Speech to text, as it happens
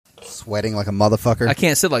sweating like a motherfucker. I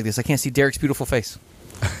can't sit like this. I can't see Derek's beautiful face.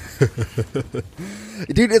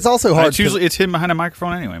 Dude, it's also hard. It's hidden behind a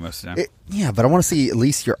microphone anyway most of the time. Yeah, but I want to see at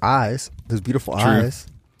least your eyes. Those beautiful eyes.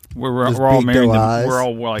 We're Those all big marrying doe them. eyes. We're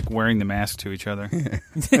all like wearing the mask to each other.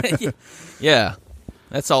 Yeah,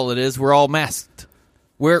 that's all it is. We're all masked.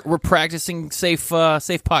 We're practicing safe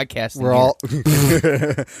podcasting.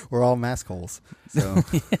 We're all mask holes. So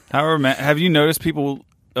However, have you noticed people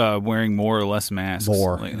wearing more or less masks?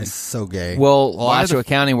 more. lately? It's so gay. Well, Alachua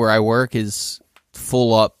County, where I work, is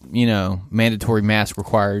full up. Mandatory mask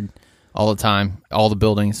required all the time. All the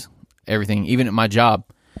buildings, everything, even at my job,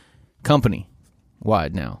 company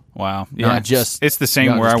wide now. Wow. Not just it's the same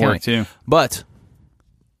not where I just work county. too. But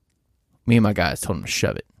me and my guys told him to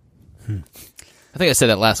shove it. I think I said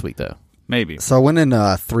that last week, though. Maybe. So I went in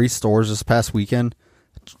 3 stores this past weekend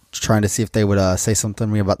trying to see if they would say something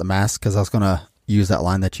to me about the mask, because I was going to use that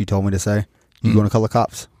line that you told me to say. You going to call the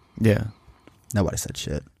cops? Yeah. Nobody said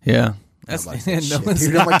shit. Yeah. Nobody said no shit, one's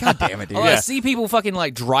dude. I'm like, God damn it, dude. Oh, I see people fucking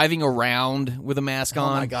like driving around with a mask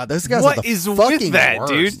on. Oh my God, those guys What are the is with fucking that,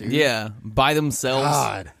 worst, dude? Yeah, by themselves.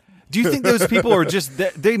 God. Do you think those people are just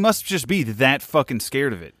they must just be that fucking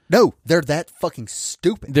scared of it? No, they're that fucking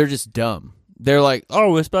stupid. They're just dumb. They're like,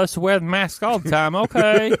 oh, we're supposed to wear the mask all the time.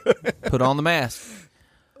 Okay. Put on the mask.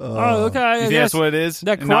 Oh, okay. You think that's what it is?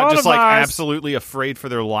 that And not just like coronavirus- absolutely afraid for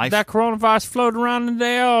their life. That coronavirus floating around in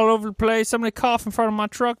there all over the place. Somebody cough in front of my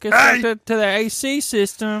truck. It's Hey! to the AC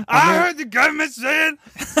system. I heard the government saying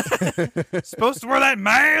supposed to wear that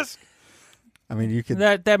mask. I mean, you could.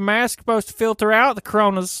 That mask supposed to filter out the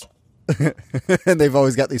coronas. And they've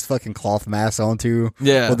always got these fucking cloth masks on too.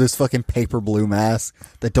 Yeah. Or those fucking paper blue masks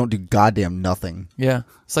that don't do goddamn nothing. Yeah.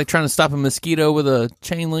 It's like trying to stop a mosquito with a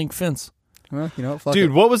chain link fence. Well, you know, fuck Dude,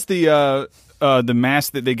 it. what was the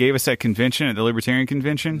mask that they gave us at convention, at the Libertarian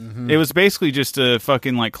convention? Mm-hmm. It was basically just a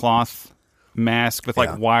fucking like cloth mask with Yeah.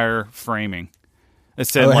 like wire framing. It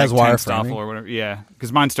said Oh, it like has wire Tenstoffel framing? or whatever. Yeah,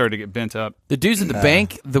 because mine started to get bent up. The dudes at the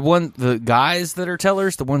bank, the guys that are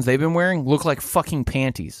tellers, the ones they've been wearing, look like fucking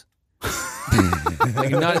panties.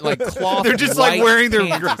 Like not like cloth. They're just like white wearing their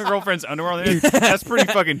panties. girlfriend's underwear on their head. That's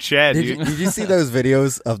pretty fucking Chad, Did dude. you, did you see those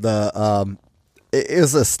videos of the? It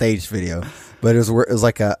was a staged video, but it was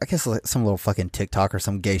like I guess like some little fucking TikTok or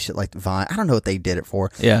some gay shit like Vine. I don't know what they did it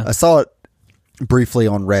for. Yeah. I saw it briefly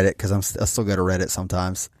on Reddit because I still go to Reddit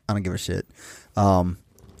sometimes. I don't give a shit.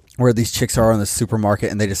 Where these chicks are in the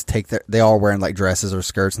supermarket and they just they all wearing like dresses or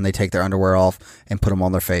skirts and they take their underwear off and put them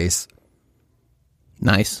on their face.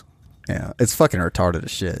 Nice. Yeah, it's fucking retarded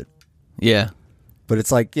as shit. Yeah. But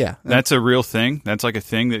it's like, yeah, That's a real thing. That's like a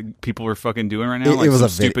thing that people are fucking doing right now. it like was some a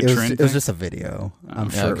stupid video. trend. It was thing? just a video. I'm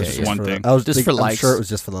Yeah, sure it okay, was just just one for thing. I was Just for I'm likes. sure it was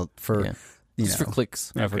just for Yeah. you Just know, for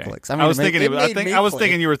clicks. Yeah, for Okay. clicks. I mean, was it thinking. made- it I made think me I was click.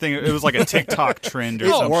 thinking you were thinking it was like a TikTok trend or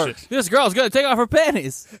It some worked. shit. This girl's gonna take off her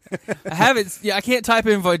panties. I haven't. Yeah, I can't type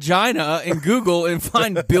in vagina in Google and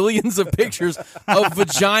find billions of pictures of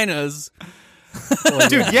vaginas.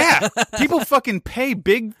 Dude, yeah. People fucking pay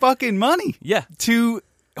big fucking money. Yeah. To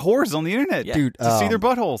whores on the internet, Yeah. Dude, to see their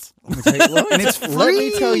buttles. and it's Let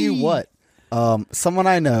me tell you free. what. Someone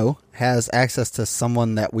I know has access to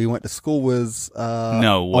someone that we went to school with.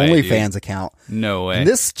 No way, OnlyFans dude. account. No way. And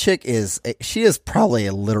this chick she is probably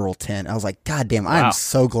a literal 10. I was like, God damn, I Wow. am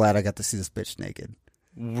so glad I got to see this bitch naked.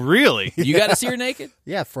 Really? You got to see her naked.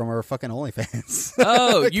 Yeah, from her fucking OnlyFans.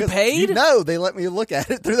 Oh, you paid? No, they let me look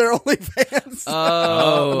at it through their OnlyFans.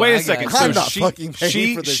 Oh, wait I a second. got So I'm not she fucking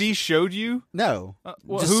paying for this she showed you? no.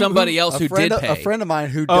 Well, Just somebody else who did pay. A friend of mine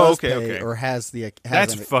who Oh, does okay, pay okay. or has the. Has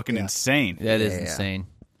That's an- fucking yeah. insane. That is Yeah. insane.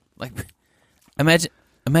 Like,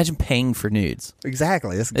 imagine paying for nudes.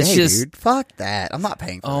 Exactly. It's It's gay, just- dude. Fuck that. I'm not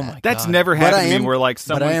paying for Oh that. my That's God. never But happened I to am- me where like but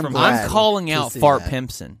someone I am from glad. I'm calling to out see Fart that.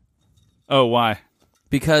 Pimpson Oh, why?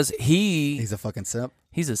 because he's He's a fucking simp.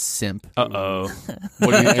 a simp. Uh-oh.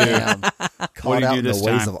 What do you do? Damn. Caught do you out do in this the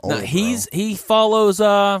ways time? of No, old. he follows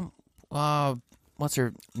what's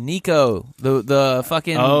her Nico the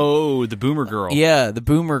fucking Oh, the boomer girl. yeah, the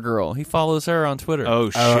boomer girl. He follows her on Twitter. Oh,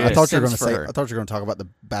 shit. I thought you were going to Sense say. for her. I thought you were going to talk about the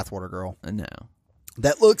bathwater girl. No.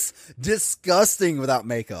 That looks disgusting without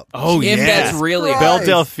makeup. Oh, If yeah. that's really Christ. Belle her.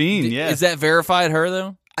 Delphine, yeah. Is that verified her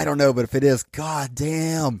though? I don't know, but if it is, god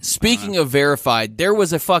damn. Speaking of verified, there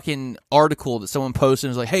was a fucking article that someone posted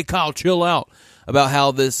and was like, "Hey Kyle, chill out," about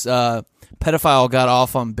how this pedophile got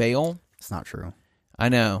off on bail. It's not true. I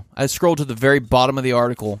know. I scrolled to the very bottom of the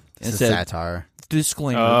article and It's it said, satire.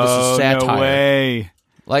 "Disclaimer: Oh, This is satire." no way.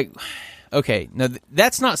 Like, okay, no,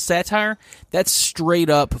 that's not satire. That's straight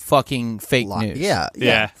up fucking fake news. Yeah,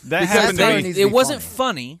 Yeah. That Because happened to satire me. needs to It be wasn't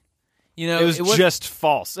funny. funny. You know, it was just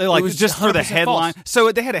false. Like was just for the 100% headline. false.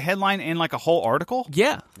 So they had a headline and like a whole article.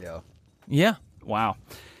 Yeah. Yeah. Wow.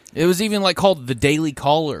 It was even like called the Daily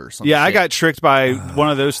Caller or something. Yeah, I got tricked by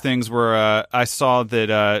one of those things where I saw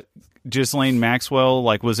that Ghislaine Maxwell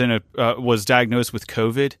like was diagnosed with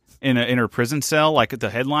COVID in her prison cell, like at the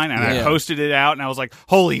headline, and I posted it out, and I was like,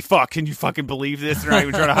 "Holy fuck! Can you fucking believe this? They're not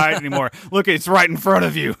even trying to hide it anymore. Look, it's right in front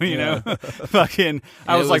of you." You know, fucking.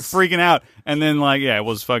 I was like freaking out, and then like, yeah, it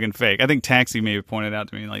was fucking fake. I think Taxi may have pointed out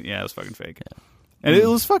to me like, yeah, it was fucking fake, and it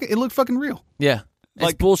was fucking. It looked fucking real. Yeah. It's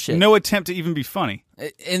Like bullshit. No attempt to even be funny.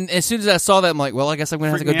 And as soon as I saw that, I'm like, well, I guess I'm going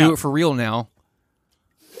to have to go Freaked me do out. it for real now.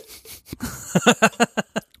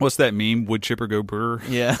 What's that meme? Wood chipper go brr.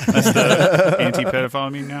 Yeah.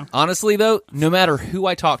 Anti-pedophile meme now. Honestly, though, no matter who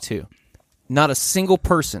I talk to, not a single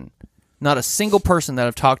person that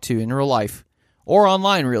I've talked to in real life or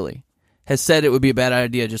online really has said it would be a bad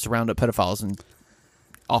idea just to round up pedophiles and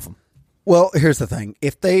off them. Well, here's the thing.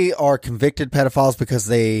 If they are convicted pedophiles because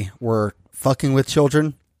they were fucking with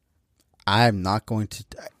children, I'm not going to...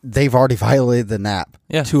 They've already violated the NAP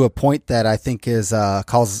to a point that I think is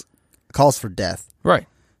calls for death. Right.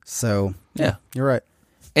 So, Yeah. you're right.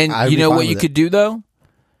 And I'd you be know fine what you with could do, though?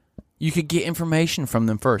 You could get information from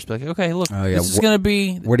them first. Be like, okay, look, Oh, yeah. this is going to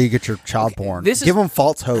be... Where do you get your child porn? this is- Give them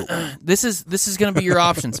false hope. This is going to be your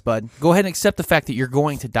options, bud. Go ahead and accept the fact that you're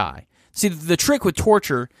going to die. See, the trick with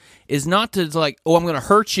torture is not to like, oh, I'm going to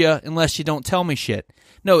hurt you unless you don't tell me shit.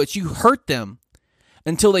 No, it's you hurt them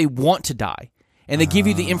until they want to die, and they give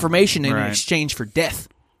you the information in right. exchange for death.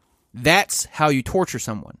 That's how you torture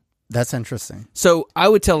someone. That's interesting. So I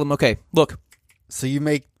would tell them, okay, look, So you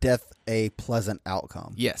make death a pleasant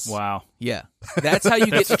outcome. yes, Wow. yeah, that's how you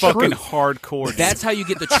get the Fucking truth. hardcore. Dude. That's how you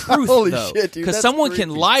get the truth, Holy though. shit, dude, Because that's someone can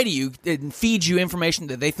creepy. lie to you and feed you information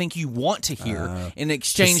that they think you want to hear in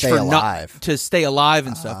exchange stay for alive. not to stay alive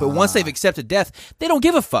and stuff. But once they've accepted death, they don't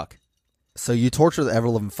give a fuck. So you torture the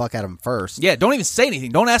ever-living fuck out of them first. Yeah, don't even say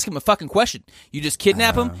anything. Don't ask them a fucking question. You just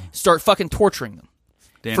kidnap them, start fucking torturing them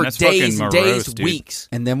Damn, for that's days fucking and morose, days, dude. weeks.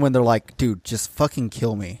 And then when they're like, dude, just fucking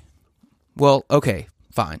kill me. Well, okay,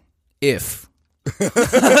 fine. If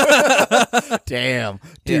Damn.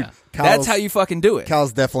 Dude, yeah, Kyle's, that's how you fucking do it.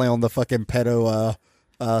 Kyle's definitely on the fucking Death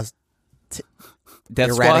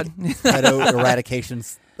pedo Squad. eradication.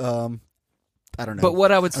 I don't know. But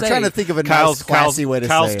what I would I'm say, trying to think of a nice, classy way to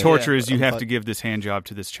Kyle's say torture it. is you have to give this hand job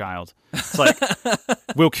to this child. It's like,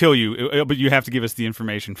 we'll kill you, but you have to give us the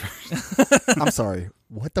information first. I'm sorry.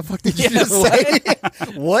 What the fuck did you Yeah, just say?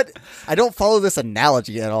 What? I don't follow this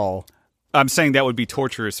analogy at all. I'm saying that would be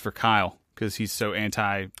torturous for Kyle because he's so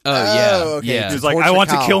anti. oh yeah, okay. yeah, He's like, torture I want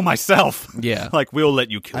Kyle. to kill myself. Yeah. Like, we'll let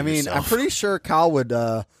you kill I mean, yourself. I'm pretty sure Kyle would.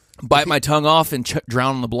 bite my tongue off and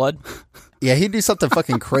drown in the blood. Yeah, he'd do something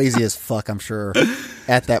fucking crazy as fuck. I'm sure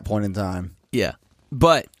at that point in time. Yeah.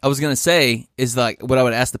 But I was going to say is like what I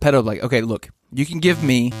would ask the pedo, like, okay, look, you can give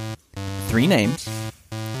me 3 names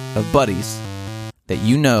of buddies that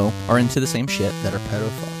you know are into the same shit, That are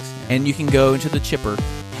pedophiles. and you can go into the chipper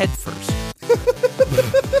head first.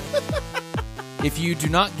 If you do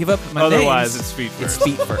not give up my Otherwise, names, it's feet it's first.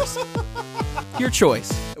 feet first. Your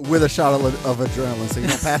choice. With a shot of adrenaline so you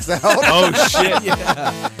don't pass out. Oh shit!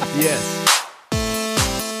 Yes.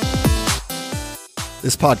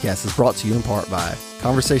 This podcast is brought to you in part by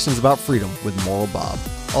Conversations About Freedom with Moral Bob.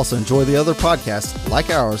 Also enjoy the other podcasts like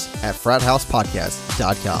ours at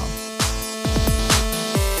frathousepodcast.com.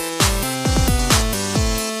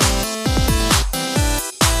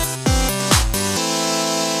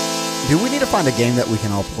 Do we need to find a game that we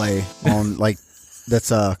can all play on, like,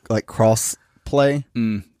 that's like cross play?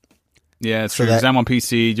 Yeah, it's So true. 'Cause that- I'm on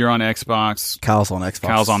PC. You're on Xbox. Kyle's on Xbox.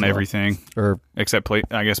 Kyle's on so- everything Or except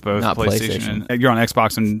I guess both Not PlayStation. And you're on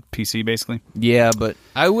Xbox and PC basically. Yeah, but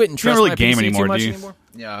I wouldn't You don't trust really my game PC anymore, too much do you? anymore.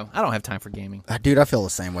 Yeah, I don't have time for gaming. Dude, I feel the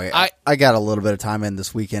same way. I got a little bit of time in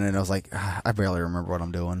this weekend, and I was like, I barely remember what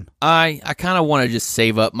I'm doing. I kind of want to just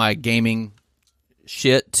save up my gaming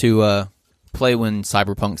shit to play when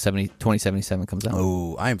Cyberpunk 2077 comes out.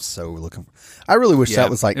 Oh, I am so looking. I really wish Yeah, that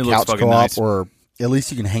was like it looks couch fucking co-op, nice. or at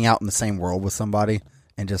least you can hang out in the same world with somebody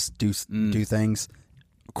and just do things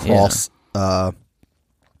across,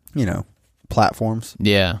 platforms.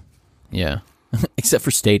 Yeah. Except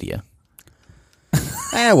for Stadia.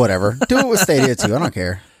 Whatever. Do it with Stadia too. I don't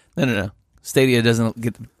care. No. Stadia doesn't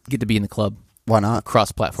get to be in the club, Why not?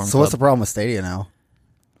 cross-platform So club. what's the problem with Stadia now?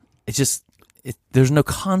 It's just there's no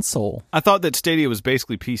console. I thought that Stadia was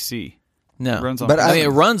basically PC. No, It runs on But I I- mean, it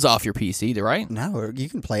runs off your PC, right? No, you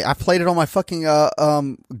can play. I played it on my fucking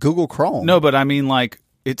Google Chrome. No, but I mean, like,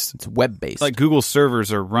 it's web based. like Google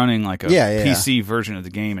servers are running like a Yeah. PC version of the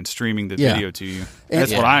game and streaming the Yeah. video to you. And-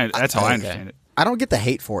 That's that's how I understand it. I don't get the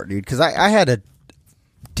hate for it, dude, because I had a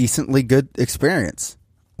decently good experience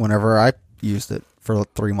whenever I used it for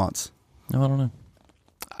 3 months. No, I don't know.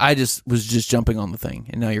 I was just jumping on the thing,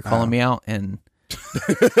 and now you're calling me out, and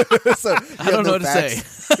So I don't know what to say.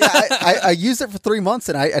 I used it for 3 months,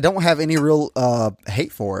 and I don't have any real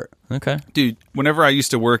hate for it. Okay. Dude, whenever I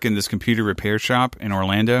used to work in this computer repair shop in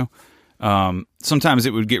Orlando, sometimes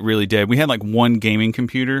it would get really dead. We had like one gaming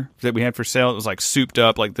computer that we had for sale. It was like souped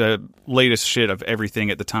up, like the latest shit of everything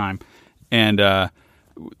at the time. And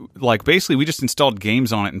like basically we just installed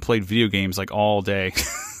games on it and played video games like all day.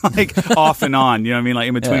 Like off and on, you know what I mean? Like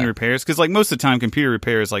in between repairs. Because like most of the time computer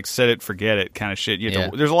repair is like set it, forget it kind of shit. You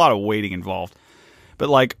have to, there's a lot of waiting involved. But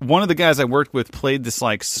like one of the guys I worked with played this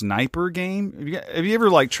like sniper game. Have you ever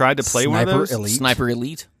like tried to play one of those? Elite? Sniper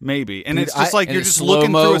Elite. Maybe. And Dude, it's just like and you're it's just looking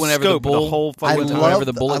slow-mo through a whenever the scope the bull- whole I fucking time. whenever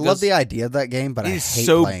the bullet love goes- the idea of that game, but I It's hate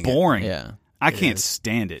so playing it. boring. Yeah. I can't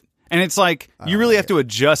stand it. And it's like you really have to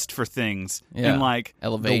adjust for things. Yeah. And like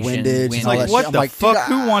Elevation. windage, wind- and all like that what shit. I'm the like, fuck?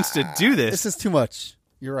 dude, Who wants to do This this? is too much.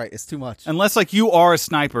 You're right. It's too much. Unless like you are a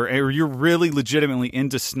sniper or you're really legitimately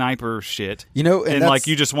into sniper shit. You know, and and that's- like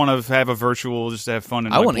you just want to have a virtual, just to have fun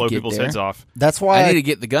and I like, wanna blow get people's there. heads off. That's why I need to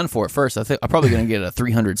get the gun for it first. I'm probably going to get a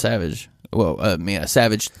 300 Savage. Well, a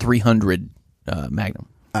Savage 300 Magnum.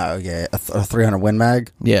 Oh yeah, a 300 Win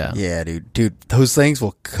Mag. Yeah. Yeah, dude, those things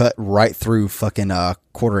will cut right through fucking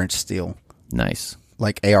quarter-inch steel, Nice.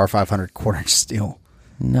 like AR 500 quarter-inch steel.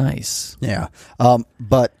 Nice. Yeah.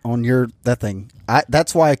 But on that thing,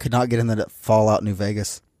 that's why I could not get into that Fallout New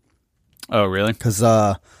Vegas, Oh, really? because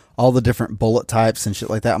all the different bullet types and shit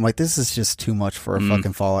like that. I'm like, this is just too much for a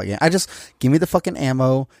fucking Fallout game. Give me the fucking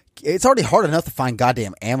ammo. It's already hard enough to find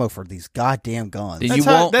goddamn ammo for these goddamn guns. You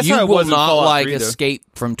how- won't. that's You how it will was in not Fallout like 3, though. Escape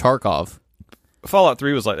from Tarkov. Fallout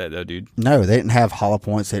 3 was like that though, dude. No, they didn't have hollow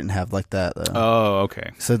points. They didn't have like that. Though. Oh, okay.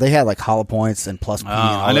 So they had like hollow points and plus P. and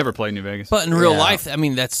all I never that. played New Vegas. But in real Yeah. life, I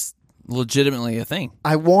mean, that's legitimately a thing.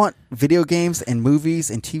 I want video games and movies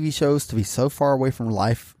and TV shows to be so far away from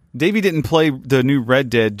life. Davey didn't play the new Red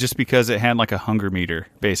Dead just because it had like a hunger meter,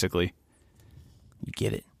 basically. You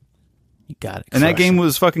get it. You got it. And that game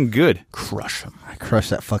was fucking good. Crush them. I crushed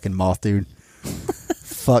that fucking moth, dude.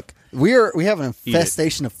 Fuck. We have an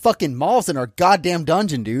infestation of fucking moths in our goddamn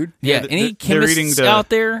dungeon, dude. Yeah. Any chemists out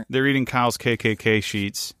there? They're eating Kyle's KKK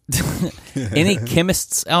sheets. Any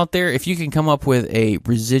chemists out there? If you can come up with a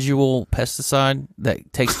residual pesticide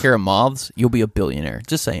that takes care of moths, you'll be a billionaire.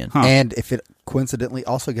 Just saying. And if it coincidentally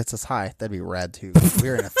also gets us high, that'd be rad too.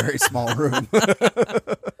 We're in a very small room.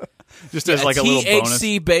 Just as like a little bonus.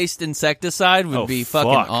 THC-based insecticide would Oh, be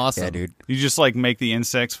fucking fuck. awesome. Yeah, dude. You just like make the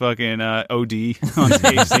insects fucking OD on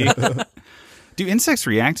THC. Do insects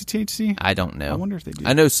react to THC? I don't know. I wonder if they do.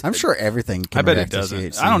 I know. I'm sure everything can I bet it react to doesn't.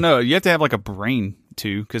 THC. I don't know. You have to have like a brain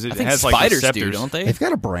too, because it I think has like spiders receptors. do, don't they? They've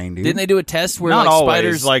got a brain, dude. Didn't they do a test where Not like always.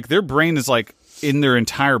 spiders? Like their brain is like in their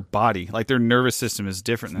entire body. Like their nervous system is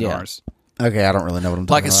different than Yeah. ours. Okay, I don't really know what I'm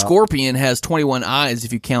Like talking a about. scorpion has 21 eyes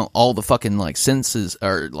if you count all the fucking like senses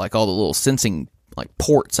or like all the little sensing like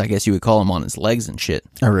ports, I guess you would call them, on his legs and shit.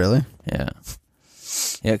 Oh, really? Yeah.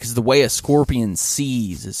 Yeah, because the way a scorpion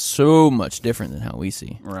sees is so much different than how we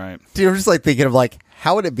see. Right. Dude, I'm just like thinking of like,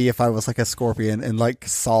 how would it be if I was like a scorpion and like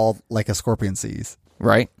saw like a scorpion sees?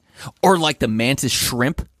 Right? Or like the mantis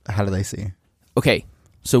shrimp. How do they see? Okay,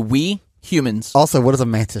 so we humans, Also, what is a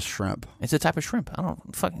mantis shrimp? it's a type of shrimp. I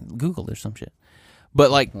don't fucking Google or some shit.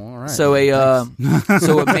 But like, right, so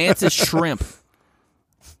a mantis shrimp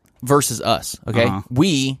versus us. Okay,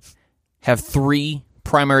 we have 3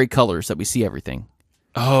 primary colors that we see everything.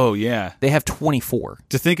 Oh yeah. They have 24.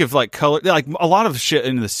 To think of like color, like a lot of shit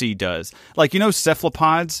in the sea does. Like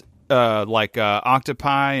cephalopods, like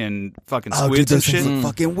octopi and fucking Oh, squids dude, those and things shit. look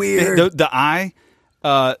fucking weird. The eye.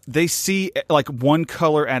 They see like one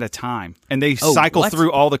color at a time, and they cycle what?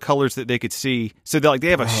 through all the colors that they could see. So they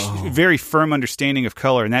have a very firm understanding of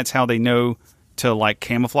color, and that's how they know to like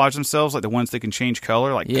camouflage themselves, like the ones that can change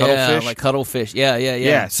color, like Yeah, cuttlefish. like cuttlefish. Yeah.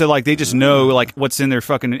 Yeah, so like they just know like what's in their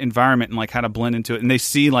fucking environment and like how to blend into it, and they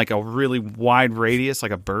see like a really wide radius,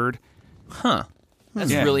 like a bird. Huh. That's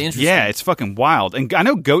Yeah. really interesting. Yeah, it's fucking wild. And I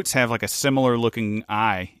know goats have like a similar looking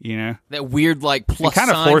eye, you know, That weird like plus and kind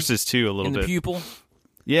of sign horses too a in little the bit. pupil.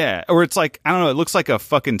 Yeah, or it's like I don't know. It looks like a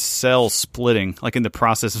fucking cell splitting, like in the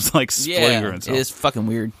process of like splitting Yeah, or it itself. is fucking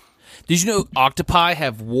weird. Did you know octopi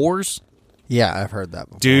have wars? Yeah, I've heard that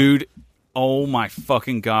before. Dude, oh my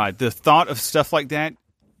fucking god! The thought of stuff like that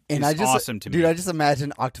And is awesome to me. Dude, I just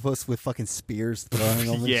imagine octopus with fucking spears throwing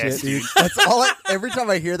them and Yes, shit, dude. That's all. Every time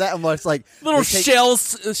I hear that, I'm just like Little they take-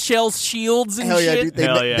 shell shields and Hell yeah, shit. dude! They,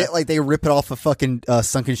 Hell yeah. they rip it off of fucking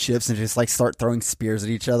sunken ships and just like start throwing spears at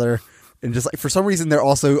each other, and just like for some reason they're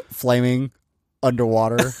also flaming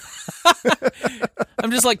underwater.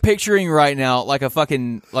 I'm just like picturing right now like a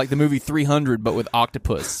fucking like the movie 300 but with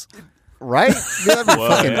octopus Right? Dude, that'd be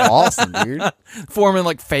fucking awesome, dude. forming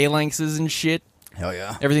like phalanxes and shit. Hell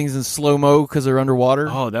yeah. Everything's in slow mo because they're underwater.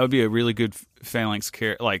 Oh, that would be a really good phalanx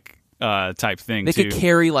type thing They too. could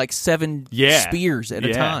carry like 7 Yeah. spears at a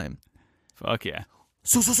Yeah. time. Fuck yeah.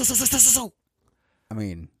 So. I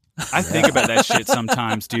mean, I think about that shit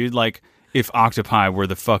sometimes, dude. Like if octopi were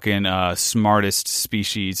the fucking smartest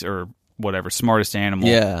species or whatever, smartest animal.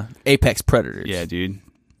 Yeah, apex predators. Yeah, dude.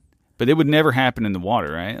 But it would never happen in the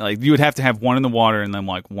water, right? Like you would have to have one in the water and then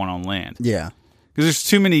like one on land. yeah. Because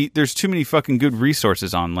there's too many fucking good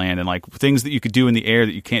resources on land and like things that you could do in the air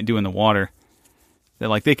that you can't do in the water. That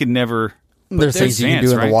like they could never. There's things you can advance,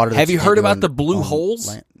 do in right? the water. that Have you can't heard do about on- the blue on holes?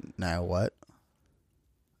 land. No, what?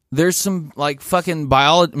 There's some like fucking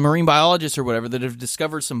marine biologists or whatever that have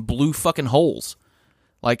discovered some blue fucking holes,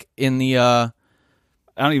 like in the I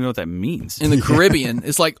don't even know what that means. Caribbean.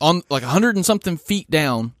 It's like on like 100 and something feet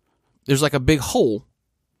down. There's like a big hole,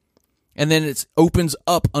 and then it opens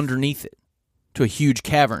up underneath it to a huge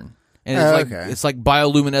cavern, and it's okay. it's like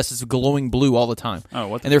bioluminescence, glowing blue all the time. Oh,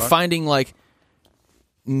 what the And they're fuck? finding like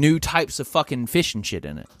new types of fucking fish and shit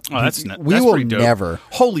in it. Oh, that's We that's will pretty dope. never,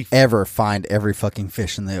 Holy ever find every fucking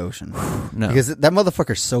fish in the ocean. No, Because that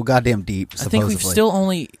motherfucker's so goddamn deep, I supposedly. think we've still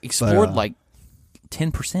only explored But, like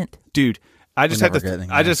 10%. dude. I just have never to.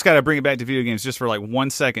 getting I there. just got to bring it back to video games just for like 1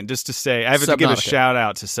 second, just to say I have to give a Subnautica. shout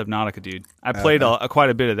out to Subnautica, dude. I played quite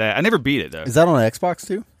a bit of that. I never beat it though. Is that on Xbox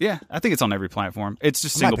too? Yeah, I think it's on every platform. It's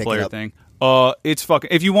just I might single pick player it up. thing. It's fucking.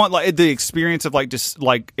 If you want like the experience of like just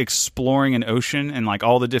like exploring an ocean and like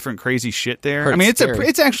all the different crazy shit there. Heard I mean, it's it's scary.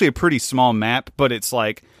 it's actually a pretty small map, but it's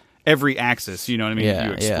like every axis. You know what I mean? Yeah,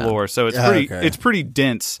 you explore, so it's Yeah, pretty. okay. It's pretty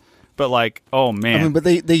dense. But like, oh man, I mean, but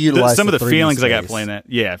they utilize some of the 3D feelings I got space. playing that.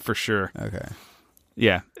 Yeah, for sure. Okay.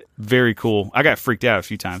 Yeah, very cool. I got freaked out a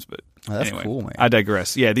few times, but Oh, that's anyway, cool, man. I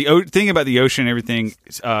digress. Yeah, the thing about the ocean and everything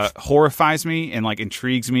horrifies me and like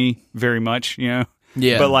intrigues me very much. You know.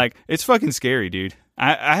 Yeah. But like, it's fucking scary, dude.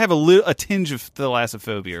 I have a tinge of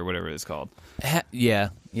thalassophobia or whatever it's called. Yeah.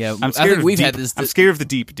 I'm I scared think of we've deep. had this. I'm scared of the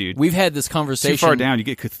deep, dude. We've had this Too conversation far down, you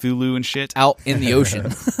get Cthulhu and shit. out in the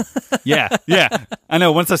ocean. Yeah. I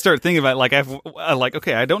know. Once I start thinking about it, like I like,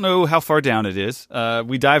 okay, I don't know how far down it is.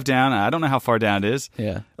 We dive down. I don't know how far down it is.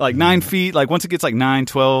 Yeah. Like 9 feet. Like once it gets like 9,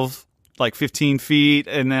 12, like 15 feet,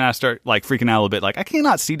 and then I start like freaking out a little bit. Like I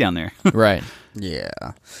cannot see down there. Right. Yeah.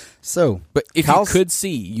 So, But if Cal's- you could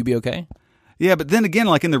see, you'd be okay. Yeah, but then again,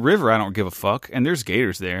 like in the river, I don't give a fuck, and there's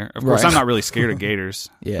gators there. Of course, Right. I'm not really scared of gators.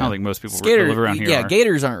 Yeah. I don't think most people Gator, that live around here yeah, are.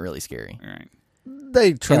 gators aren't really scary. All right.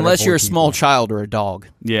 they try to Unless you're a avoid small people. child or a dog.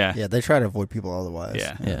 Yeah. Yeah, they try to avoid people otherwise.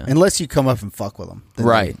 Yeah. Yeah. Unless you come up and fuck with them. Then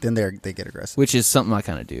Right. Then they get aggressive. Which is something I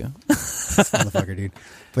kind of do. Motherfucker, dude.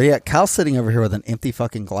 But yeah, Kyle's sitting over here with an empty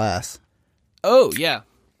fucking glass. Oh, yeah.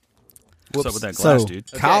 What's up with that glass, so,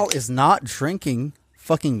 dude? Kyle is not drinking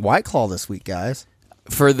fucking White Claw this week, guys.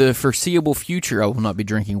 For the foreseeable future, I will not be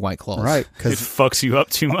drinking White Claws. Right. It Because fucks you up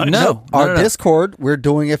too much. No. our Discord, we're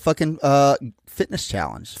doing a fucking fitness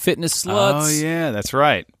challenge. Fitness sluts. Oh yeah, that's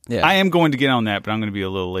right. Yeah. I am going to get on that, but I'm going to be a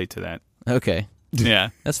little late to that. Okay. Yeah.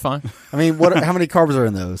 That's fine. I mean, how many carbs are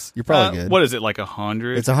in those? You're probably good. What is it, like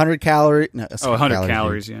 100? It's 100 calorie. No, it's 100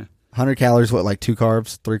 calories, dude. yeah. 100 calories. What, like 2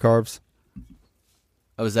 carbs, 3 carbs?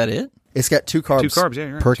 Oh, is that it? It's got 2 carbs. 2 carbs, yeah,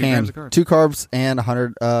 you're right. per 2 can. grams of carbs. 2 carbs and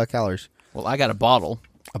 100 calories. Well, I got a bottle.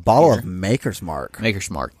 A bottle of Maker's Mark. Maker's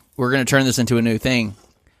Mark. We're going to turn this into a new thing.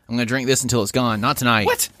 I'm going to drink this until it's gone. Not tonight.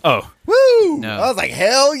 What? Oh, Woo! No. I was like,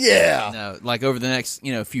 hell yeah! No, like over the next,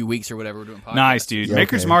 few weeks or whatever we're doing podcasts. nice, dude. Yeah,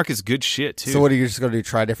 Maker's okay. Mark is good shit, too. So what are you just going to do?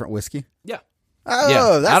 Try different whiskey? Yeah. Oh,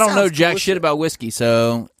 Yeah. that I don't know sounds jack cool. shit about whiskey,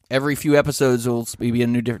 so every few episodes will be a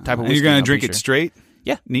new different type of And whiskey. you're going I'll to drink be it sure. straight?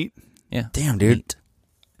 Yeah. Neat. Yeah. Damn, dude. Neat.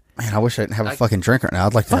 Man, I wish I didn't have a fucking drink right now.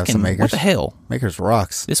 I'd like to have Fucking, some Makers. what the hell? Makers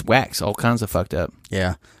rocks. This wax all kinds of fucked up.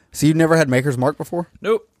 Yeah. So you've never had Maker's Mark before?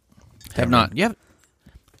 Nope. Have not. Yeah.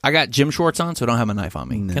 I got gym shorts on, so I don't have a knife on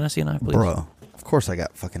me. Can I see a knife, please? Bro, of course I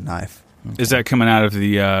got fucking knife. Is that coming out of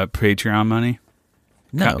the Patreon money?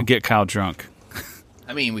 No. Get Kyle drunk.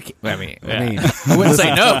 I mean, we. Can, I mean, I mean, I wouldn't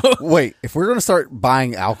say no. wait, if we're going to start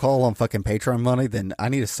buying alcohol on fucking Patreon money, then I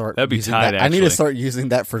need to start That'd be using tight, that. I need to actually. start using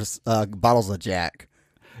that for bottles of Jack.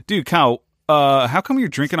 Dude, Kyle, how come you're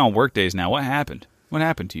drinking on work days now? What happened? What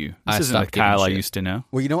happened to you? This I isn't the stopped giving Kyle I shit. used to know.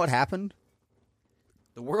 Well, you know what happened?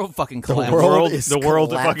 The world fucking The collapsed. world is the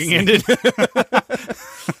world fucking ended.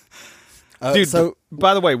 Dude, so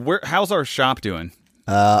by the way, how's our shop doing?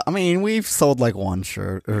 I mean, we've sold like one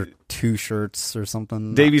shirt or two shirts or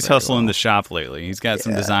something. Davey's hustling the shop lately. He's got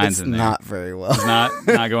some designs it's in there. Not very well. It's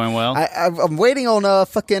not going well. I'm waiting on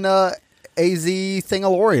fucking AZ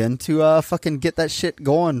Thingalorian to fucking get that shit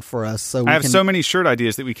going for us. So I have so many shirt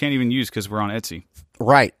ideas that we can't even use because we're on Etsy.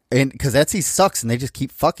 Right, and because Etsy sucks, and they just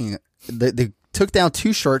keep fucking. They took down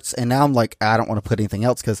 2 shirts, and now I'm like, I don't want to put anything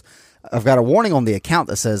else because I've got a warning on the account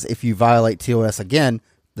that says if you violate TOS again,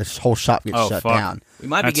 the whole shop gets shut down. We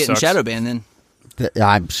might be That getting sucks. shadow banned then.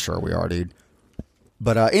 I'm sure we are, dude.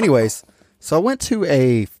 But anyways, so I went to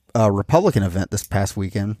a Republican event this past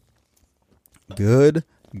weekend. Good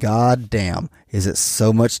goddamn, is it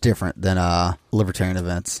so much different than libertarian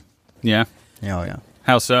events? Yeah. Oh yeah.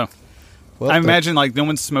 How so? Well, I imagine like no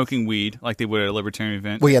one's smoking weed like they would at a libertarian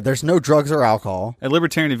event. Well, yeah, there's no drugs or alcohol. At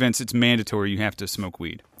libertarian events, it's mandatory you have to smoke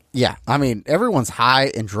weed. Yeah, I mean, everyone's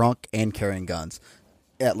high and drunk and carrying guns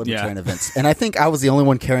at libertarian events. And I think I was the only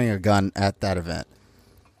one carrying a gun at that event.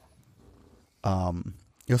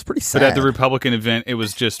 It was pretty sad. But at the Republican event, it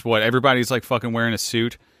was just what? Everybody's like fucking wearing a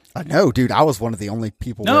suit. I know, dude. I was one of the only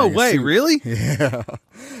people No wearing a way, suit. really? Yeah.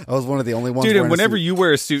 I was one of the only ones Dude, wearing and a whenever suit. you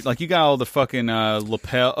wear a suit, like you got all the fucking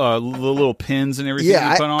lapel, the little pins and everything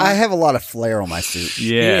Yeah, you put on. I have a lot of flair on my suit.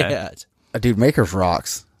 Yeah. Dude, Maker's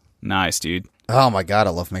rocks. Nice, dude. Oh my god, I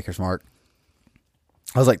love Maker's Mark.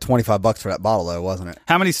 I was like $25 for that bottle, though, wasn't it?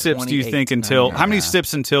 How many sips do you think until? $28.99. How many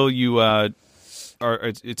sips until you are?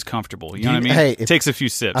 It's comfortable. You know what I mean? Hey, it takes a few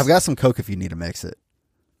sips. I've got some Coke if you need to mix it.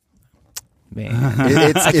 Man.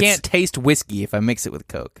 It's, I can't taste whiskey if I mix it with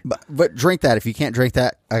Coke. but drink that. If you can't drink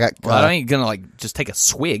that, I got. Well, I ain't gonna like just take a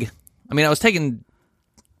swig. I mean, I was taking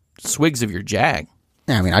swigs of your Jag.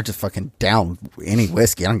 Yeah, I mean, I just fucking down any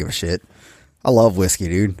whiskey. I don't give a shit. I love whiskey,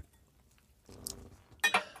 dude.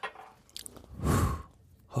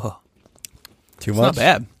 Too It's much? not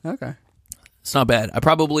bad. Okay. It's not bad. That'll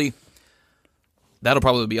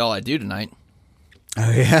probably be all I do tonight.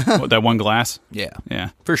 Oh yeah. What, that one glass. Yeah, Yeah.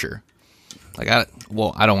 for sure. Like I don't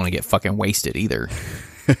want to get fucking wasted either.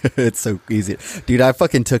 It's so easy, dude. I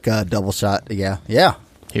fucking took a double shot. Yeah.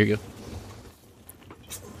 Here you go.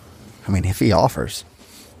 I mean, if he offers,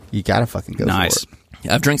 you gotta fucking go Nice. for it.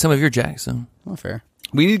 Yeah, I've drank some of your Jag, so Well, fair.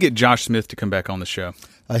 We need to get Josh Smith to come back on the show.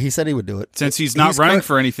 He said he would do it Since he's not running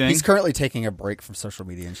for anything. He's currently taking a break from social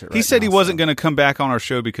media and shit. He said he wasn't going to come back on our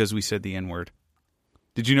show because we said the N-word.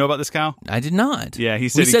 Did you know about this, Kyle? I did not. Yeah, he we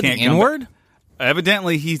said he said can't the come N-word.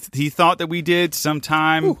 Evidently, he thought that we did some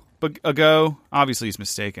time ago. Obviously, he's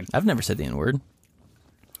mistaken. I've never said the N-word.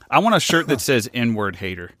 I want a shirt that says N-word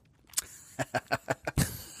hater.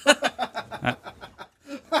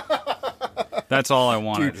 That's all I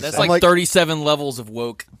wanted. That's I'm like like- 37 levels of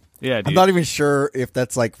woke. Yeah, dude. I'm not even sure if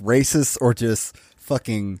that's like racist or just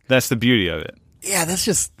fucking. That's the beauty of it. Yeah, that's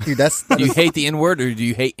just, dude. That Do you is- hate the N-word or do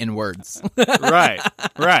you hate N-words? Right.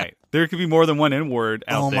 There could be more than one N-word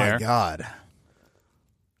out oh there. my god.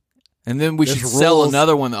 And then we There's should sell rules.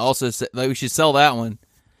 another one that also like we should sell that one,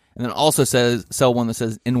 and then also sell one that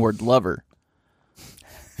says N-word lover.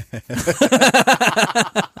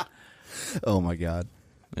 Oh my god.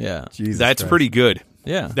 Yeah, Jesus That's Christ. pretty good.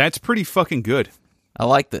 yeah. That's pretty fucking good. I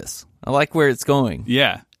like this. I like where it's going.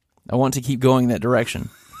 Yeah. I want to keep going that direction.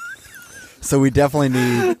 So we definitely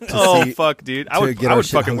need to Oh, see. fuck, dude. I to would, get I our would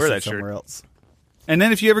shit fucking wear hosted that shirt. somewhere else. And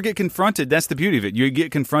then if you ever get confronted, that's the beauty of it. You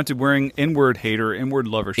get confronted wearing N-word hater, N-word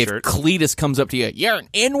lover If shirt. Cletus comes up to you, you're an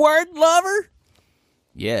N-word lover?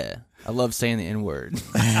 Yeah. I love saying the N-word.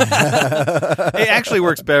 It actually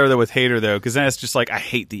works better though with hater though, because then it's just like I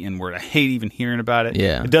hate the N-word. I hate even hearing about it.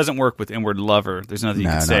 Yeah. It doesn't work with N-word lover. There's nothing you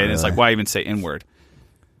No, can not say. And it's really. like, why even say N-word?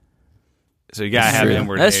 So you gotta have True.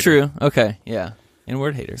 N-word. That's hater. true. Okay. Yeah.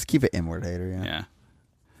 N-word haters. Just keep it inward hater. Yeah.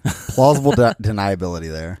 Yeah. Plausible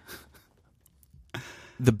deniability there.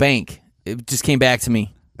 The bank. It just came back to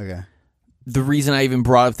me. Okay. The reason I even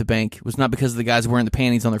brought up the bank was not because of the guys wearing the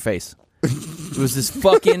panties on their face. It was this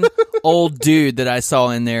fucking old dude that I saw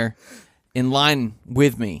in there in line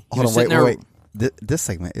with me. He Hold was on. sitting Wait. This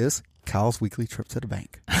segment is Kyle's weekly trip to the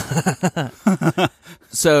bank.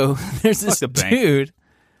 So there's this the bank. dude.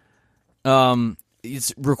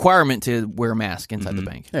 It's requirement to wear a mask inside the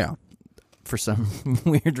bank Yeah. for some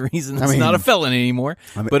weird reason. It's I mean- not a felony anymore.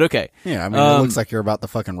 But okay. Yeah. I mean, it looks like you're about to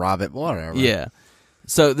fucking rob it. Whatever. Yeah.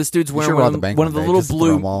 So this dude's wearing should one rob of the the, bank one of one the day, little just to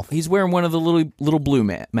throw 'em blue. off. He's wearing one of the little blue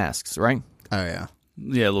masks, right? Oh yeah.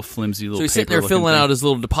 Yeah, a little flimsy little So he's sitting there paper-looking filling thing. out his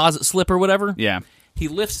little deposit slip or whatever. Yeah. He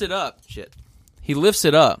lifts it up. Shit. He lifts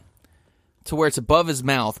it up. to where it's above his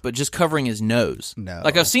mouth, but just covering his nose. No.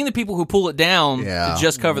 Like I've seen the people who pull it down Yeah. to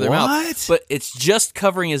just cover their mouth, What? but it's just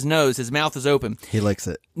covering his nose. His mouth is open. He licks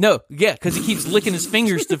it. No, yeah, because he keeps licking his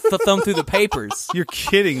fingers to thumb through the papers. You're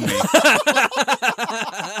kidding me.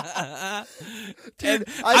 And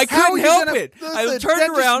how I are couldn't you help gonna- it. listen, I that turned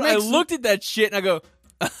just around, I makes- looked at that shit, and I go,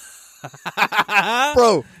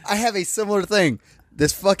 Bro, I have a similar thing.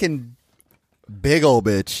 This fucking big old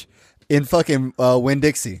bitch in fucking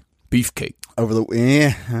Winn-Dixie. beefcake. Over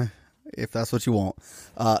the if that's what you want.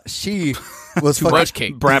 She was Too much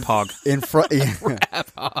fucking cake. Brap hog. in front.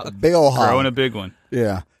 Big old hog. Growing a big one.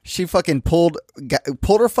 Yeah, she fucking pulled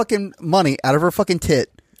her fucking money out of her fucking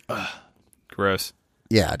tit. Gross.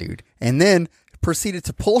 Yeah, dude, and then proceeded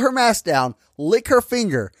to pull her mask down, lick her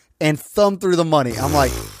finger, and thumb through the money. I'm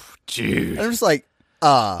like, Dude. I'm just like,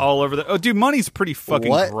 All over the... Oh, dude, money's pretty fucking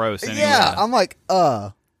what? gross anyway. Yeah, I'm like,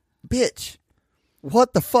 bitch,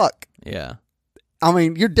 what the fuck? Yeah. I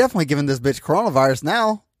mean, you're definitely giving this bitch coronavirus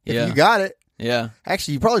now. If Yeah. you got it. Yeah.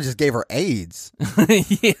 Actually, you probably just gave her AIDS.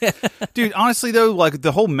 Yeah. Dude, honestly though, like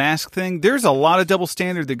the whole mask thing, there's a lot of double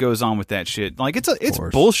standard that goes on with that shit. Like it's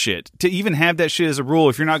course. bullshit to even have that shit as a rule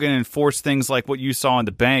if you're not going to enforce things like what you saw in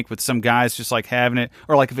the bank with some guys just like having it,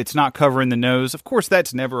 or like if it's not covering the nose. Of course,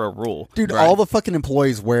 that's never a rule. Dude, Right. all the fucking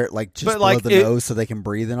employees wear it like just But, below like, the it- nose so they can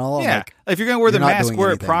breathe and all. I'm Yeah, like, if you're going to wear the you're not mask, doing wear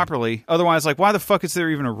it anything. properly. Otherwise, like why the fuck is there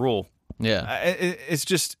even a rule? Yeah. It's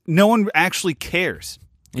just no one actually cares.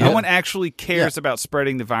 Yeah. No one actually cares Yeah. about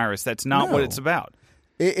spreading the virus. That's not what No. it's about.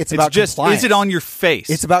 it's It's about just compliance. is it on your face?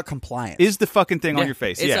 It's about compliance. Is the fucking thing Yeah, on your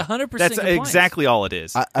face? it's Yeah, 100% That's compliance. exactly all it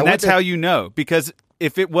is, I and went that's to- how you know. Because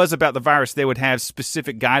if it was about the virus, they would have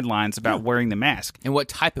specific guidelines about wearing the mask, And what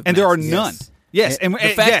type of and there are masks? none. Yes, and The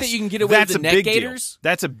fact yes, that you can get away with that's the a big neck deal. gaiters?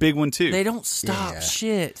 That's a big one too. They don't stop Yeah.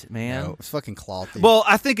 shit, man. No, it's fucking cloth. dude. Well,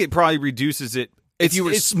 I think it probably reduces it. It's, you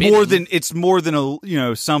were it's spitting. more than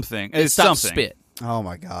a something. It It's stops something. spit. oh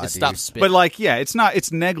my god, It dude. stops spit. But like, yeah, it's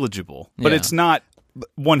negligible, but Yeah. it's not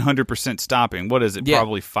 100% stopping. What is it? Yeah.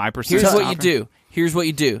 Probably 5%. Here's what you stopping? do. Here's what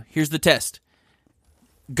you do. Here's the test.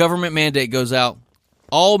 Government mandate goes out.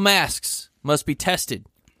 All masks must be tested.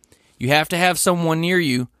 You have to have someone near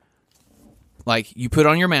you, like you put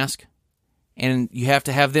on your mask, and you have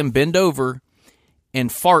to have them bend over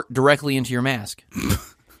and fart directly into your mask.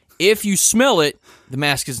 If you smell it, the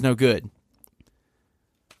mask is no good.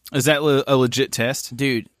 Is that a legit test?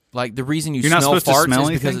 Dude, like the reason you You're not smell supposed to farts smell is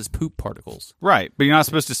because anything? it's poop particles. Right, but you're not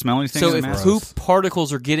supposed to smell anything. So in the if mask? poop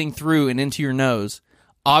particles are getting through and into your nose,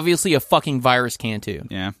 obviously a fucking virus can too.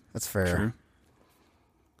 Yeah. That's fair. True.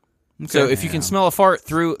 So if you can smell a fart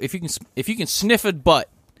through, if you can sniff a butt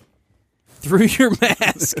through your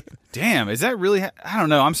mask, Damn, is that really? I don't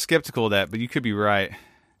know. I'm skeptical of that, but you could be right.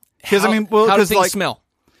 Because how, I mean, well, how do because things like, smell?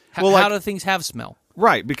 How, well, like- how do things have smell?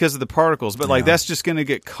 right, because of the particles. But like, that's just going to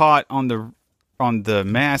get caught on the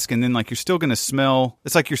mask, and then like you're still going to smell.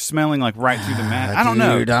 It's like you're smelling like right through the mask. I don't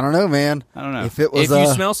know. Dude, I don't know, man. I don't know. If it was, If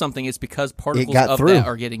you smell something, it's because particles got of through. that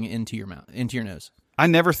are getting into your mouth, into your nose. I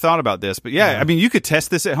never thought about this, but yeah, I mean, you could test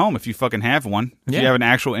this at home if you fucking have one. If Yeah. you have an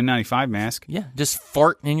actual N95 mask. Yeah, just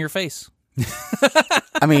fart in your face.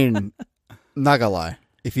 I mean, not gonna lie.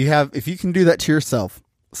 If you can do that to yourself,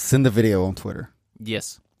 send the video on Twitter.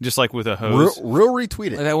 Yes, Just like with a hose. Real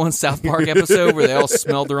retweet like it. that one South Park episode where they all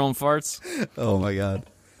smelled their own farts. Oh my god.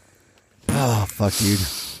 Oh fuck, dude.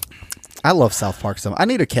 I love South Park so much. I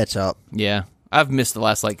need to catch up. Yeah, I've missed the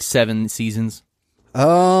last like 7 seasons.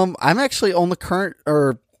 I'm actually on the current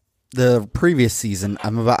or the previous season.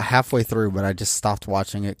 I'm about halfway through, but I just stopped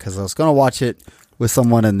watching it because I was gonna watch it with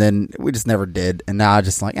someone, and then we just never did. And now I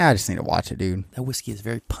just like, I just need to watch it, dude. That whiskey is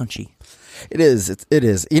very punchy. It is. It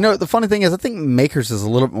is. You know, the funny thing is, I think Makers is a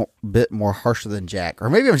little bit more harsher than Jack, or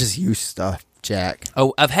maybe I'm just used to Jack.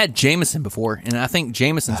 Oh, I've had Jameson before, and I think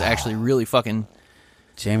Jameson's actually really fucking.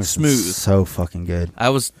 Jameson's Smooth. so fucking good. I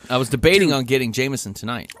was debating on getting Jameson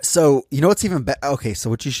tonight. So you know what's even better? Okay, so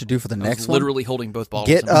what you should do for the I next was one? literally holding both bottles.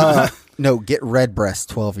 Get in my hand. get Red Breast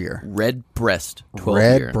 12-year. Red Breast 12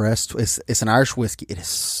 Red year. Breast. It's an Irish whiskey. It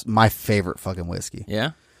is my favorite fucking whiskey.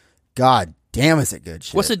 Yeah. God damn, is it good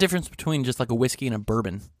shit. What's the difference between just like a whiskey and a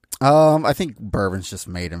bourbon I think bourbon's just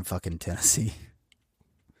made in fucking Tennessee.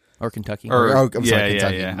 or Kentucky? I'm sorry, yeah.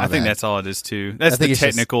 Kentucky, I my think bad. that's all it is too. That's I think the it's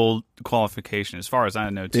just- technical qualification, as far as I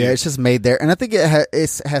know too. Yeah, it's just made there, and I think it has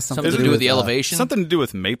something, Something to do with the elevation. Something to do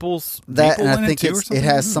with maples. That, maple and in I think it too, or it something?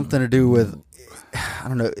 has something to do with, I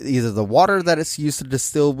don't know, either the water that it's used to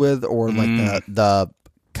distill with, or like the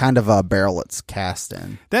kind of a barrel it's cast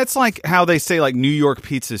in. That's like how they say like New York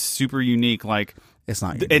pizza is super unique. Like It's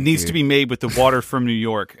not. It needs to be made with the water from New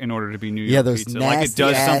York in order to be New York those pizza. Like it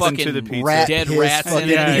does nasty-ass something to the pizza. dead piss rats in fucking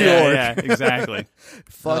it. yeah, New yeah, York. yeah, exactly.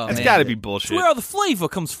 Fuck, Oh, It's man. got to be bullshit. Where all the flavor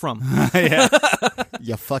comes from. Yeah.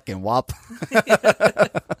 you fucking wop.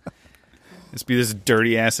 Let's be this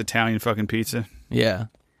dirty ass Italian fucking pizza. Yeah.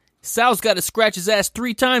 Sal's got to scratch his ass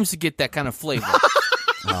 3 times to get that kind of flavor.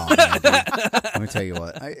 Oh, man, dude. Let me tell you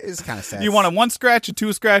what. It's kind of sad. You want a 1 scratch, a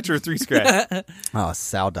 2 scratch, or a 3 scratch? Oh,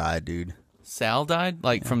 Sal died, dude. Sal died?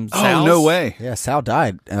 Like from Oh, Sal's? no way. Yeah, Sal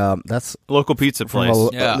died. That's Local pizza from place.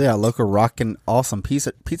 Yeah. local rockin' awesome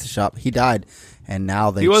pizza shop. He died, and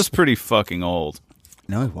now they. He was pretty fucking old.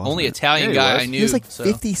 no, he wasn't. Only Italian Yeah, he guy was. I knew. He was like so.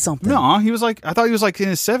 50 something. No, he was like, I thought he was like in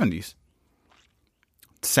his 70s.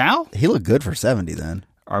 Sal? He looked good for 70 then.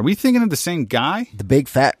 Are we thinking of the same guy? The big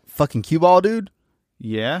fat fucking cue ball dude.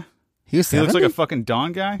 Yeah. He was He 70. looks like a fucking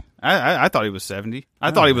Don guy. I thought he was 70.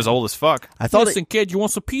 I thought he was old as fuck. I thought. Listen, kid, you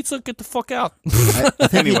want some pizza? Get the fuck out. I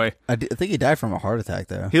think Anyway. I think he died from a heart attack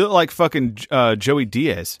though. He looked like fucking Joey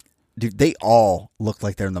Diaz. Dude, they all look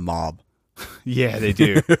like they're in the mob. Yeah, they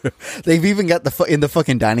do. They've even got in the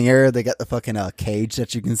fucking dining area. They got the fucking cage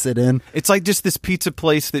that you can sit in. It's like just this pizza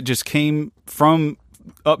place that just came from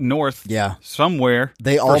up north. Yeah. Somewhere.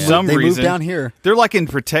 They for all some moved reason. down here. They're like in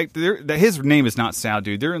protect. His name is not Sal,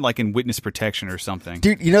 dude. They're in like in witness protection or something.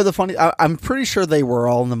 Dude, you know the funny? I'm pretty sure they were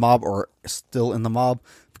all in the mob or still in the mob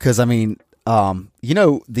because I mean, you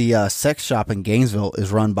know, the sex shop in Gainesville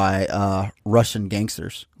is run by Russian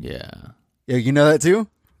gangsters. Yeah. Yeah, you know that too.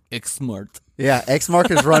 X-Smart. Yeah,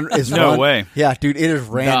 X-Mark is run. No way. Yeah, dude, it is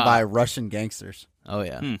ran Nah. by Russian gangsters. Oh,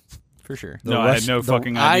 yeah. For sure. No, I had no the-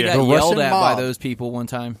 fucking I idea. got The yelled Russian at by mob. those people one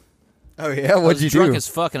time. Oh yeah, I what'd was you drunk do? as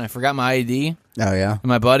fuck, and I forgot my ID. Oh yeah, And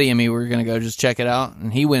my buddy and me were gonna go just check it out,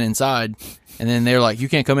 and he went inside, and then they were like, "You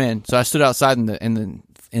can't come in." So I stood outside in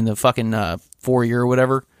the fucking foyer or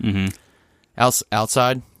whatever,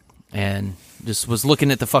 outside, and just was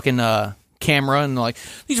looking at the fucking camera, and like,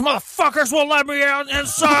 "These motherfuckers won't let me out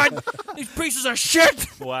inside. These pieces of shit.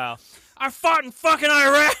 Wow. I fought in fucking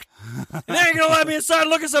Iraq, and they ain't gonna let me inside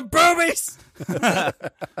look at some boobies.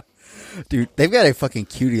 dude, they've got a fucking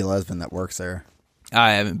cutie lesbian that works there.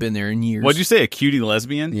 I haven't been there in years. What'd you say? A cutie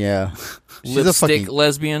lesbian? Yeah, she's a Lipstick fucking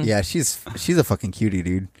lesbian? yeah. She's a fucking cutie,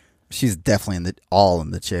 dude. She's definitely all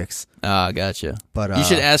in the chicks. Ah, gotcha. But You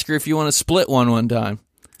should ask her if you want to split one time.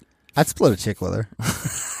 I'd split a chick with her.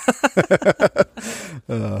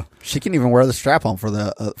 She can even wear the strap on for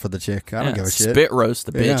the chick. I don't give a shit. Spit roast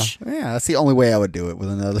the Yeah. bitch. Yeah, that's the only way I would do it with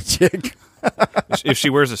another chick. If she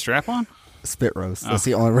wears a strap on? Spit roast. That's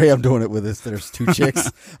the only way I'm doing it with. Is there's 2 chicks.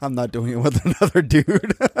 I'm not doing it with another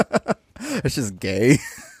dude. It's just gay.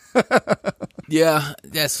 Yeah,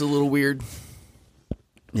 that's a little weird.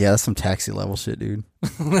 Yeah, that's some taxi level shit, dude.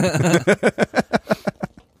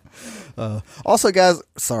 Also, guys,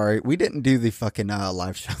 sorry we didn't do the fucking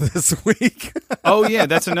live show this week. Oh, yeah,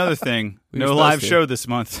 that's another thing. were No supposed live to. show this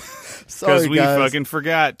month. Sorry, Because we guys. fucking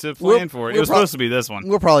forgot to We'll- plan for it. It we'll was prob- supposed to be this one.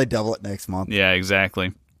 We'll probably double it next month. Yeah,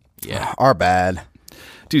 exactly. Yeah. Our bad.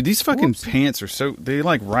 Dude, these fucking pants are so, they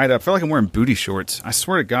like ride up. I feel like I'm wearing booty shorts. I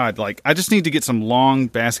swear to God, like, I just need to get some long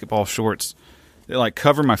basketball shorts that like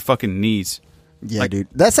cover my fucking knees. Yeah, Like- dude.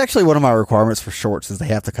 That's actually one of my requirements for shorts is they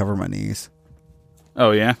have to cover my knees.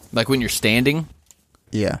 Oh, yeah? Like when you're standing,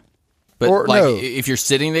 Yeah. but Or like no. if you're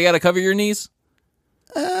sitting, they got to cover your knees.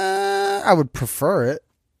 I would prefer it,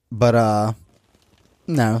 but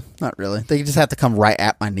no, not really. They just have to come right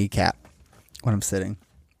at my kneecap when I'm sitting.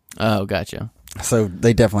 Oh, gotcha. So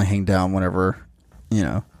they definitely hang down whenever, you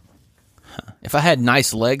know. If I had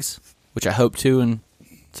nice legs, which I hope to in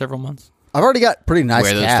several months, I've already got pretty nice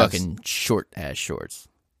wear those calves. fucking short ass shorts.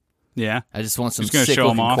 Yeah. I just want some Just gonna sick show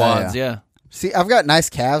 'em looking off? quads. Yeah. Yeah. See, I've got nice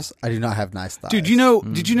calves. I do not have nice thighs. Dude,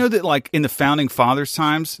 did you know that like in the founding fathers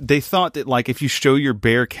times, they thought that like if you show your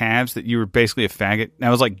bare calves that you were basically a faggot. That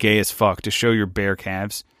was like gay as fuck to show your bare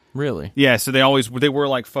calves. Really? Yeah, so they wore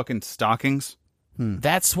like fucking stockings.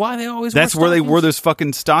 That's why they always. That's wear where they stockings? wore those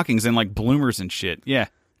fucking stockings and like bloomers and shit. Yeah.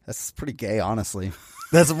 That's pretty gay, honestly.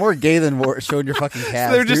 That's more gay than showing your fucking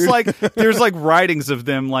calves. They're just dude. like there's like writings of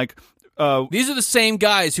them like These are the same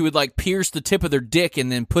guys who would like pierce the tip of their dick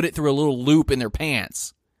and then put it through a little loop in their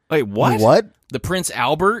pants. wait, what? What? The Prince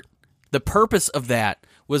Albert, the purpose of that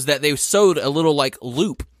was that they sewed a little like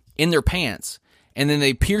loop in their pants and then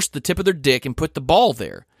they pierced the tip of their dick and put the ball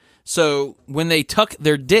there. So when they tuck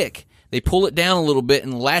their dick, they pull it down a little bit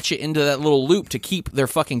and latch it into that little loop to keep their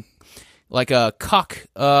fucking like a cock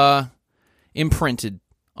imprinted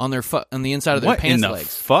on their on the inside of their What in pants the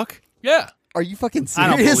legs. fuck? Yeah. Are you fucking I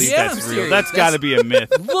serious? don't believe Yeah, that's I'm real. serious. That's got to be a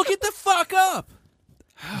myth. Look it the fuck up.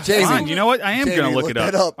 Jamie, Fine, you know what? I am Jamie, going to look it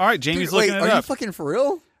that up. All right, Jamie's Dude, looking wait, it are you up. fucking for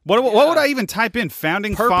real? What would I even type in?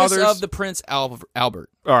 Founding Purpose fathers of the Prince Albert.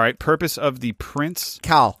 All right, purpose of the Prince.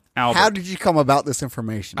 Kyle, Albert. how did you come about this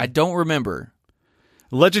information? I don't remember.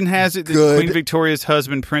 Legend has it that Good. Queen Victoria's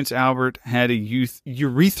husband, Prince Albert, had a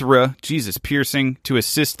urethra piercing to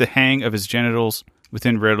assist the hang of his genitals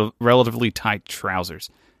within relatively tight trousers.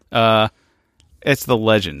 It's the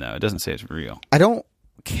legend, though. It doesn't say it's real. I don't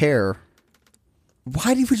care.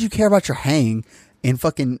 Why would you care about your hang in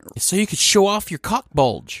fucking... So you could show off your cock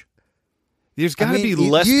bulge. There's got to be you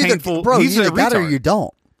less either- painful. Bro, He's you a either got it or retard. you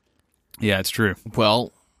don't. Yeah, it's true.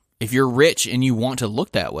 Well, if you're rich and you want to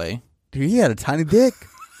look that way, Dude, he had a tiny dick.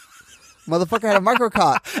 Motherfucker had a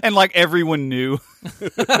microcock. And like everyone knew.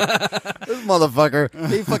 This motherfucker,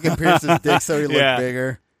 he fucking pierced his dick so he looked Yeah.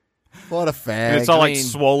 bigger. What a fag. And it's all like mean-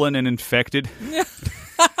 swollen and infected.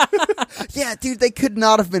 Yeah, dude, they could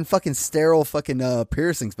not have been fucking sterile fucking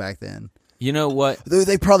piercings back then. you know what?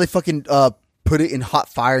 They probably fucking put it in hot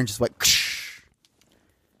fire and just like...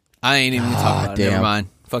 I ain't even gonna talk about it. Never damn. mind.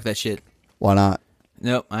 Fuck that shit. Why not?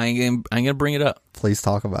 Nope, I ain't gonna bring it up. Please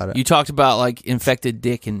talk about it. You talked about like infected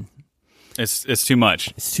dick, and It's too much.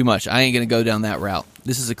 it's too much. I ain't gonna go down that route.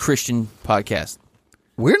 This is a Christian podcast.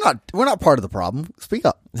 We're not part of the problem. Speak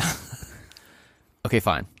up. Okay,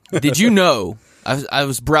 fine. Did you know I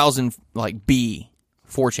was browsing like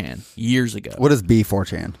 4chan years ago. What is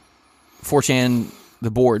B4chan? 4chan,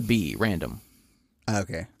 the board B, random.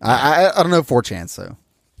 Okay. I don't know 4chan, so...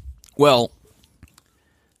 Well,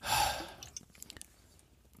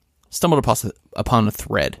 stumbled upon a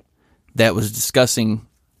thread that was discussing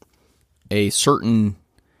a certain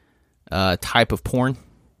type of porn,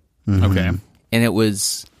 Okay. and it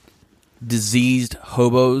was diseased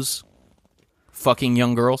hobos fucking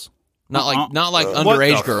young girls. Not like What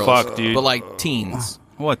underage the girls, fuck, dude? but like teens.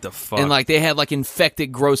 What the fuck? And like they had like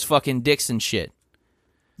infected, gross fucking dicks and shit.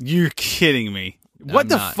 You're kidding me. What I'm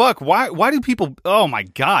the not. fuck? Why do people... Oh, my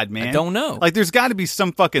God, man. I don't know. Like, there's got to be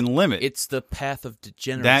some fucking limit. It's the path of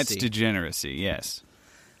degeneracy. That's degeneracy, yes.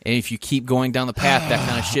 And if you keep going down the path, that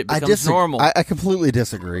kind of shit I becomes normal. I completely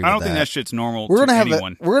disagree with I don't think that that shit's normal we're to gonna have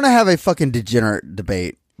anyone. we're gonna have a fucking degenerate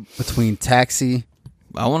debate between Taxi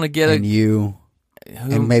I want to get and you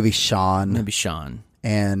who, and maybe Sean maybe Sean.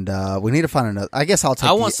 and we need to find another. I guess I'll take.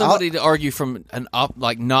 I want somebody to argue from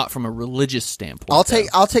not from a religious standpoint. I'll though.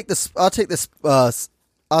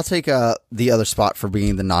 take the other spot for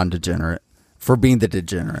being the non-degenerate, for being the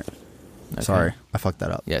degenerate. Sorry, I fucked that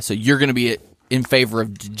up. Yeah, so you're going to be in favor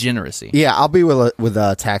of degeneracy. Yeah, I'll be with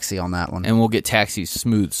Taxi on that one. And we'll get Taxi's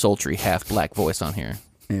smooth, sultry, half black voice on here.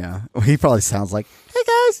 Yeah, he probably sounds like, "Hey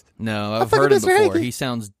guys." No, I've fucking heard him Mr. before. Hanky. He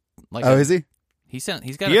sounds like Oh, is he? He's got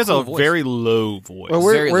He has cool a voice. very low voice. Well,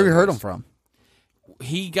 Very where have you low heard voice. him from?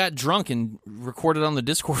 He got drunk and recorded on the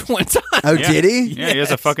Discord one time. Oh, Yeah. did he? Yeah, he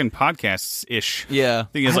has a fucking podcast-ish. Yeah. I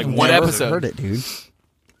think he has like I've one never episode. Heard it, dude.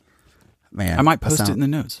 Man, I might that post it sound- in the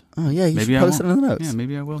notes. Oh yeah, you Maybe should I post it won't. in the notes. Yeah,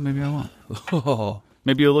 maybe I will. Maybe I won't. Oh.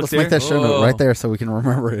 Maybe you'll look Let's there. make that show note Oh. right there so we can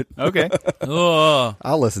remember it. Okay. Oh.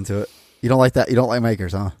 I'll listen to it. You don't like that? You don't like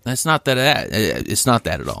makers, huh? It's not that it's not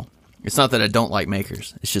that at all. It's not that I don't like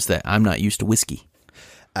makers. It's just that I'm not used to whiskey.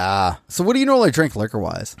 So what do you normally drink liquor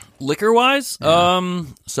wise? Liquor wise,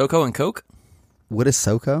 SoCo and Coke, What is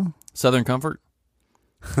SoCo? Southern Comfort.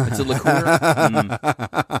 It's a liqueur.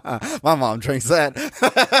 My mom drinks that.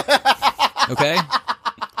 Okay,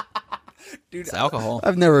 dude, it's alcohol.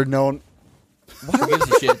 I've never known. Who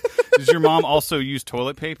gives a shit? Does your mom also use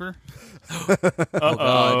toilet paper?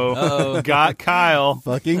 Uh-oh. Got Kyle.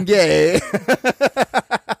 Fucking gay.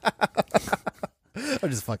 I'm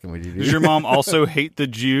just fucking with you, Does dude. your mom also hate the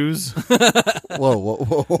Jews?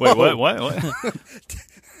 Whoa. Wait, what?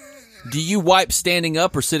 Do you wipe standing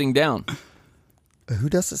up or sitting down? Who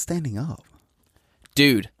does it standing up?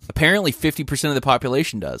 Dude, apparently 50% of the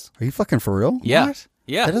population does. Are you fucking for real? Yeah. What?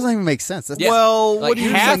 Yeah. That doesn't even make sense. That's Yeah. Well, Like what do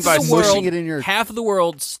you half mean by of the smushing world, it in your- half of the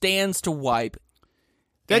world stands to wipe.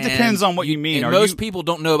 That depends on what you mean. And Are most you- people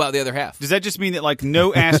don't know about the other half. Does that just mean that like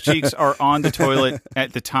no ass cheeks are on the toilet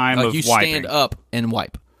at the time Like of you wiping? stand up and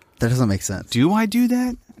wipe. That doesn't make sense. Do I do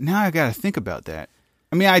that? Now I got to think about that.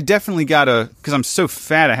 I mean, I definitely got to, because I'm so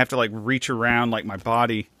fat, I have to like reach around like my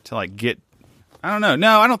body to like get, I don't know.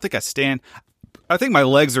 No, I don't think I stand. I think my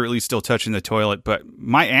legs are at least still touching the toilet, but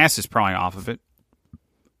my ass is probably off of it.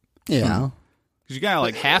 Yeah. Because you got to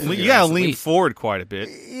like, half of you your got ass to at lean least. forward quite a bit.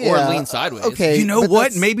 Or Yeah. lean sideways. Okay. You know but what?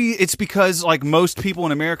 that's- Maybe it's because like most people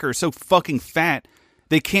in America are so fucking fat,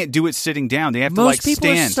 they can't do it sitting down. They have to Most like people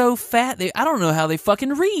stand. are so fat. I don't know how they fucking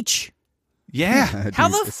reach. Yeah, How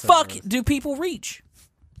Dude, the it's so fuck gross. do people reach?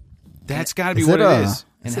 that's got to be Is what it it is.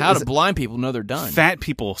 And how do blind people know they're done? Fat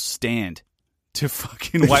people stand to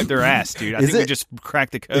fucking wipe their ass, dude. I think we just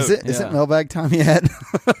cracked the code. Is it mailbag time yet?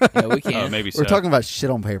 Yeah, we can. Oh, maybe so. We're talking about shit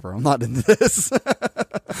on paper. I'm not into this.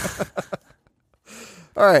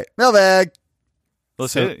 All right, mailbag.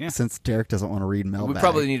 Let's hit it, yeah. Since Derek doesn't want to read mailbag, We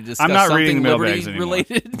probably need to discuss I'm not something reading Liberty mailbags anymore.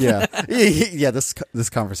 related. yeah. This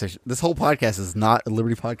conversation, this whole podcast is not a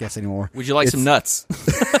Liberty podcast anymore. Would you like some nuts?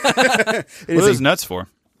 What are those nuts for?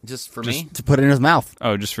 Just for me? To put in his mouth.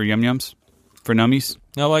 Oh, just for yum-yums? For nummies?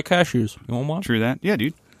 I like cashews. You want one? True that? Yeah,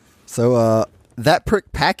 dude. So, that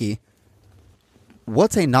prick Packy,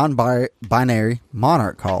 what's a non-binary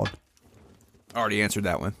monarch called? Already answered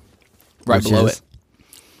that one. Right Which below is? it.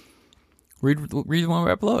 Read the one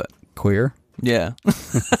right below it. Queer. Yeah.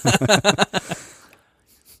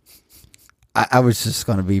 I was just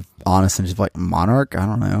going to be honest and just like monarch. I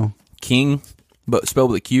don't know. King, but spelled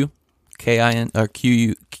with a Q. K-I-N or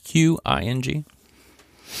Q-U-Q-I-N-G.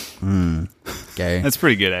 Okay. That's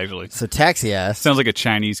pretty good, actually. So Taxi asked, Sounds like a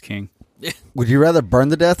Chinese king. would you rather burn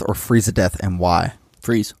to death or freeze to death, and why?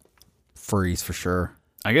 Freeze. Freeze for sure.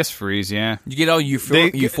 I guess freeze, yeah. You get all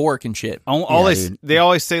euphoric and shit They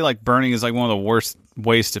always say like burning is like one of the worst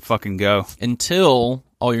ways to fucking go, until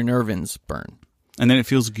all your nerve ends burn. and then it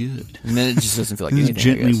feels good. And then it just doesn't feel like It's anything. I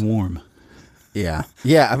gently guess. warm. Yeah.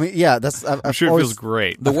 Yeah. I mean, yeah. That's. I'm sure it feels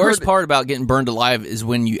great. The worst part about getting burned alive is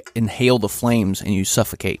when you inhale the flames and you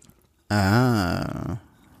suffocate. Ah.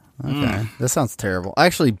 Okay. That sounds terrible.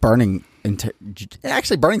 Actually, burning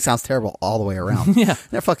sounds terrible all the way around. Yeah.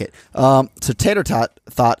 Fuck it. So Tater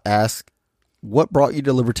Thought asked, what brought you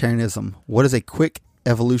to libertarianism? What is a quick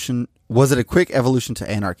evolution? Was it a quick evolution to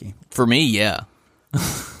anarchy? For me, yeah.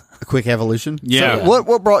 A quick evolution? Yeah. So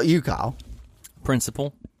what brought you, Kyle?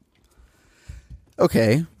 Principle.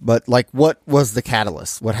 Okay, but like, what was the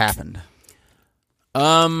catalyst? What happened?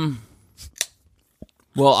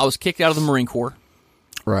 Well, I was kicked out of the Marine Corps.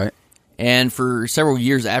 Right. And for several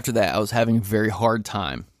years after that, I was having a very hard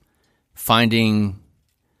time finding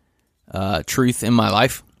truth in my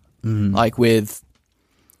life, like with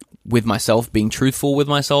myself, being truthful with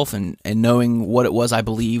myself, and knowing what it was I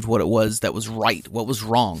believed, what it was that was right, what was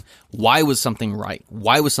wrong, why was something right,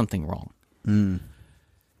 why was something wrong.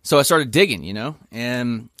 So I started digging,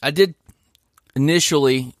 and I did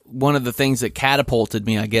initially. One of the things that catapulted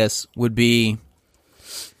me, I guess, would be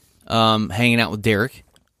hanging out with Derek.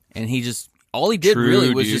 And all he did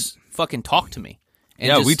really was just fucking talk to me. And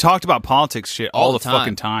Yeah, just we talked about politics shit all the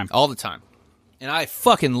fucking time. All the time. And I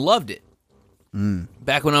fucking loved it.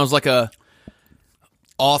 Back when I was like a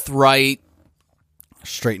alt-right,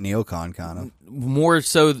 Straight neocon kind of. more of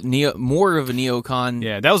a neocon.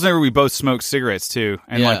 Yeah, that was whenever we both smoked cigarettes too,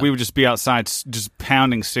 and Yeah. like we would just be outside, just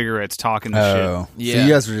pounding cigarettes, talking the Oh, Yeah. So you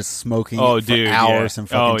guys were just smoking Oh, for dude, hours yeah. and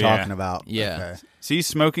fucking Oh, yeah. talking about. Yeah. Okay. shit. See,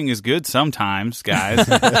 smoking is good sometimes, guys.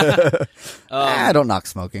 I don't knock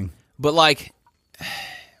smoking. But like,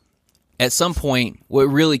 at some point, what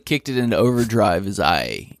really kicked it into overdrive is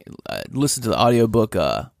I listened to the audiobook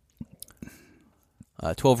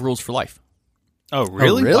 12 Rules for Life. Oh,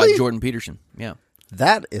 really? really? By Jordan Peterson. Yeah.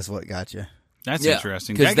 That is what got you. That's Yeah,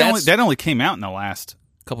 interesting. 'cause That only came out in the last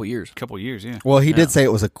Couple years. couple years. Yeah. Well, he did say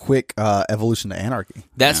it was a quick evolution to anarchy.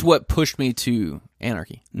 That's what pushed me to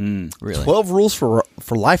anarchy. Really. 12 rules for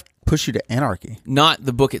life push you to anarchy. Not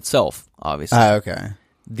the book itself, obviously. Okay.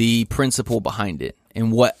 The principle behind it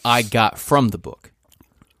and what I got from the book.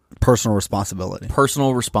 Personal responsibility.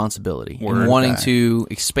 Personal responsibility. Word. And wanting Okay. to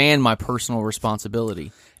expand my personal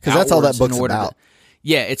responsibility. 'Cause that's all that outwards book's in order about.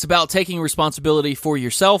 Yeah, it's about taking responsibility for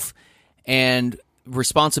yourself and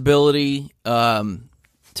responsibility,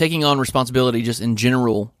 taking on responsibility just in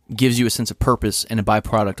general gives you a sense of purpose, and a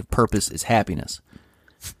byproduct of purpose is happiness.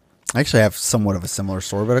 I actually have somewhat of a similar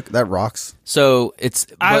story, but that rocks. So it's.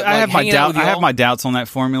 I but, like, have my hanging out doubt. with I have y'all- my doubts on that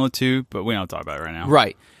formula too, but we don't talk about it right now.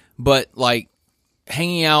 Right. But like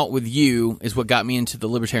hanging out with you is what got me into the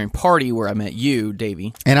Libertarian Party where I met you,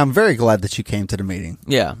 Davey. And I'm very glad that you came to the meeting.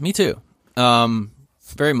 Yeah, me too.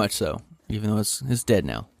 Very much so, even though it's dead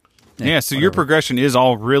now. Yeah. So your progression is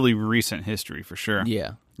all really recent history for sure.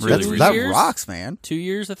 Yeah. Really, That years? rocks, man. 2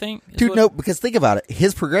 years, I think. is Dude, what- no, because think about it.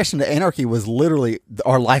 His progression to anarchy was literally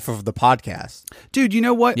our life of the podcast. Dude, you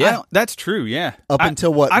know what? Yeah. That's true. Yeah. Up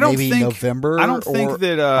until what, I don't maybe think, November? I don't or think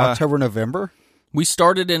that. October, November? We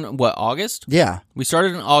started in what, August? Yeah. We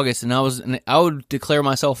started in August, and I would declare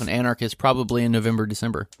myself an anarchist probably in November,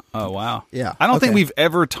 December. Oh wow. Yeah. I don't think Okay. we've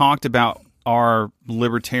ever talked about our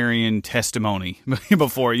libertarian testimony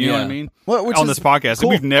before. You know what I Yeah. mean? Well, which on is this podcast, cool.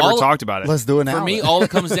 we've never All- talked about it. Let's do it now. For me, all it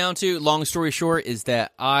comes down to, long story short, is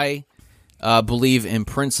that I believe in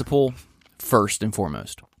principle first and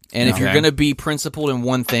foremost. And if you're Okay. going to be principled in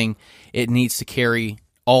one thing, it needs to carry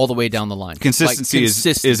all the way down the line. Consistency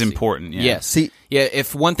is important. Yeah. Yes. See- yeah,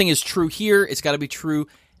 if one thing is true here, it's got to be true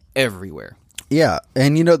everywhere. Yeah,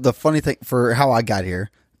 and the funny thing for how I got here,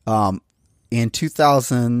 in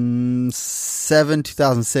 2007,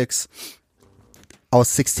 2006, I was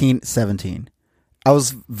 16, 17. I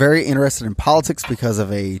was very interested in politics because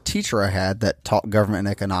of a teacher I had that taught government and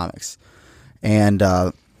economics. And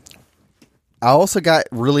I also got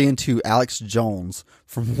really into Alex Jones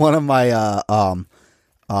from one of my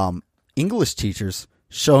English teachers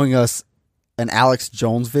showing us an Alex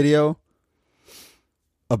Jones video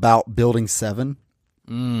about Building 7.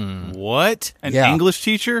 What? An Yeah. English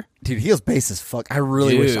teacher? Dude, he was base as fuck. I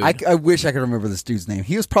really wish I wish I could remember this dude's name.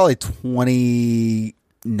 He was probably 28,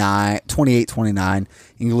 29,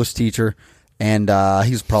 English teacher, and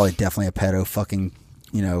he was probably definitely a pedo fucking,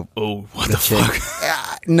 Oh, what the chick.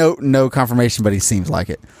 fuck? No confirmation, but he seems like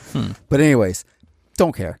it. But anyways,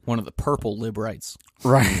 don't care. One of the purple librites.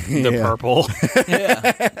 Right. The purple.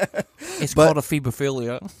 It's called a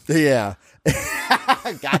phebophilia. Yeah.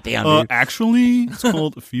 Goddamn, dude. Actually, it's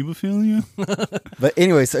called ephebophilia. But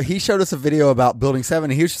anyway, so he showed us a video about Building 7,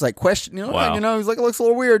 and he was just like, Wow. he's like, it looks a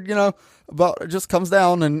little weird, about it just comes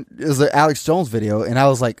down, and it was an Alex Jones video, and I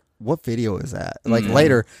was like, what video is that? Like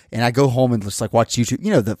later, and I go home and just like watch YouTube,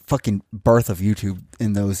 the fucking birth of YouTube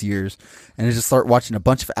in those years, and I just start watching a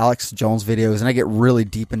bunch of Alex Jones videos, and I get really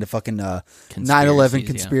deep into fucking 9/11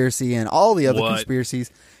 conspiracy and all the other What?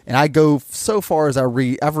 conspiracies, and I go so far as I've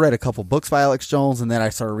read a couple books by Alex Jones, and then I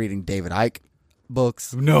started reading David Icke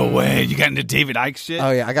books. No way. You got into David Icke shit?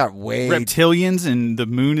 Oh yeah, I got way Reptilians and the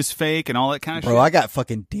moon is fake and all that kind of Bro, shit? I got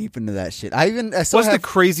fucking deep into that shit. I still What's have, the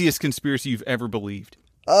craziest conspiracy you've ever believed?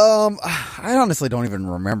 I honestly don't even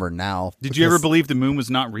remember now. Did you ever because- believe the moon was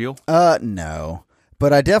not real? No.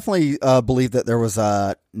 But I definitely believe that there was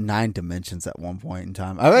 9 dimensions at one point in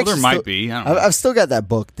time. There might be. I don't know. I've still got that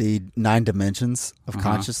book, The 9 Dimensions of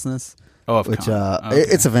Consciousness. Oh, of which okay.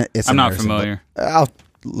 it's an I'm not interesting familiar. book. I'll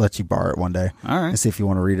let you borrow it one day. All right. And see if you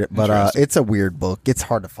want to read it. But Interesting. it's a weird book. It's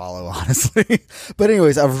hard to follow, honestly. But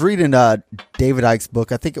anyways, I was reading David Icke's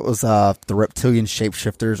book. I think it was The Reptilian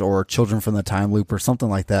Shapeshifters or Children from the Time Loop or something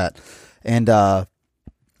like that. And I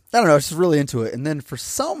don't know, I was just really into it. And then for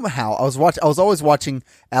somehow I was always watching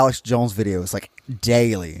Alex Jones videos like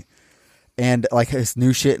daily. And like his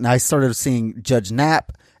new shit, and I started seeing Judge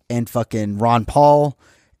Knapp and fucking Ron Paul,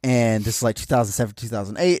 and this is like 2007,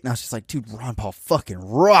 2008, and I was just like, dude, Ron Paul fucking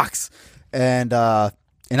rocks. And I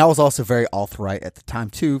was also very alt-right at the time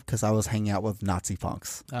too, because I was hanging out with Nazi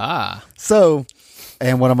punks. Ah. So,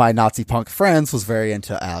 and one of my Nazi punk friends was very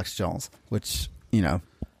into Alex Jones, which, No,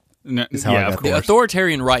 is how I yeah, got of The course.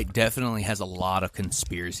 authoritarian right definitely has a lot of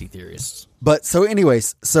conspiracy theorists. But so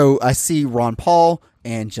anyways, so I see Ron Paul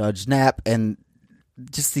and Judge Knapp, and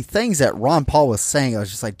just the things that Ron Paul was saying, I was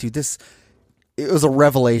just like, dude, it was a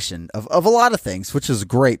revelation of a lot of things, which is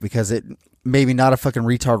great because it made me not a fucking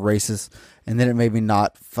retard racist, and then it made me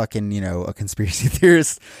not fucking, a conspiracy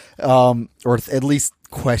theorist, or at least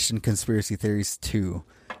question conspiracy theories too.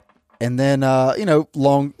 And then,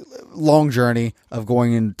 long journey of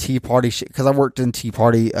going in Tea Party shit, because I worked in Tea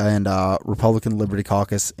Party and Republican Liberty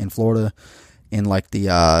Caucus in Florida in like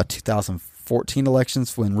the 2014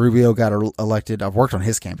 elections when Rubio got elected. I've worked on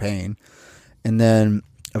his campaign. And then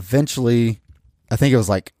eventually, I think it was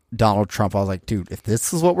like Donald Trump. I was like, dude, if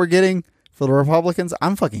this is what we're getting for the Republicans,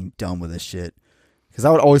 I'm fucking done with this shit. Because I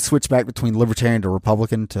would always switch back between Libertarian to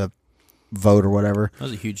Republican to vote or whatever. That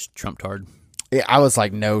was a huge Trump tard. Yeah, I was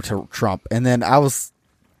like no to Trump, and then I was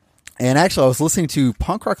listening to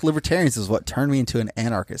punk rock libertarians is what turned me into an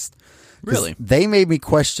anarchist. 'Cause Really? they made me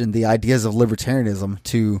question the ideas of libertarianism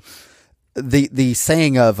to the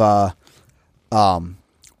saying of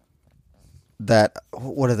that,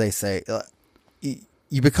 what do they say?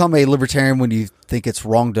 You become a libertarian when you think it's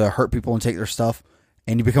wrong to hurt people and take their stuff,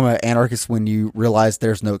 and you become an anarchist when you realize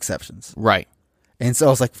there's no exceptions. Right. And so I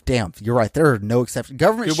was like, damn, you're right. There are no exceptions.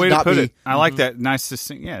 Government Good should way to not put be. it. I like that. Nice to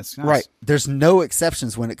sing. Yeah, it's nice. Right. There's no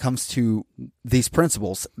exceptions when it comes to these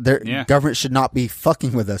principles. Yeah. Government should not be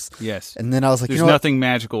fucking with us. Yes. And then I was like, There's you know nothing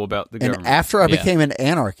magical about the what? government. And after I Yeah. became an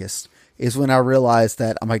anarchist is when I realized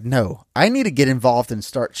that I'm like, no, I need to get involved and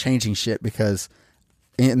start changing shit because,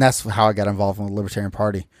 and that's how I got involved in the Libertarian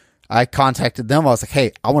Party. I contacted them. I was like,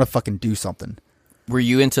 hey, I want to fucking do something. Were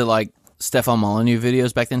you into like Stefan Molyneux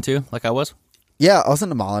videos back then too? Like I was? Yeah, I was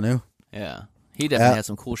into Molyneux. Yeah. He definitely had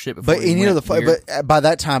some cool shit before But he and went weird. but by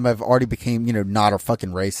that time I've already became not a fucking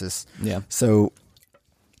racist. Yeah. So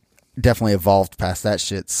definitely evolved past that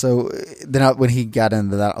shit. So then when he got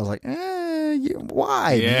into that, I was like,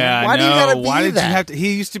 Why? Yeah, man? Why I do you know. gotta be Why did that? you have to?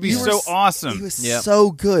 He used to be so awesome. He was Yep.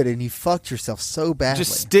 so good, and you fucked yourself so badly.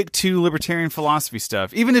 Just stick to libertarian philosophy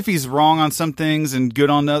stuff. Even if he's wrong on some things and good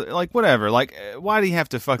on other, like whatever. Like, why do you have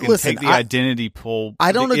to fucking Listen, take the identity pull?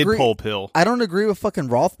 I don't the agree. id pull pill. I don't agree with fucking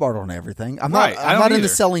Rothbard on everything. I'm Right, not. I I'm don't not into either.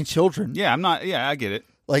 selling children. Yeah, I'm not. Yeah, I get it.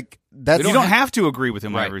 Like that's You don't have to agree with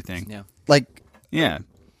him on Right. everything. Yeah. like. Yeah.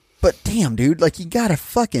 But damn, dude, like you gotta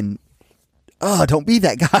fucking. Oh, don't be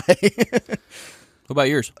that guy. What about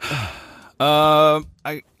yours?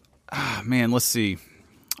 Man, let's see.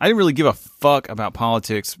 I didn't really give a fuck about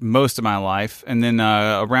politics most of my life, and then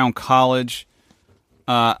around college,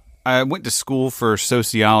 I went to school for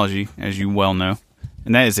sociology, as you well know,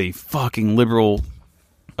 and that is a fucking liberal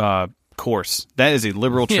course. That is a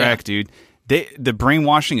liberal track, dude. The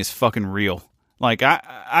brainwashing is fucking real. Like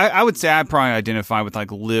I would say I probably identify with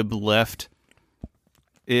like lib left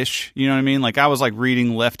ish. You know what I mean? Like I was like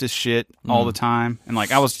reading leftist shit all the time, and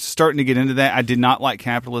like I was starting to get into that. I did not like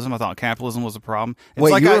capitalism. I thought capitalism was a problem. It's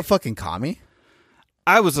Wait, like you were a fucking commie?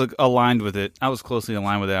 I was aligned with it. I was closely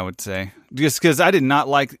aligned with it, I would say, just because I did not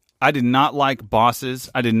like bosses.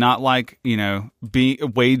 I did not like be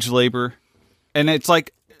wage labor, and it's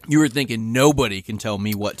like. You were thinking nobody can tell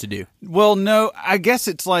me what to do. Well, no, I guess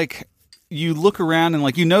it's like you look around and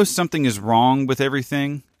like something is wrong with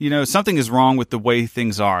everything. Something is wrong with the way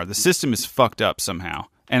things are. The system is fucked up somehow,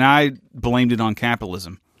 and I blamed it on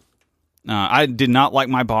capitalism. I did not like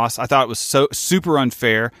my boss. I thought it was so super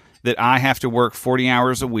unfair that I have to work 40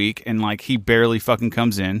 hours a week and like he barely fucking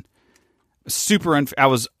comes in. Super unfair. I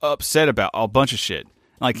was upset about a bunch of shit.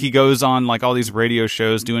 Like he goes on like all these radio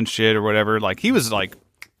shows doing shit or whatever. Like he was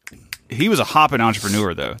a hopping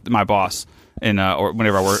entrepreneur, though, my boss, or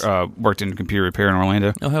whenever I worked in computer repair in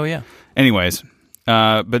Orlando. Oh, hell yeah. Anyways,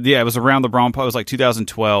 but yeah, it was around the Ron Paul. It was like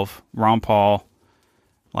 2012, Ron Paul.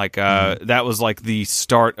 Like, that was like the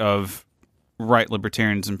start of right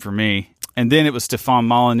libertarianism for me. And then it was Stefan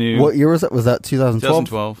Molyneux. What year was that? Was that 2012?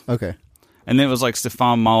 2012. Okay. And then it was like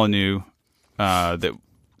Stefan Molyneux that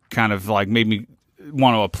kind of like made me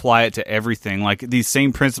want to apply it to everything. Like these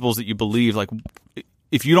same principles that you believe, like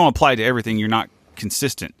if you don't apply it to everything, you're not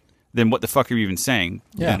consistent. Then what the fuck are you even saying?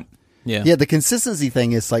 Yeah. Then, Yeah. The consistency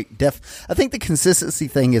thing is like I think the consistency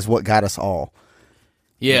thing is what got us all.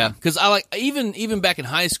 Yeah, because I like even back in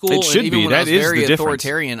high school, It should and even be. when I That was is very the difference.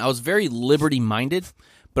 authoritarian, I was very liberty minded,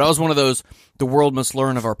 but I was one of those. The world must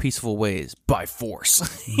learn of our peaceful ways by force.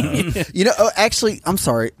 Actually, I'm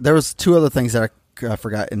sorry. There was two other things that I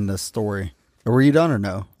forgot in the story. Were you done or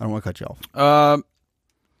no? I don't want to cut you off.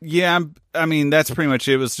 Yeah, I mean that's pretty much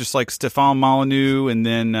it. It was just like Stefan Molyneux, and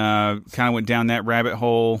then kind of went down that rabbit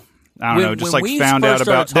hole. I don't know, just when like we found first out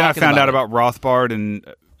about. started Then I talking found out about about Rothbard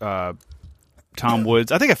and Tom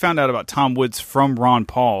Woods. I think I found out about Tom Woods from Ron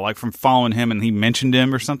Paul, like from following him, and he mentioned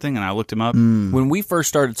him or something, and I looked him up. When we first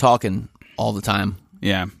started talking all the time,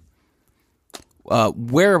 Yeah,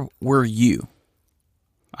 where were you?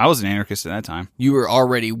 I was an anarchist at that time. You were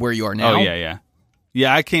already where you are now. Oh yeah.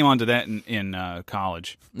 Yeah, I came onto that in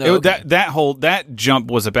college. No, okay. That jump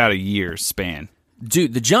was about a year span.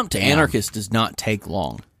 Dude, the jump to anarchist does not take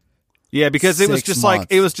long. Yeah, because it was 6 just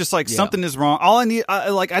months. like something is wrong. All I need,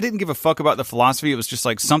 I didn't give a fuck about the philosophy. It was just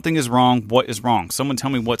like something is wrong. What is wrong? Someone tell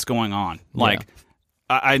me what's going on. Like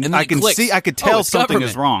I then I it can clicks. see, I could Oh, tell it's something government.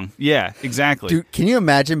 is wrong. Yeah, exactly. Dude, can you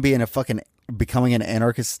imagine becoming an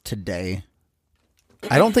anarchist today?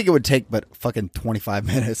 I don't think it would take but fucking 25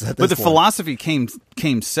 minutes at this but the point. philosophy came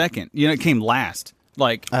second. It came last.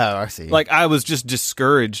 Like Oh, I see. Like I was just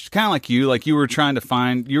discouraged, kind of like you. Like you were trying to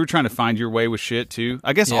find your way with shit too.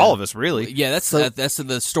 I guess Yeah. all of us really. Yeah, that's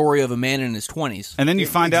the story of a man in his 20s. And then you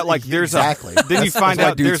find out like there's exactly. Then you find That's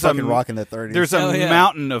why out dudes there's fucking a rocking the 30s. There's a Hell yeah.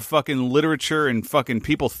 mountain of fucking literature and fucking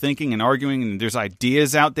people thinking and arguing, and there's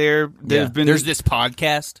ideas out there that have been. There's this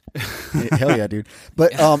podcast. Hell yeah, dude.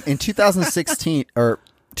 But in 2016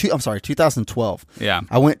 2012. Yeah.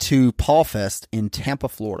 I went to Paul Fest in Tampa,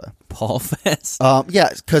 Florida. Paul Fest. Yeah,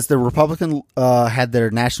 because the Republican had their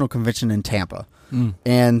national convention in Tampa,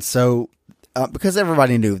 and so because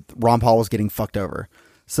everybody knew Ron Paul was getting fucked over,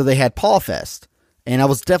 so they had Paul Fest, and I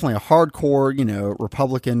was definitely a hardcore,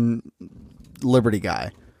 Republican liberty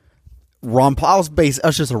guy. Ron Paul, I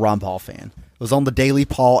was just a Ron Paul fan. I was on the Daily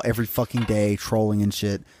Paul every fucking day, trolling and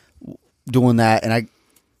shit, doing that, and I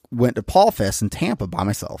went to Paul Fest in Tampa by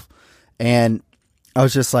myself, and I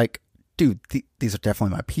was just like, dude, these are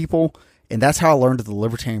definitely my people. And that's how I learned of the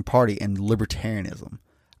Libertarian Party and libertarianism.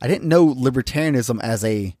 I didn't know libertarianism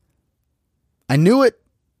I knew it,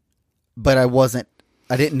 but I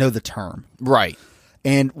didn't know the term. Right.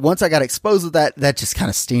 And once I got exposed to that just kind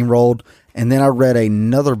of steamrolled. And then I read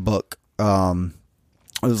another book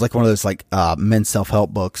it was like one of those like men's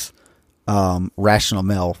self-help books, Rational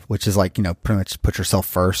Male, which is like, pretty much put yourself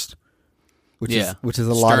first, which is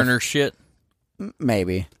a lot Sterner of shit.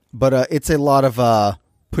 maybe, but it's a lot of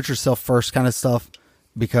put yourself first kind of stuff,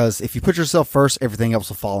 because if you put yourself first, everything else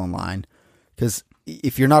will fall in line. Because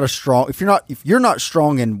if you're not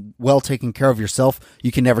strong and well taking care of yourself,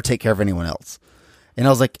 you can never take care of anyone else. And I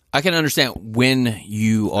was like, I can understand when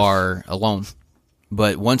you are alone,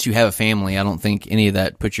 but once you have a family, I don't think any of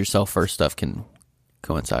that put yourself first stuff can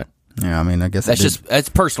coincide. yeah, I mean, I guess That's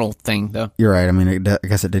a personal thing, though. you're right. I mean, I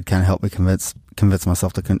guess it did kind of help me convince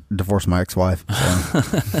myself to divorce my ex-wife.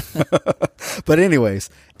 So. But anyways,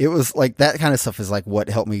 it was like that kind of stuff is like what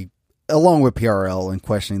helped me, along with PRL and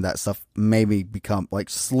questioning that stuff, made me become like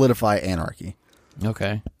solidify anarchy.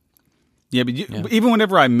 Okay. Yeah, but even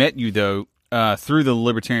whenever I met you, though, through the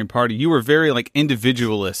Libertarian Party, you were very like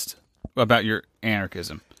individualist about your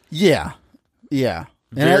anarchism. Yeah. And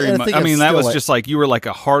Very much. think I mean, it's that still was like- just like you were like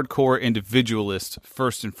a hardcore individualist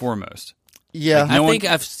first and foremost. Yeah. I think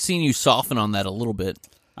I've seen you soften on that a little bit.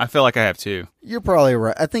 I feel like I have too. You're probably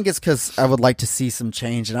right. I think it's because I would like to see some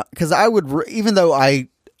change, and because I would, even though I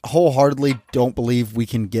wholeheartedly don't believe we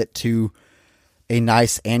can get to a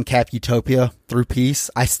nice ANCAP utopia through peace,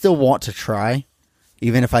 I still want to try,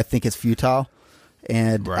 even if I think it's futile,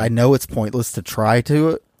 and Right. I know it's pointless to try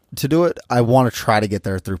to do it. I want to try to get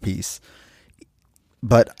there through peace,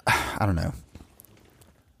 but I don't know.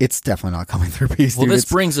 It's definitely not coming through peace. Well, dude. this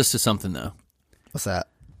brings us to something, though. What's that?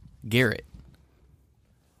 Garrett.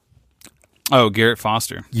 Oh, Garrett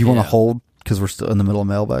Foster. You want to Yeah. hold because we're still in the middle of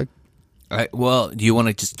mailbag? All right. Well, do you want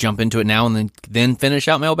to just jump into it now and then finish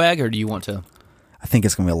out mailbag, or do you want to? I think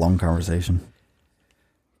it's going to be a long conversation.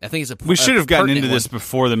 I think it's a. We should have gotten into pertinent this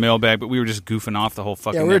before the mailbag, but we were just goofing off the whole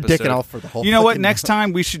fucking Yeah, we were episode. dicking off for the whole You know what? fucking- Next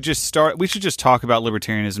time we should just start. We should just talk about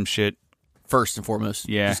libertarianism shit. first and foremost.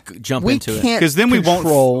 Yeah. Just jump We into it. can't Because then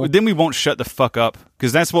control- we won't shut the fuck up.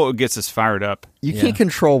 Because that's what gets us fired up. You Yeah. can't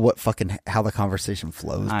control what fucking how the conversation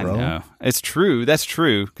flows, bro. I know it's true. That's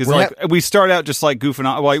true. Because We're like we start out just like goofing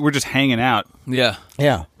off. Like we're just hanging out. Yeah.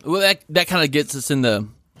 Yeah, Well, that kind of gets us in the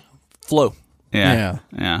flow, Yeah.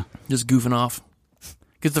 just goofing off.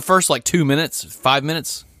 Because the first like 2 minutes, 5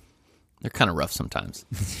 minutes, they're kind of rough sometimes.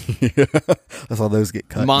 that's all those get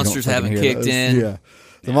cut. You Monsters don't fucking haven't hear kicked those. in. Yeah,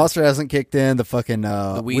 the monster hasn't kicked in. The fucking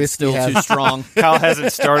The weed's whiskey still has too strong. Kyle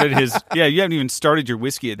hasn't started his. Yeah, you haven't even started your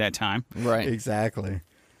whiskey at that time. Right. exactly.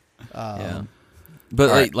 Yeah.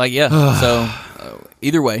 But like yeah. So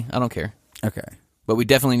either way, I don't care. Okay. But we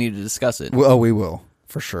definitely need to discuss it. Well, we will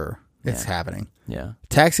for sure. It's Yeah. happening. Yeah.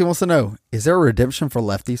 Taxi wants to know: is there a redemption for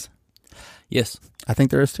lefties? Yes. I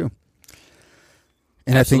think there is too.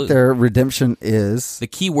 And I Absolutely. think their redemption is The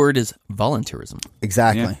key word is voluntarism.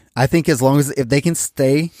 exactly. Yeah. I think as long as if they can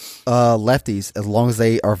stay lefties, as long as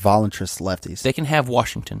they are voluntarist lefties. They can have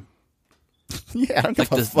Washington. Yeah, I don't Like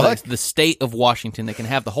give a fuck. the state of Washington. They can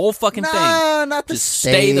have the whole fucking thing. Nah, not the Just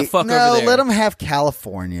state. stay the fuck no, over there. let them have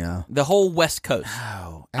California. The whole West Coast.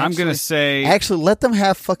 I'm gonna say. Actually, let them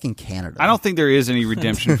have fucking Canada. I don't think there is any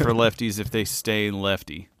redemption for lefties if they stay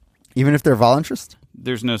lefty. Even if they're voluntarist.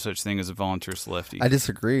 There's no such thing as a voluntarist lefty. I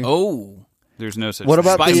disagree. Oh. There's no such. What thing.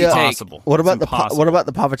 about Spicy the take. impossible? what about It's the impossible. what about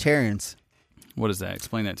the Povertarians? What is that?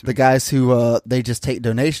 Explain that to The me. guys who they just take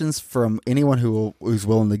donations from anyone who's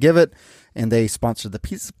willing to give it, and they sponsor the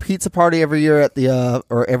pizza party every year at the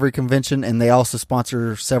or every convention, and they also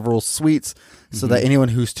sponsor several suites so that anyone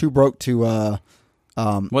who's too broke to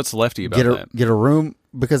What's lefty about get a room,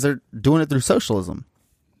 because they're doing it through socialism.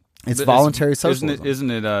 It's that? voluntary socialism.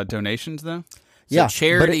 Isn't it donations though? yeah,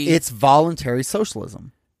 charity- but it's voluntary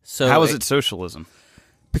socialism So How is it socialism?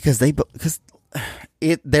 because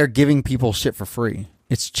they're giving people shit for free.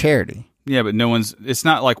 It's charity. Yeah, but no one's. It's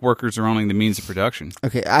not like workers are owning the means of production.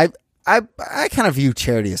 Okay, I kind of view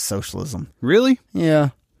charity as socialism. Really? Yeah.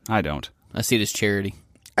 I don't. I see it as charity.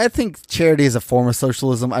 I think charity is a form of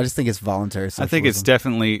socialism. I just think it's voluntary socialism. I think it's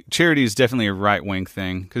definitely charity is definitely a right wing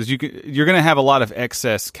thing because you're going to have a lot of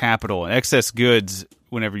excess capital, excess goods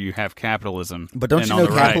whenever you have capitalism. But don't And you on know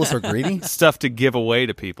the right, capitalists are greedy? stuff to give away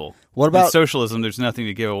to people. What In about- socialism? There's nothing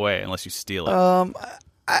to give away unless you steal it.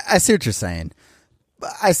 I see what you're saying.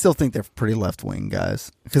 But I still think they're pretty left wing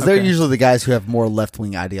guys because they're Okay. usually the guys who have more left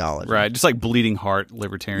wing ideology. Right, just like bleeding heart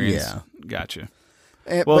libertarians. Yeah. Gotcha.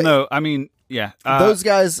 And- Well, but no, I mean, yeah, those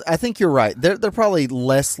guys. I think you're right. They're probably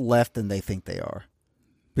less left than they think they are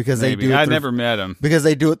because maybe they do. It I through- never met them. because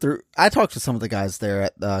they do it through. I talked to some of the guys there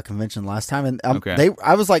at the convention last time, and Okay.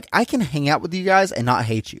 I was like, I can hang out with you guys and not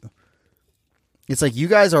hate you. It's like you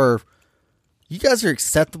guys are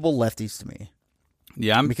acceptable lefties to me.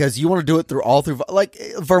 Yeah, I'm because you want to do it through like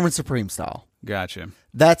Vermin Supreme style. gotcha.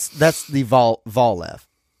 That's the vol left,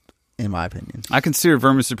 in my opinion. I consider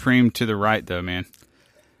Vermin Supreme to the right, though, man.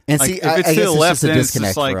 And Like, see, if I it's guess to the it's left, just a then it's disconnect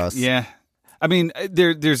just like, for us. yeah. I mean,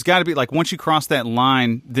 there's got to be, like, once you cross that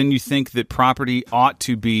line, then you think that property ought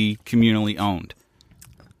to be communally owned.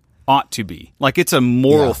 Ought to be. Like, it's a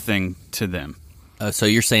moral thing to them. So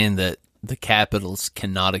you're saying that the capitalists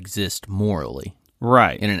cannot exist morally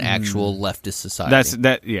Right. in an actual leftist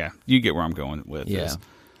society. Yeah, you get where I'm going with Yeah. this.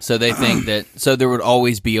 So they think that there would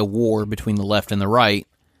always be a war between the left and the right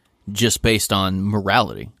just based on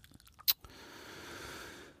morality.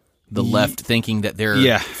 The left thinking that they're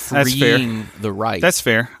that's fair. freeing the right. That's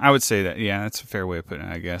fair. I would say that. Yeah, that's a fair way of putting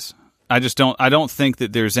it, I guess. I don't think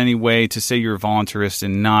that there's any way to say you're a voluntarist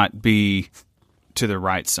and not be to the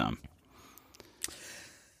right some.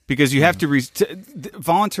 Because you have to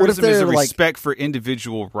voluntarism is a respect for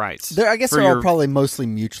individual rights. I guess they're all probably mostly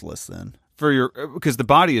mutualist then. Because the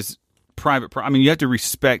body is private. I mean, you have to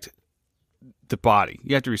respect the body.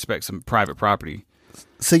 You have to respect some private property.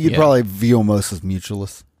 So you'd probably view them most as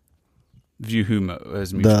mutualists. View who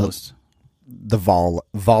as mutualists? The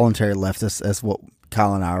voluntary leftists, as what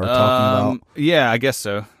Kyle and I were talking about. Yeah, I guess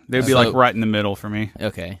so. They'd be like right in the middle for me.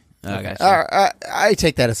 Okay. I got you. I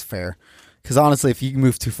take that as fair. Because honestly, if you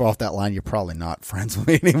move too far off that line, you're probably not friends with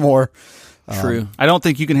me anymore. True. I don't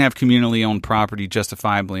think you can have communally owned property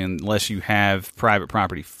justifiably unless you have private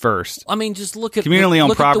property first. I mean, just look at Communally owned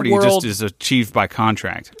look at the property world. just is achieved by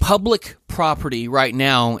contract. Public property right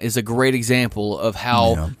now is a great example of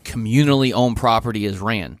how communally owned property is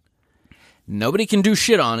ran. Nobody can do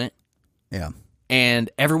shit on it, Yeah. and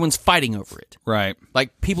everyone's fighting over it. Right.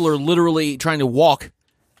 Like, people are literally trying to walk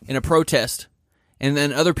in a protest, and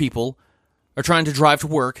then other people are trying to drive to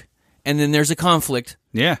work, and then there's a conflict,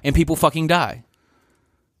 Yeah. and people fucking die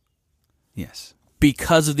Yes.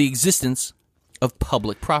 because of the existence of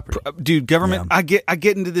public property. Dude, government. Yeah. I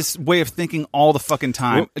get into this way of thinking all the fucking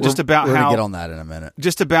time. We're just about gonna how get on that in a minute.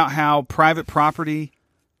 just about how private property.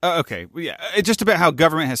 Okay, yeah, it's just about how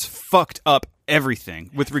government has fucked up everything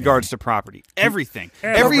with regards to property. Everything.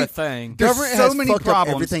 Everything. There's Government so has many fucked up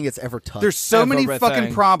problems. everything it's ever touched. There's so many Everything.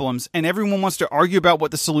 fucking problems, and everyone wants to argue about what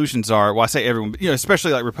the solutions are. Well, I say everyone, but,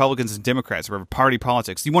 especially like Republicans and Democrats, or party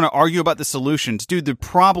politics. You want to argue about the solutions, dude. The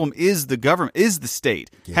problem is the government, is the state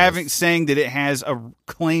saying that it has a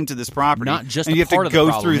claim to this property, Not just and a you have part to of the go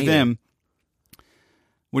problem through either. them.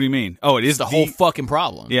 What do you mean? Oh, it is The whole fucking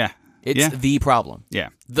problem. Yeah, It's the problem. yeah.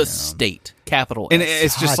 The state. Capital And S.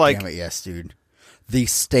 it's just God like damn it, yes, dude. The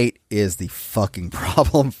state is the fucking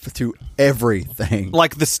problem to everything.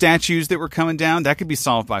 like the statues that were coming down. That could be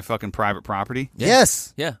solved by fucking private property.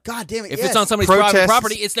 Yes. Yeah. God damn it. If yes. it's on somebody's Protests- private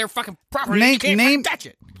property, it's their fucking property. Name- You can't name- touch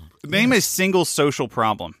it. Name a single social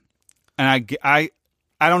problem, and I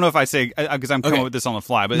don't know if I say because I'm coming Okay. up with this on the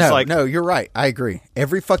fly, but No, it's like no, you're right. I agree.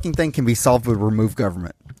 Every fucking thing can be solved with remove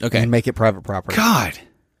government. Okay. And make it private property. God.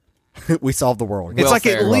 We solved the world. It's like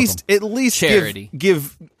Welfare. at least Charity.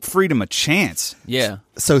 give freedom a chance. Yeah.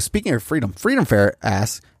 So speaking of freedom, Freedom Fair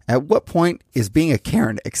asks, at what point is being a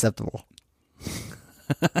Karen acceptable?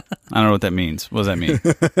 I don't know what that means. What does that mean?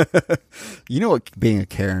 You know what being a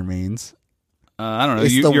Karen means. I don't know.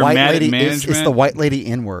 It's You're the white mad lady. at management. It's the white lady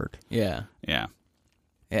N-word. Yeah. Yeah.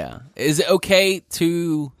 Yeah. Is it okay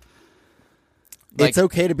to... It's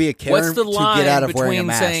okay to be a Karen what's the to line get out of wearing a between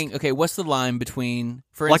mask. saying... Okay, what's the line between...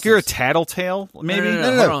 For Like you're a instance, tattletale, maybe? No,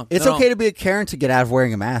 No. Hold on. It's No. okay to be a Karen to get out of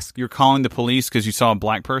wearing a mask. You're calling the police because you saw a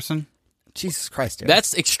black person? Jesus Christ, Derek.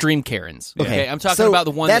 That's extreme Karens. Okay. I'm talking So about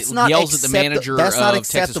the one that's that not yells at the accept- manager that's not of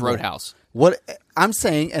Texas acceptable. Roadhouse. What I'm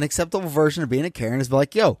saying, an acceptable version of being a Karen is be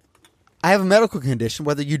like, yo, I have a medical condition,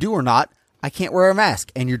 whether you do or not, I can't wear a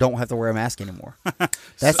mask, and you don't have to wear a mask anymore.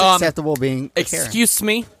 That's acceptable being a Karen.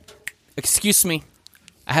 Excuse me.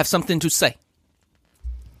 I have something to say.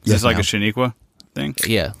 Is this like ma'am. a Shaniqua thing?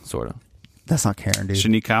 Yeah, sort of. That's not Karen, dude.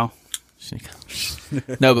 Shaniqua?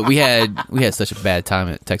 No, but we had such a bad time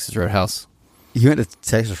at Texas Roadhouse. You went to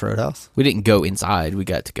Texas Roadhouse? We didn't go inside. We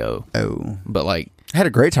got to go, Oh. but like I had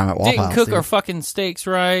a great time at Waffle didn't House. cook dude. our fucking steaks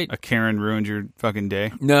right. A Karen ruined your fucking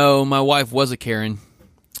day? No, my wife was a Karen,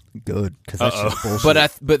 Good, because that's just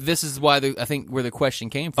bullshit. but this is why I think where the question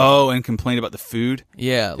came from. Oh, and complained about the food?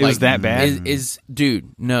 Yeah, It was that bad? Is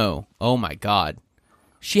dude? No. Oh my god,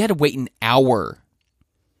 she had to wait an hour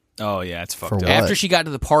Oh, yeah, it's fucked For up. what? after she got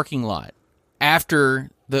to the parking lot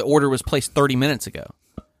after the order was placed 30 minutes ago.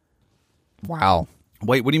 Wow.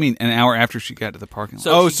 Wait, what do you mean? An hour after she got to the parking lot?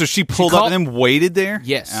 So So she she pulled called- up and then waited there?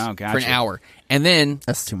 Yes, Oh, gotcha. for an hour, and then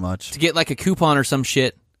That's too much. to get like a coupon or some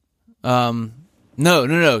shit.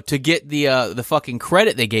 No. To get the fucking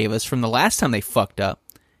credit they gave us from the last time they fucked up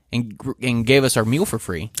and gave us our meal for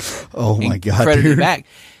free. Oh my god, credited dude. it back.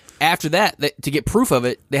 After that, to get proof of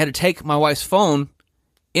it, they had to take my wife's phone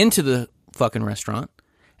into the fucking restaurant,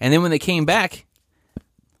 and then when they came back,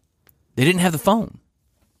 they didn't have the phone.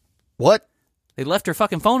 What? They left her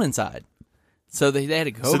fucking phone inside, so they had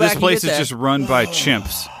to go So back. this place and get is just that. run by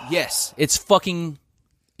chimps. Yes, it's fucking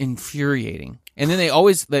infuriating. And then they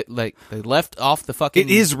always they left off the fucking.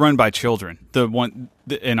 It is run by children. The one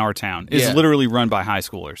in our town is Yeah. literally run by high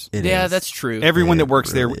schoolers. It Yeah, is. that's true. Everyone that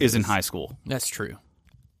works really there is in high school. That's true.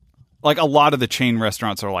 Like a lot of the chain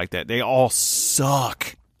restaurants are like that. They all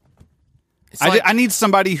suck. It's like, I need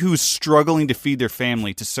somebody who's struggling to feed their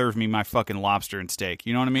family to serve me my fucking lobster and steak.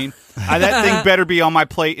 You know what I mean? That thing better be on my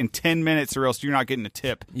plate in 10 minutes or else you're not getting a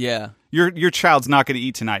tip. yeah. Your child's not going to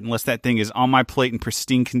eat tonight unless that thing is on my plate in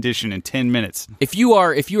pristine condition in 10 minutes. If you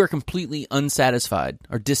are completely unsatisfied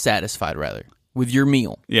or dissatisfied rather with your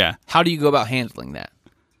meal, Yeah. how do you go about handling that?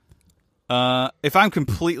 If I'm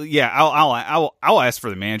completely, I'll ask for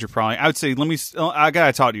the manager probably. I would say, I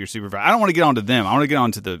gotta talk to your supervisor. I don't want to get onto them. I want to get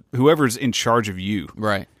onto the whoever's in charge of you.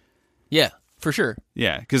 Right. Yeah, for sure.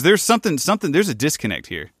 Yeah, because there's something. There's a disconnect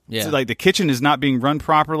here. Yeah. So, like the kitchen is not being run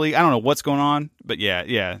properly. I don't know what's going on, but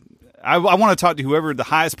yeah. I want to talk to whoever the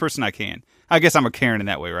highest person I can. I guess I'm a Karen in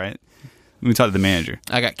that way, right? Let me talk to the manager.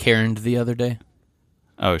 I got Karen'd the other day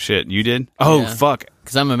Oh shit, you did? Oh Yeah. fuck.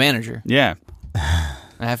 because I'm a manager. Yeah.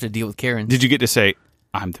 I have to deal with Karen. Did you get to say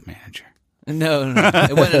I'm the manager? No.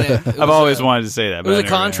 It wasn't. It I've was always a, wanted to say that. It But was I a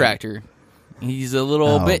never have. contractor. He's a little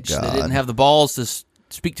Oh, bitch that God. didn't have the balls to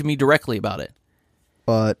speak to me directly about it.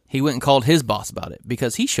 But He went and called his boss about it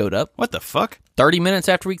because he showed up What the fuck? 30 minutes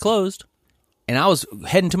after we closed, and I was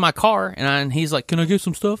heading to my car, and he's like, "Can I get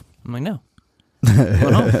some stuff?" I'm like, "No."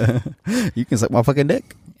 Went home. you can suck my fucking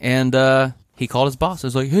dick. And he called his boss. I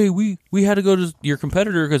was like, "Hey, we had to go to your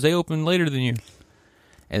competitor because they opened later than you."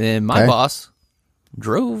 And then my Okay. boss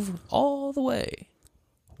drove all the way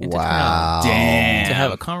into Wow. town to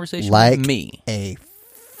have a conversation Like with me. a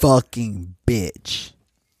fucking bitch.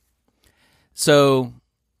 So,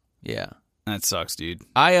 yeah, That sucks, dude.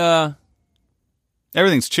 Everything's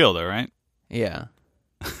chill though, right? yeah.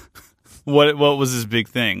 What was his big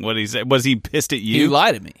thing? What did he say? Was he pissed at He you?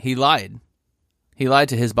 lied to me. He lied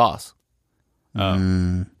to his boss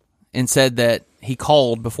and said that he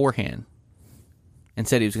called beforehand and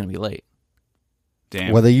said he was going to be late.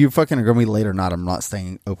 Damn. Whether you fucking are gonna be late or not, I'm not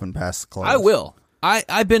staying open past close. I will.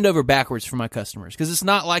 I bend over backwards for my customers because it's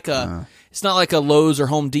not like a Lowe's or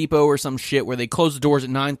Home Depot or some shit where they close the doors at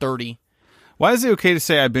 9:30. Why is it okay to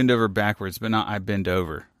say I bend over backwards, but not I bend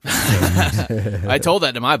over? I told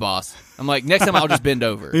that to my boss. I'm like, next time I'll just bend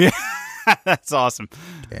over. Yeah. That's awesome.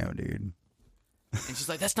 Damn, dude. And she's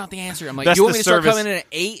like, that's not the answer. I'm like, That's you want the me to start service- coming in at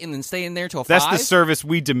 8 and then stay in there till 5? That's the service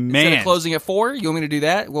we Instead demand. of closing at 4? You want me to do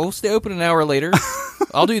that? Well, we'll stay open an hour later.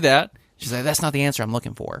 I'll do that. She's like, that's not the answer I'm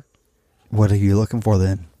looking for. What are you looking for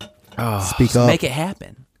then? Speak Just up. make it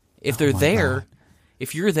happen. If they're my there, God.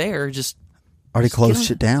 if you're there, just Already closed get 'em.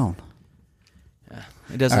 shit down.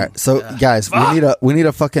 it doesn't. All right, so guys, we need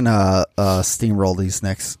a fucking steamroll these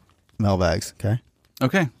next mailbags. Okay.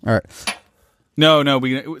 Okay. All right. No,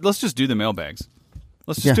 let's just do the mailbags.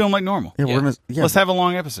 Let's just Yeah. do them like normal. Yeah, Yeah. we're gonna. Yeah. Let's have a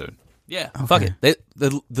long episode. Yeah, fuck it.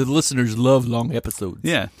 The listeners love long episodes.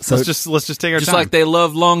 Yeah. So- let's just take our Just time. like they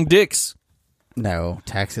love long dicks, No,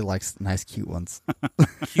 Taxi likes nice, cute ones.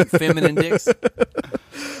 cute feminine dicks.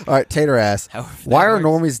 All right, Tater ass. However that Why are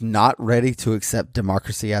works. normies not ready to accept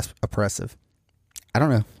democracy as oppressive? I don't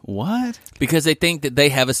know. What? Because they think that they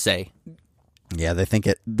have a say. Yeah, they think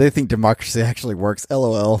democracy actually works.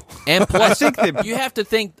 LOL. And plus, you have to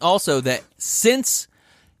think also that since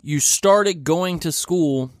you started going to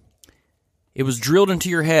school, it was drilled into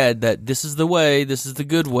your head that this is the way, this is the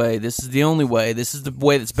good way, this is the only way, this is the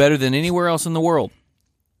way that's better than anywhere else in the world.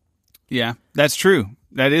 Yeah, that's true.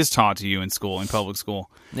 That is taught to you in school, in public school.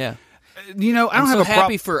 Yeah. You know, I don't I'm have so a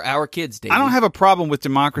happy for our kids, Dave. I don't have a problem with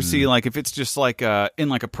democracy. Like if it's just like in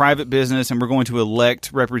like a private business and we're going to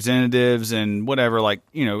elect representatives and whatever, like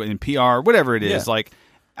in PR, whatever it is. Yeah. Like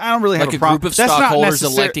I don't really have like a a problem. group of That's not stockholders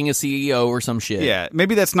necessar- electing a CEO or some shit. Yeah,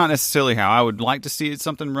 maybe that's not necessarily how I would like to see it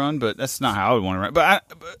something run, but that's not how I would want to run. But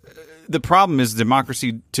the problem is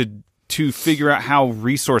democracy to figure out how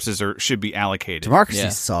resources should be allocated. Democracy Yeah.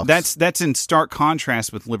 sucks. That's in stark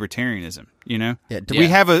contrast with libertarianism. You know, Yeah, we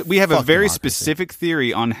have a fuck very democracy. specific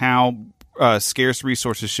theory on how scarce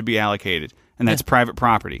resources should be allocated, and that's private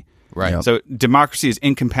property. Right. Yep. So democracy is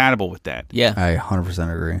incompatible with that. Yeah. I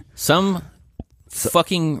 100% agree. Some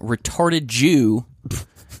fucking retarded Jew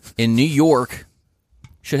in New York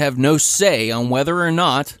should have no say on whether or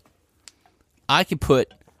not I could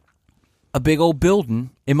put a big old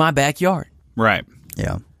building in my backyard. Right.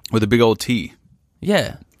 Yeah. With a big old T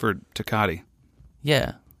Yeah. for Tecate.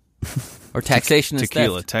 Yeah. Or taxation is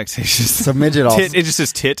Tequila. theft. Taxation. So midget also, Tit, it just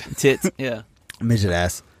says tit. Tits. Yeah. midget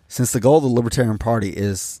ass. Since the goal of the Libertarian Party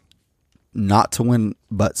is not to win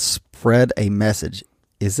but spread a message,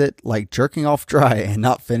 is it like jerking off dry and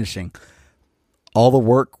not finishing all the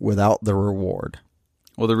work without the reward?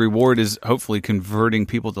 Well, the reward is hopefully converting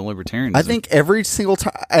people to libertarianism. I think every single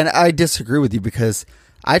time, and I disagree with you because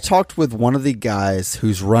I talked with one of the guys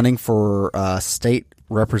who's running for state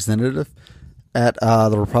representative at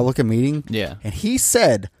the Republican meeting. Yeah. And he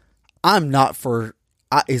said, I'm not for,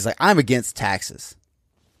 he's like, I'm against taxes.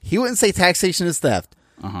 He wouldn't say taxation is theft,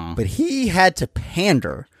 but he had to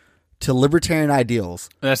pander to libertarian ideals.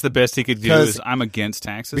 That's the best he could do. Is I'm against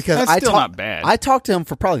taxes Because that's still not bad. I talked to him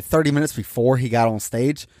for probably 30 minutes before he got on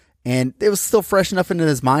stage, and it was still fresh enough into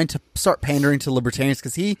his mind to start pandering to libertarians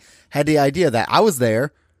because he had the idea that I was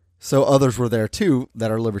there, so others were there too that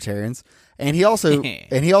are libertarians, and he also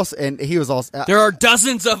and he was also There are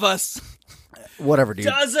dozens of us. whatever, dude.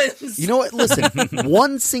 Dozens. You know what? Listen,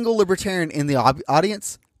 one single libertarian in the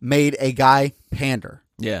audience made a guy pander.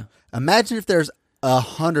 Yeah. Imagine if there's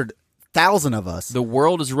 100,000 of us. The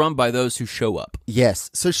world is run by those who show up. Yes.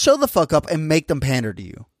 So show the fuck up and make them pander to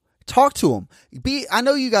you. Talk to them. I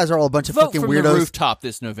know you guys are all a bunch of Vote fucking from weirdos. the rooftop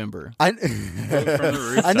this November. I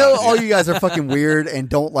know all you guys are fucking weird and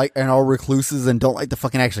don't like, and are recluses and don't like to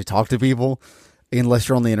fucking actually talk to people unless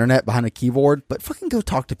you're on the internet behind a keyboard. But fucking go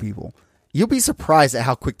talk to people. You'll be surprised at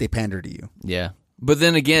how quick they pander to you. Yeah. But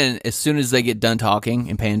then again, as soon as they get done talking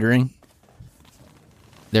and pandering,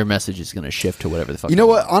 their message is going to shift to whatever the fuck. You know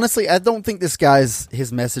they what? want. Honestly, I don't think this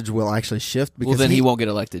his message will actually shift because Well, then he won't get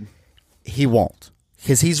elected. He won't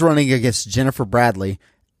because he's running against Jennifer Bradley,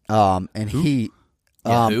 and he.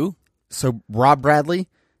 Who? So Rob Bradley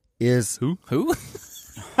is Who?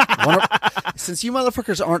 since you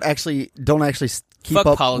motherfuckers don't actually keep Fuck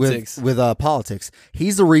up politics. with politics.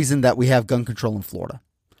 He's the reason that we have gun control in Florida.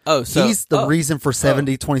 Oh, so He's the reason for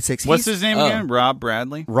 70-26. What's his name again? Rob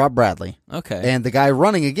Bradley. Rob Bradley. Okay. And the guy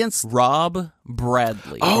running against Rob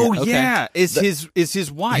Bradley. Oh Okay. yeah, is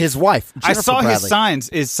his wife? his wife. I Jennifer saw Bradley. his signs.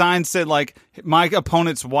 His sign said like my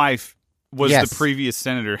opponent's wife was Yes. the previous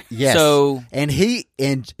senator. Yes. So- and I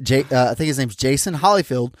think his name's Jason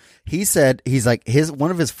Hollyfield. He said one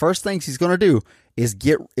of his first things he's going to do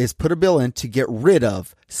is put a bill in to get rid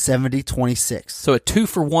of 70-26. So a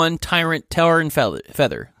 2-for-1 tyrant, tower, and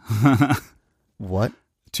feather. What?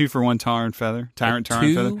 2 for 1 tar and feather. Tyrant, tar, Two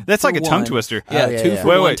and feather. That's like a for tongue one. twister. Yeah, yeah, 2 yeah. for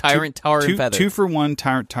Wait, 1 wait, tyrant, tower, and feather. 2 for 1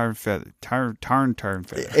 tyrant, tar, and feather. Tar and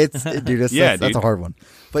feather. It's dude. That's dude. a hard one.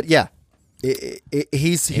 But yeah,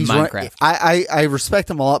 he's Minecraft. I respect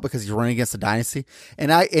him a lot because he's running against the dynasty,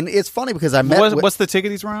 and it's funny because I met. What's the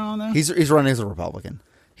ticket he's running on though? He's running as a Republican.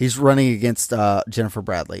 He's running against Jennifer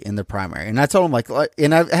Bradley in the primary, and I told him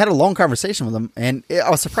and I had a long conversation with him, and I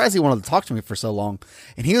was surprised he wanted to talk to me for so long,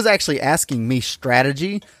 and he was actually asking me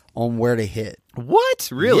strategy on where to hit. What?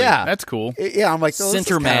 Really? Yeah, That's cool. Yeah, I'm like so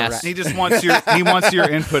Center mass. He just wants your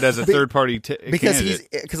input as a third party because candidate.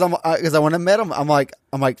 because when I met him, I'm like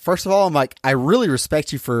first of all, I really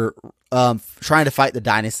respect you for trying to fight the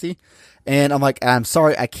dynasty, and I'm like, I'm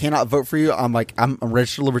sorry I cannot vote for you. I'm like I'm a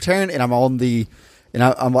registered libertarian, and I'm on the. And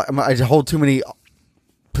I hold too many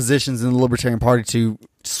positions in the Libertarian Party to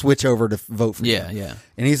switch over to vote for you. Yeah.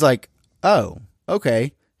 And he's like, oh,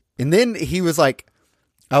 okay. And then he was like,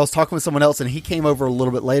 I was talking with someone else, and he came over a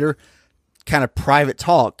little bit later, kind of private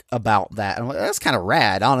talk about that. And I'm like, that's kind of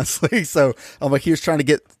rad, honestly. So I'm like, he was trying to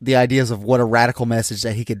get the ideas of what a radical message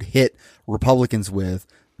that he could hit Republicans with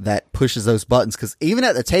that pushes those buttons. Because even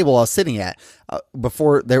at the table I was sitting at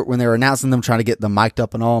when they were announcing them, trying to get them mic'd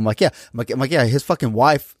up and all, I'm like, yeah, his fucking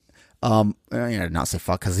wife. Not say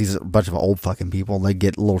fuck because he's a bunch of old fucking people. They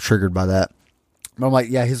get a little triggered by that. But I'm like,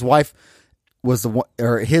 yeah, his wife was the one,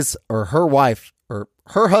 or her wife, or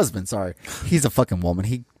her husband. Sorry, he's a fucking woman.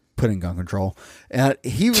 He put in gun control, and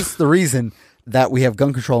he was the reason that we have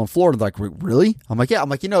gun control in Florida. Like, really? I'm like, yeah. I'm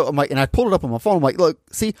like, and I pulled it up on my phone. I'm like, look,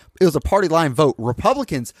 see, it was a party line vote.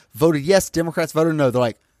 Republicans voted yes. Democrats voted no. They're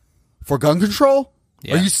like, for gun control?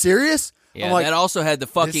 Yeah. Are you serious? Yeah, I'm like, that also had the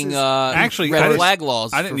fucking Actually, red flag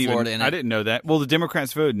laws I for Florida in it. I didn't know that. Well, the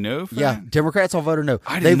Democrats voted no for yeah, that? Democrats all voted no.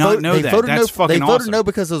 I did not know they that. Voted That's no, fucking They voted awesome. no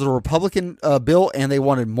because it was a Republican bill and they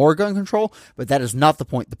wanted more gun control, but that is not the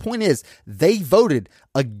point. The point is they voted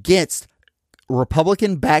against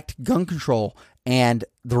Republican-backed gun control, and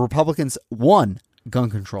the Republicans won gun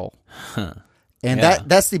control. And Yeah.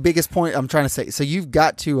 that's the biggest point I'm trying to say. So you've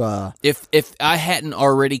got to If I hadn't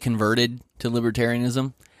already converted to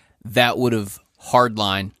libertarianism, that would have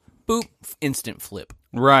hardline, boop, instant flip.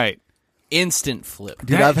 Right. Instant flip.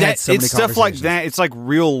 Dude, I've had so many it's stuff like conversations. that. It's like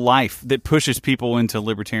real life that pushes people into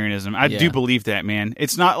libertarianism. I Yeah. do believe that, man.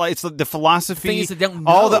 It's not like it's the philosophy. The thing is, they don't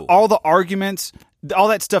all know. the arguments. All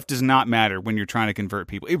that stuff does not matter when you're trying to convert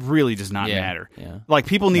people. It really does not matter. Yeah. Like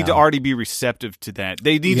people need to already be receptive to that.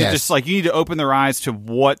 They need to Yes. just like you need to open their eyes to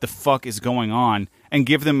what the fuck is going on and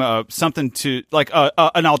give them something to like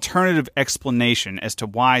an alternative explanation as to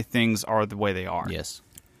why things are the way they are. Yes.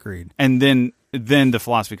 agreed. And then the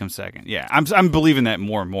philosophy comes second. Yeah, I'm believing that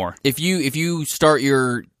more and more. If you start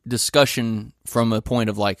your discussion from a point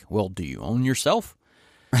of like, well, do you own yourself?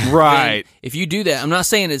 Right. And if you do that, I'm not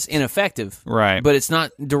saying it's ineffective, Right. But it's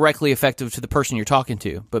not directly effective to the person you're talking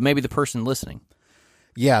to, but maybe the person listening.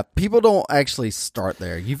 Yeah, people don't actually start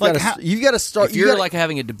there. You've Like got how- to you got to start. If you you're gotta- like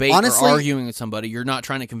having a debate honestly, or arguing with somebody, you're not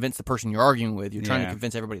trying to convince the person you're arguing with. You're trying to Yeah.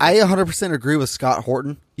 convince everybody. I 100% agree with Scott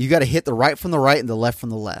Horton. You got to hit the right from the right and the left from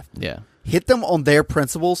the left. yeah. Hit them on their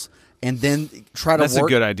principles, and then try to That's a work.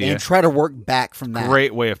 good idea. And try to work back from that.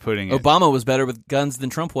 Great way of putting it. Obama was better with guns than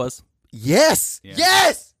Trump was. Yes. Yeah.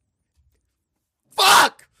 Yes.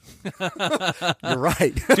 Fuck. You're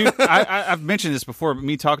right. Dude, I've mentioned this before, but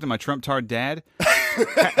me talking to my Trump-tard dad,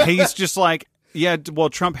 he's just like, yeah, well,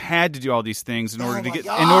 Trump had to do all these things in order my to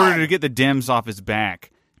God. get the Dems off his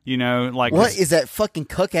back. You know, like What is that fucking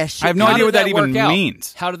cuck ass shit? I have no How idea did what that work even out?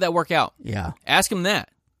 means. How did that work out? Yeah. Ask him that.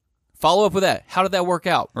 Follow up with that. How did that work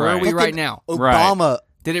out? Where are Right. we right Fucking now? Obama.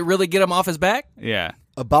 Did it really get him off his back? Yeah,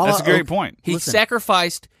 Obama. that's a great point. He Listen.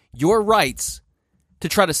 sacrificed your rights to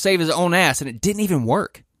try to save his own ass, and it didn't even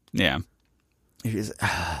work. Yeah, It is,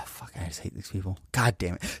 fuck, I just hate these people. God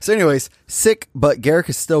damn it. So, anyways, sick, but Derek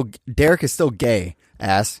is still gay.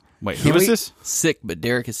 Ass. wait, Can who is we- this? Sick, but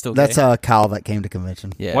Derek is still That's gay. Kyle that came to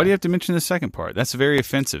convention. Yeah. Why do you have to mention the second part? That's very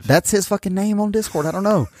offensive. That's his fucking name on Discord. I don't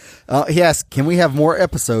know. He asked, "Can we have more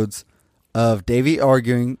episodes of Davey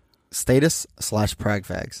arguing status / prag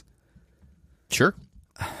fags?" Sure.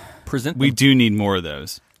 Present We them. do need more of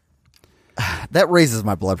those. That raises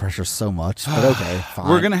my blood pressure so much. But okay, fine.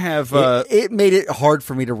 We're gonna have It made it hard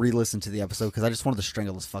for me to re-listen to the episode because I just wanted to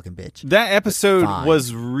strangle this fucking bitch. that episode Fine.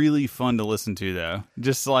 was really fun to listen to, though.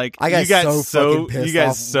 Just like I got you got so fucking pissed you got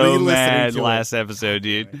off so re-listening mad to it. last episode,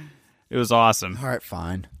 dude. It was awesome. All right,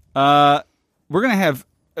 fine. We're gonna have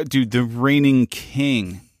dude the reigning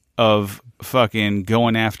king of fucking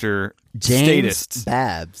going after James statists.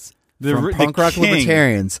 Babs The from the Punk Rock king.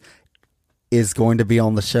 Libertarians is going to be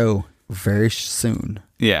on the show very soon,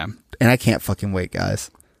 Yeah, and I can't fucking wait,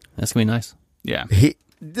 guys. That's going to be nice. yeah.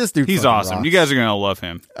 This dude, He's fucking awesome. rocks. You guys are gonna love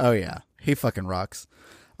him. Oh yeah, he fucking rocks.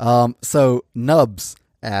 So Nubs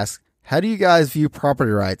asks, how do you guys view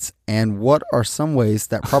property rights, and what are some ways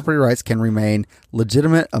that property rights can remain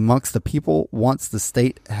legitimate amongst the people once the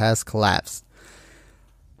state has collapsed?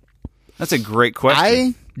 That's a great question.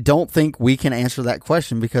 I don't think we can answer that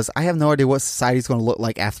question because I have no idea what society's going to look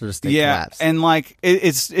like after the state yeah, collapses. and like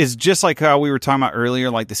it's just like how we were talking about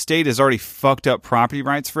earlier. Like the state has already fucked up property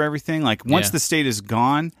rights for everything. Like once Yeah. the state is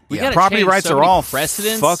gone, We gotta property change rights so are many all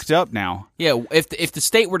precedents. fucked up now. Yeah, if the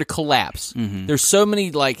state were to collapse, there's so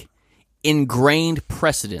many like ingrained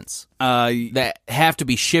precedents that have to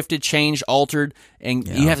be shifted, changed, altered, and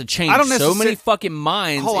you have to change I don't so many necessar- fucking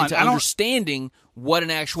minds Hold on, into I don't- understanding what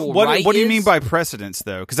an actual What right do you is. mean by precedents,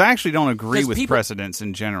 though? Because I actually don't agree 'Cause with people- precedents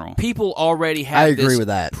in general. People already have I agree this with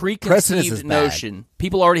that. Precedence preconceived is bad. notion.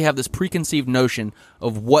 People already have this preconceived notion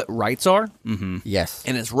of what rights are, yes,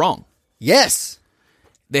 and it's wrong. yes,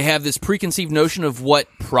 They have this preconceived notion of what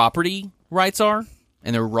property rights are,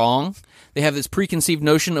 and they're wrong. They have this preconceived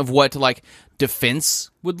notion of what like defense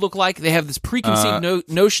would look like. They have this preconceived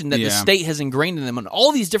notion that the yeah. state has ingrained in them on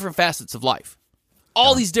all these different facets of life,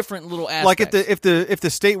 all these different little aspects. Like if the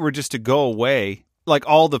state were just to go away, like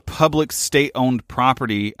all the public state owned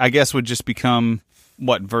property, I guess would just become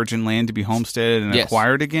what virgin land to be homesteaded and Yes.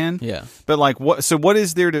 acquired again. Yeah. But like what? So what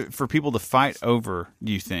is there for people to fight over?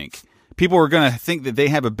 Do you think people are going to think that they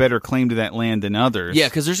have a better claim to that land than others? yeah,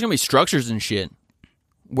 because there's gonna be structures and shit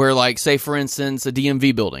where, like, say for instance, a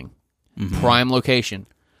DMV building, prime location.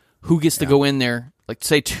 Who gets to go in there? Like,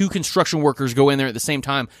 say two construction workers go in there at the same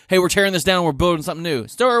time. Hey, we're tearing this down and we're building something new.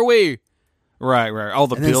 So are we. right. All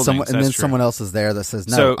the and then buildings. that's true. someone else is there that says,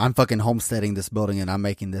 "No, So- I'm fucking homesteading this building and I'm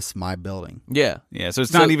making this my building." Yeah. Yeah, so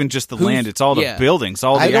it's So not even just the who's- land; it's all the yeah. buildings,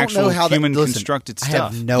 all I the don't actual know how human listen, constructed I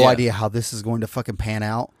stuff. have no Yeah. idea how this is going to fucking pan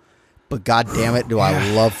out, but god damn it, do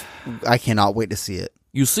I love! I cannot wait to see it.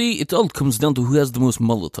 You see, it all comes down to who has the most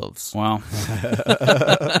Molotovs. Well,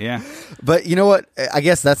 yeah. But you know what? I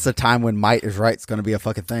guess that's the time when might is right. It's going to be a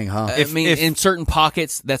fucking thing, huh? I mean, in certain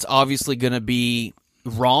pockets, that's obviously going to be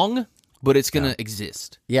wrong, but it's going to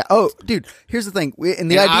exist. Yeah. Oh, dude. Here's the thing. In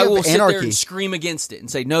the And idea I will of sit there anarchy, and scream against it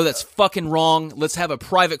and say, no, that's fucking wrong. Let's have a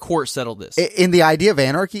private court settle this. in the idea of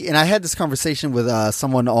anarchy, and I had this conversation with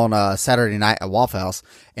someone on Saturday night at Waffle House,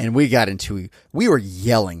 and we were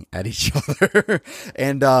yelling at each other,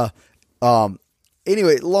 and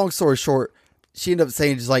anyway, long story short, she ended up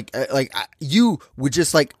saying just you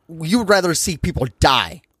would rather see people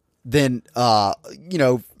die than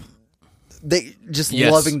they just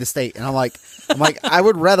Yes. loving the state, and I'm like I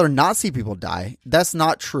would rather not see people die. That's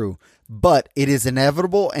not true, but it is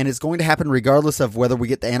inevitable, and it's going to happen regardless of whether we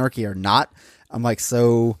get the anarchy or not. I'm like,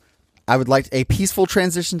 so I would like a peaceful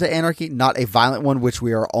transition to anarchy, not a violent one, which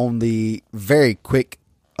we are on the very quick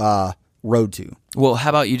road to. Well, how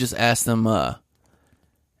about you just ask them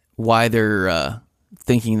why they're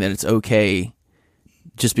thinking that it's okay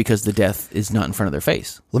just because the death is not in front of their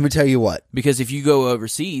face? Let me tell you what. Because if you go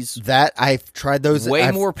overseas, That I've tried those. way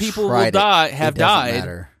I've more people tried will it. die, It have doesn't died,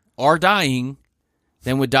 matter. are dying,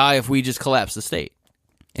 than would die if we just collapsed the state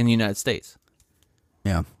in the United States.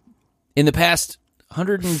 Yeah. In the past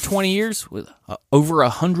 120 years, with over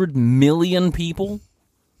 100 million people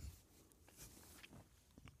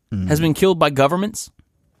has been killed by governments.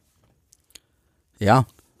 Yeah.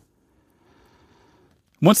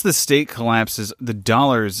 Once the state collapses, the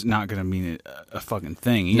dollar is not going to mean a fucking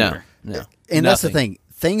thing either. No. And that's the Nothing. thing.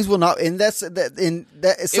 Things will not, and that's that. And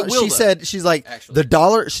that. So It will, she though, said, she's like actually. the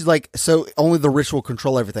dollar. She's like, so only the rich will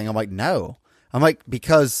control everything. I'm like, no. I'm like,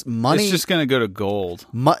 because money. It's just going to go to gold.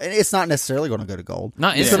 It's not necessarily going to go to gold.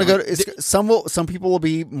 Not it's going to instantly. go to. Some people will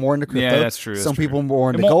be more into crypto. Yeah, that's true, that's Some true. people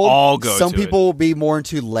more It into won't gold. all go Some to people it. will be more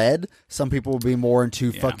into lead. Some people will be more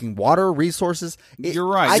into fucking water resources. You're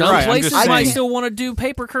right. I You're Some right. I'm places just might saying. still want to do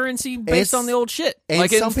paper currency based It's- on the old shit. and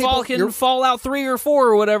Like in some people- you're- Fallout 3 or 4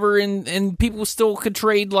 or whatever, and people still could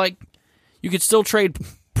trade, like, you could still trade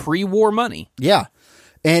pre-war money. Yeah.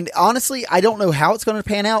 And honestly, I don't know how it's going to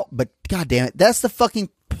pan out, but god damn it, that's the fucking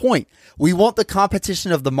point. We want the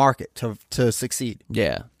competition of the market to succeed.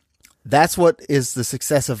 Yeah. That's what is the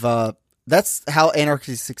success of that's how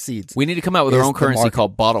anarchy succeeds. We need to come out with our Is own the currency market.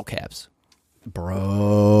 called bottle caps.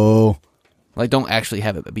 Bro. Like, don't actually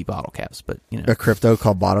have it be bottle caps, but, you know. A crypto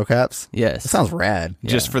called bottle caps? Yes. That sounds rad.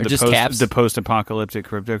 Just Yeah. for Or the just caps. the post-apocalyptic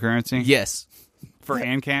cryptocurrency? Yes. For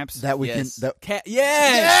ANCAPs? That we Yes. can that,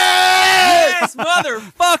 Yes! Yes,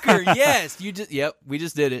 motherfucker! Yes! We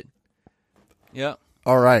just did it. Yep.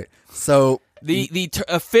 all right. So The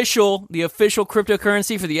official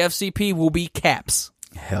cryptocurrency for the FCP will be caps.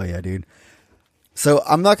 hell yeah, dude. So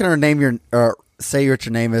I'm not going to name your say what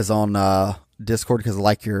your name is on Discord because I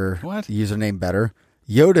like your What? username better.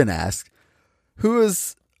 Yoden asks,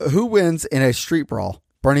 who wins in a street brawl,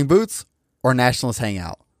 Burning Boots or Nationalist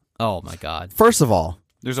Hangout? Oh my god. First of all,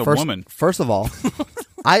 There's a woman. First of all,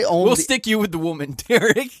 I own. We'll stick you with the woman,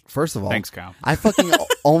 Derek. First of all, Thanks, Kyle. I fucking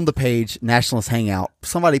own the page Nationalist Hangout.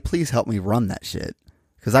 Somebody please help me run that shit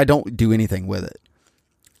because I don't do anything with it.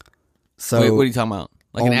 So Wait, what are you talking about?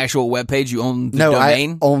 Like an Own- actual web page? You own the no,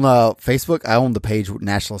 domain? I own Facebook. I own the page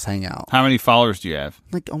Nationalist Hangout. How many followers do you have?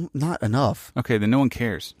 Like not enough. Okay, then no one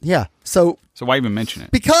cares. Yeah. So So why even mention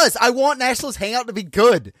it? because I want Nationalist Hangout to be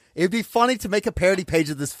good, it'd be funny to make a parody page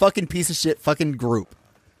of this fucking piece of shit fucking group.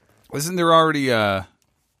 Isn't there already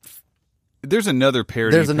there's another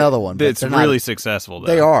parody. There's another one, but that's they're not- really successful though.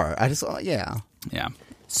 They are. I just yeah. Yeah.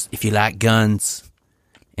 If you like guns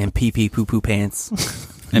and pee poo poo pants.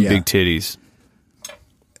 And Yeah. big titties.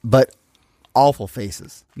 But awful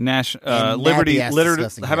faces. Liberty nappy ass literally,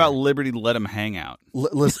 disgusting how about hair. Liberty let them hang out?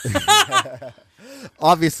 Listen.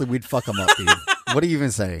 Obviously, we'd fuck them up, dude. What are you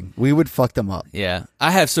even saying? We would fuck them up. Yeah.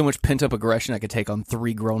 I have so much pent up aggression I could take on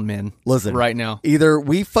 3 grown men. Listen, Right now. either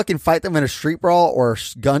we fucking fight them in a street brawl or a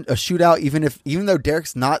shootout. Even though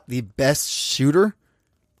Derek's not the best shooter,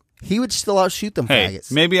 he would still outshoot them Hey,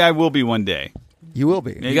 faggots. maybe I will be one day. You will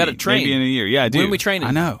be Maybe, gotta train. Maybe in a year. Yeah, I do. When are we training?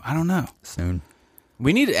 I know. I don't know. soon.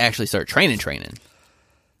 We need to actually start training.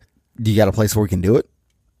 Do you got a place where we can do it?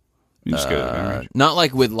 You just go to the garage. Not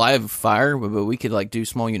like with live fire, but we could like do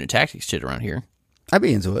small unit tactics shit around here. I'd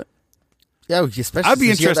be into it. Yeah, especially I'd be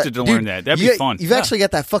since you got interested to learn that. That'd you be fun. You've actually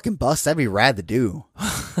got that fucking bus. That'd be rad to do.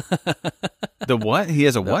 The what? He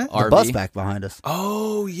has a what? The RV. bus back behind us.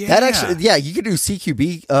 Oh yeah. That actually, yeah, you could do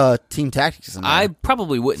CQB team tactics. In there. I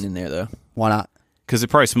probably wouldn't in there though. Why not? because it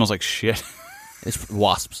probably smells like shit. It's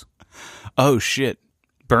wasps. Oh shit!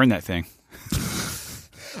 Burn that thing.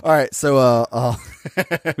 All right, so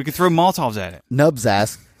We could throw Molotovs at it. Nubs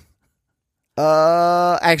asks.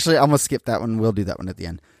 Actually, I'm gonna skip that one. We'll do that one at the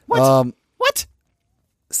end. What? What?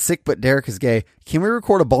 Sick, but Derek is gay. Can we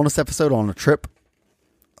record a bonus episode on a trip?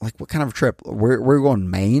 Like, what kind of trip? We're going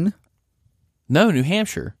Maine. No, New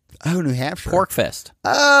Hampshire. Oh, New Hampshire. Pork Fest.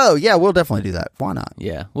 Oh, yeah, we'll definitely do that. Why not?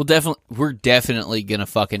 Yeah, we're definitely gonna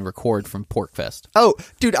fucking record from Pork Fest. Oh,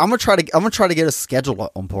 dude, I'm gonna try to get us scheduled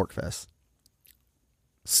on Pork Fest.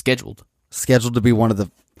 Scheduled Scheduled to be one of the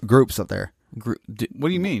groups up there. group. What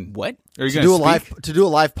do you mean? What? Are you To going do a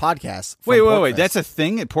live podcast. from Wait. Pork Fest. That's a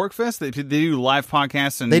thing at Porkfest? They do live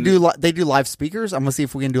podcasts and They do live speakers. I'm gonna see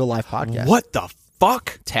if we can do a live podcast. What the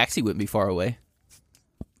fuck? Taxi wouldn't be far away.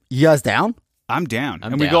 You guys down? I'm down.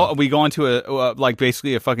 I'm and down. we go onto a like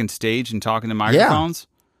basically a fucking stage and talking to microphones.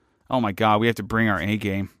 Oh my god, we have to bring our A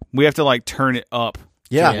game. We have to like turn it up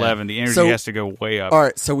Yeah. to 11. The energy So- has to go way up. All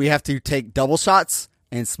right, so we have to take double shots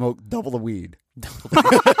and smoke double the weed.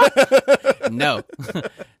 No,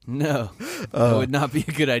 no, that would not be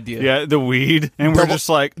a good idea. Yeah, the weed, and we're Double- just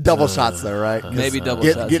like Double shots though, right? 'Cause Maybe double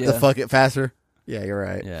get shots. get yeah. the fuck it faster. Yeah, you're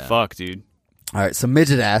right. Yeah. fuck, dude. All right, so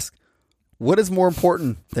Midget asks, what is more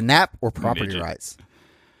important, the nap or property Midget. rights?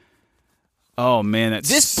 Oh man, that's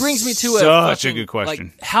This brings me to such a fucking, good question.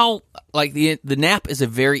 Like how, like the nap is a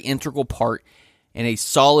very integral part and a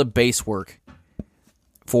solid base work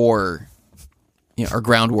for, or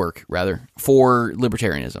groundwork rather for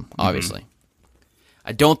libertarianism. Obviously,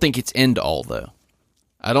 I don't think it's end all though.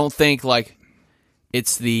 I don't think like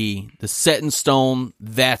it's the set in stone.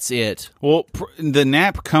 That's it. Well, the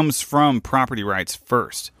nap comes from property rights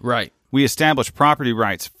first. Right. We establish property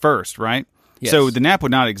rights first, right? Yes. So the nap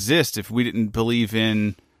would not exist if we didn't believe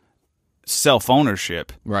in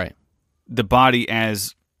self-ownership. Right. The body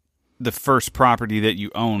as the first property that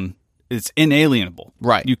you own, it's inalienable.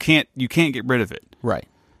 Right. You can't get rid of it. Right.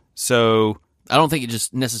 So I don't think it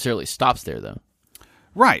just necessarily stops there though.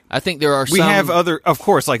 right. I think there are We some have other, of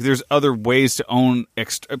course, like there's other ways to own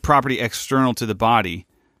property external to the body,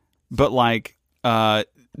 but like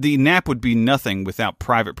the nap would be nothing without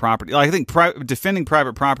private property. Like I think defending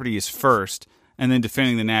private property is first, and then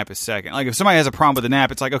defending the nap is second. Like if somebody has a problem with the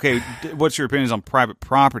nap, it's like, okay, what's your opinions on private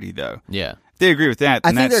property though? Yeah. If they agree with that, I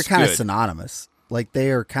then think they're that's kind of good. synonymous. Like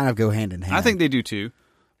they are kind of go hand in hand. I think they do too,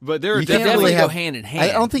 but there are You can't definitely definitely go hand in hand.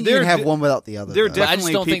 I don't think you They're can have de- one without the other. they're though. But I just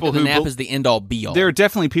definitely don't think people that the who nap bel- is the end all be all. there are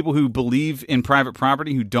definitely people who believe in private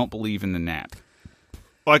property who don't believe in the nap.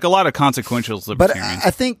 Like a lot of consequential but libertarians.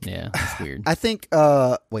 I think Yeah, that's weird. I think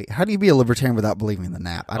wait, how do you be a libertarian without believing in the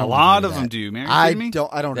nap? I a don't lot agree of with them that. do, man. Are you I kidding me?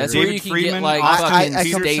 don't That's agree. where David you can Friedman, get like Austin fucking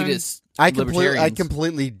Peterson. status. I libertarians.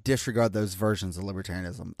 completely disregard those versions of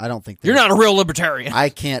libertarianism. I don't think You're not a real libertarian. I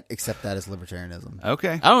can't accept that as libertarianism.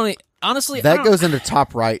 Okay. I don't honestly. I That don't- goes into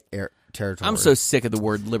top right territory. I'm so sick of the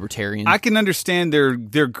word libertarian. I can understand their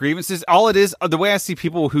grievances. All it is, the way I see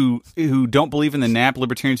people who don't believe in the nap,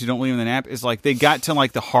 libertarians who don't believe in the nap, is like they got to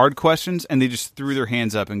like the hard questions and they just threw their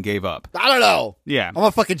hands up and gave up. I don't know. Yeah. I'm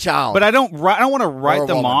a fucking child. But I don't want to write a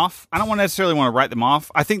them woman. off. I don't necessarily want to write them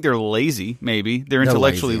off. I think they're lazy. Maybe they're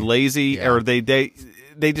intellectually lazy, Yeah. or they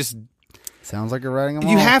just. Sounds like you're writing them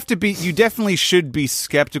You off. have to be. You definitely should be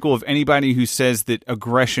skeptical of anybody who says that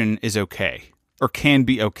aggression is okay or can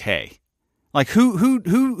be okay. Like who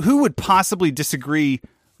would possibly disagree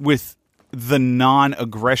with the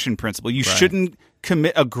non-aggression principle? You shouldn't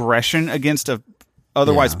commit aggression against a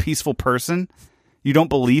otherwise Yeah. peaceful person. You don't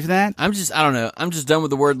believe that? I don't know. I'm just done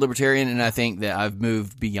with the word libertarian, and I think that I've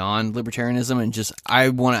moved beyond libertarianism, and just I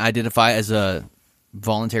want to identify as a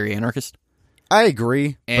voluntary anarchist. I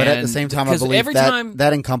agree, but at the And same time, I because believe every that time-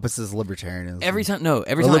 that encompasses libertarianism. Every time Well,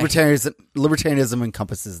 libertarianism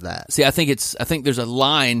encompasses that. See, I think there's a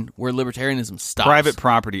line where libertarianism stops. Private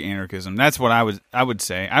property anarchism. That's what I would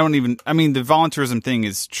say. I mean, the voluntarism thing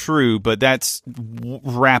is true, but that's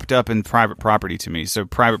wrapped up in private property to me. So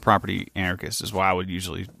private property anarchist is what I would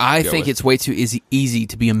usually I go think with. it's way too easy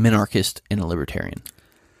to be a minarchist and a libertarian.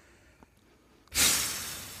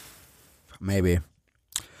 Maybe.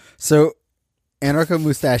 So, Anarcho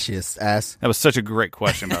Mustachius asks, That was such a great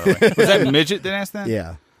question, by the way. Was that Midget that asked that?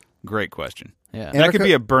 yeah. Great question. Yeah, That could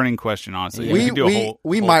be a burning question, honestly. We could do a whole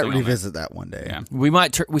might thing on that. revisit that one day. Yeah. we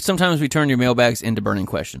might. Sometimes we turn your mailbags into burning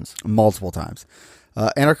questions. Multiple times.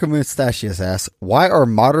 Anarcho Mustachius asks, why are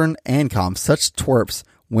modern ANCOM such twerps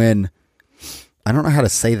when, I don't know how to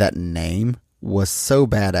say that name, was so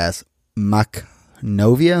badass?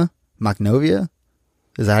 Macnovia?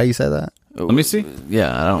 Is that how you say that? Let me see.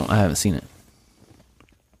 Yeah, I haven't seen it.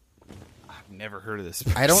 Never heard of this.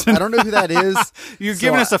 I don't know who that is. You're So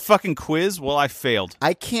giving us a fucking quiz? Well, I failed.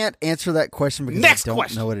 I can't answer that question because Next I don't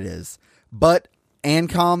question. know what it is. But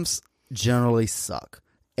ANCOMs generally suck.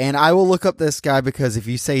 And I will look up this guy because if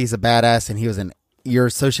you say he's a badass and you're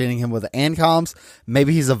associating him with the ANCOMs,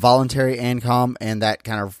 maybe he's a voluntary ANCOM, and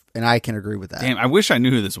I can agree with that. Damn, I wish I knew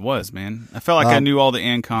who this was, man. I felt like I knew all the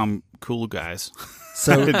ANCOM cool guys.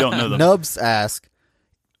 So I don't know them. Nubs ask,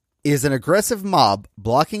 is an aggressive mob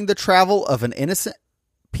blocking the travel of an innocent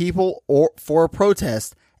people or for a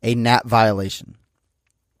protest a NAP violation?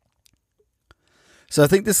 So I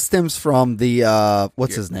think this stems from the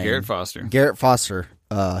what's his name? Garrett Foster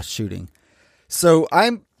shooting. So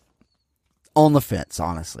I'm on the fence,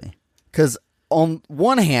 honestly, because on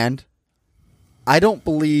one hand, I don't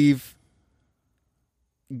believe,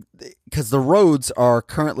 because the roads are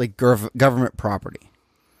currently government property.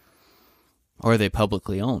 Or are they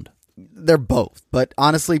publicly owned? They're both, but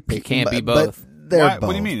honestly, it can't be both. They're Why? both. What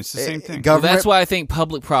do you mean? It's the same thing. Well, that's why I think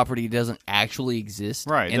public property doesn't actually exist.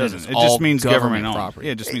 Right, it and doesn't. is It all just means government owned. property.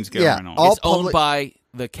 Yeah, it just means government owned. all It's owned public- by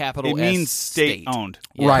the capital It S means state owned.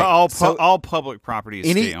 Yeah. Right. All public property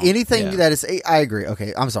is state owned. Anything Yeah. that is, I agree.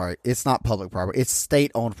 Okay, I'm sorry. It's not public property. It's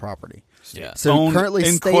state owned property. Yeah. So owned, currently,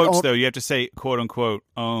 in state quotes owned, though, you have to say quote unquote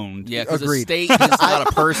owned. Yeah, because the Agreed. state is not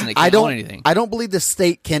a person. It can't own anything. I don't believe the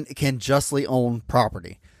state can justly own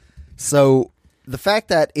property. So the fact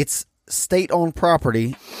that it's state owned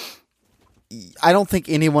property, I don't think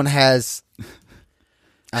anyone has.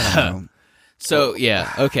 I don't know. So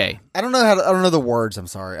yeah, okay. I don't know I don't know the words. I'm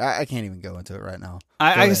sorry. I can't even go into it right now.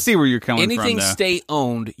 I can see where you're coming Anything from. Though. state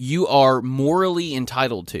owned, you are morally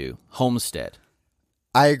entitled to homestead.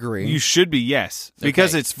 I agree. You should be, yes,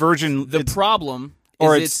 because Okay. it's virgin. The it's, problem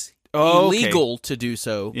or is it's- it's oh, okay. illegal to do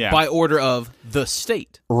so Yeah. by order of the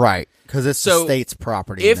state. right, because it's the So, state's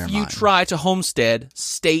property. in If their you mind. try to homestead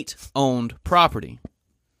state-owned property,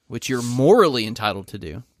 which you're morally entitled to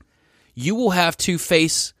do, you will have to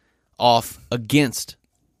face off against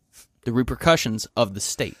the repercussions of the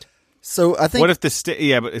state. So I think what if the state?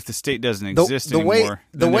 Yeah, but if the state doesn't exist the way- anymore,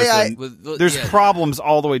 the then way there's Yeah. problems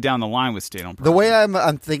all the way down the line with state owned property. the way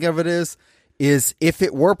I'm thinking of it is if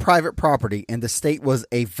it were private property and the state was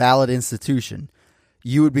a valid institution,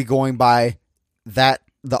 you would be going by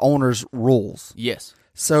the owner's rules. Yes,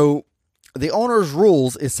 So the owner's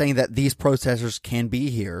rules is saying that these protesters can be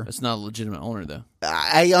here. that's not a legitimate owner, though.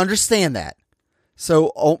 I understand that.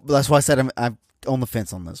 So that's why I said I'm on the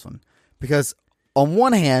fence on this one, because on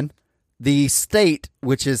one hand, the state,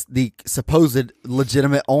 which is the supposed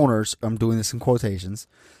legitimate owners, I'm doing this in quotations,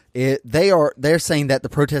 they're saying that the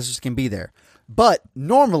protesters can be there, but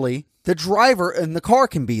normally the driver in the car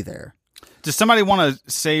can be there. Does somebody want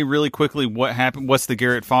to say really quickly what happened? What's the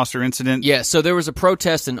Garrett Foster incident? Yeah, so there was a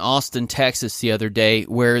protest in Austin, Texas the other day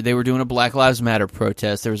where they were doing a Black Lives Matter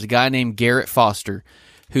protest. There was a guy named Garrett Foster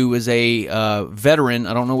who was a veteran,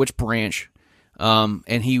 I don't know which branch,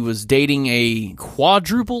 and he was dating a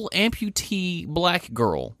quadruple amputee black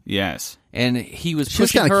girl. Yes. And he was She was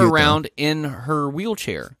pushing kinda her cute, around in her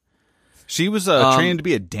wheelchair. She was trained to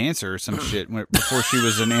be a dancer or some shit before she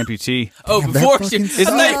was an amputee. Oh, Damn, that before she... fucking Isn't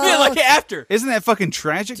that even like after? Isn't that fucking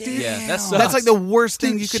tragic, dude? Yeah, that That's sucks. like the worst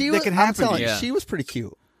thing Dude, that can I'm happen. telling to you, you. Yeah. she was pretty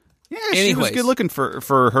cute. Yeah, she was Anyways. good looking for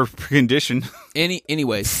her condition.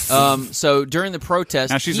 Anyways, so during the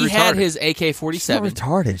protest, Now she's he had retarded. his She's not AK-47.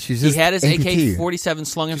 retarded. She's He just had his amputee. AK-47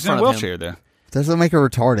 slung in She's in a front of him. wheelchair, though. Doesn't make her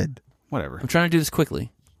retarded. Whatever. I'm trying to do this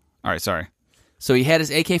quickly. All right, sorry. So he had his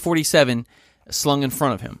AK-47 slung in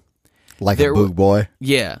front of him. Like There a boog boy.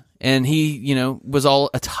 Yeah, and he, was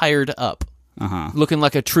all attired up, looking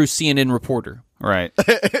like a true CNN reporter. Right.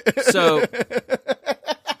 So,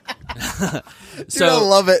 Dude, I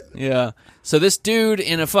love it. yeah. So this dude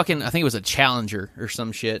in a fucking, I think it was a Challenger or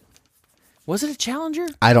some shit. Was it a Challenger?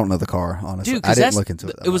 I don't know the car, honestly. Dude, I didn't look into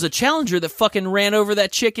it. It was a Challenger that fucking ran over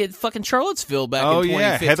that chick at fucking Charlottesville back Oh, in 2015.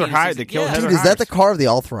 yeah, Heather Hyde, they 16. killed Yeah. Heather Dude, is that the car of the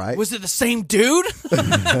alt-right? Was it the same dude?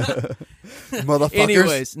 Motherfuckers.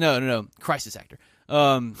 Anyways, no. Crisis actor.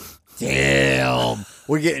 Damn.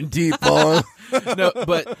 We're getting deep, boy. No,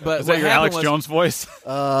 but Is what that your Alex happened was, Jones voice?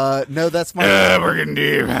 No, that's my We're getting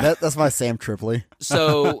deep. that's my Sam Tripoli.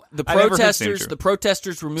 so the I never heard Sam protesters, True. the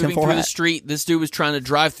protesters were moving Tinfoil through the hat. street. This dude was trying to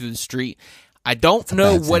drive through the street. I don't a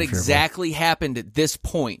know bad what Sam Tripoli. exactly happened at this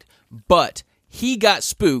point, but he got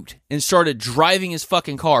spooked and started driving his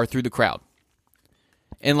fucking car through the crowd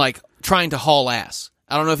and like trying to haul ass.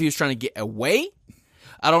 I don't know if he was trying to get away.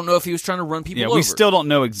 I don't know if he was trying to run people Yeah, over. we still don't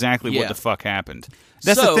know exactly Yeah. what the fuck happened.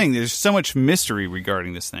 That's So- the thing. There's so much mystery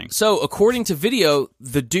regarding this thing. So, according to video,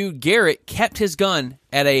 the dude Garrett kept his gun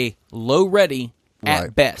at a low ready at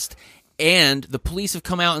Right. best. And the police have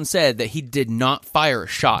come out and said that he did not fire a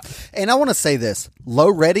shot. And I want to say this: low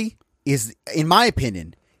ready is, in my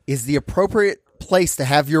opinion, is the appropriate place to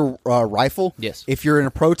have your rifle. Yes. If you're in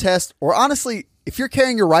a protest, or honestly, if you're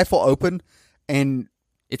carrying your rifle open and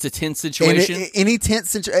It's a tense situation. any tense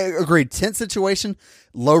situation,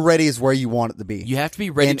 low ready is where you want it to be. You have to be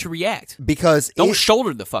ready And- to react. because Don't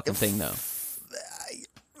shoulder the fucking thing though.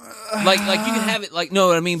 Like you can have it like no,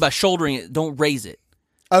 what I mean by shouldering it, don't raise it.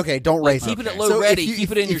 okay, don't raise keep it it. at low ready, keep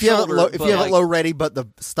it in your if you have shoulder, It low, if but you have like- it low ready, but the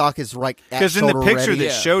stock is right at Because in the shoulder picture ready,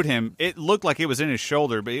 that showed him, it looked like it was in his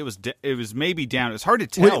shoulder, but it was maybe down. It's hard to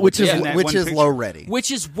tell. which is in that which one is picture. low ready.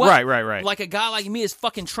 Which is what Right. like a guy like me is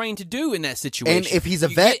fucking trained to do in that situation. And if he's a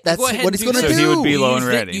You vet, you that's go ahead what and he's gonna that. So he would be You low use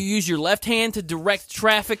and the- ready. You use your left hand to direct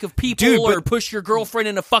traffic of people Dude, or but- push your girlfriend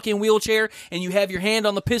in a fucking wheelchair, and you have your hand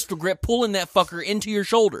on the pistol grip pulling that fucker into your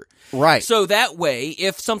shoulder. Right. So that way,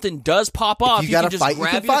 if something does pop off, you you gotta can just fight, you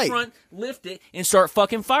grab can your fight. front, lift it, and start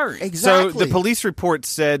fucking firing. Exactly. So the police report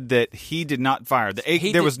said that he did not fire. There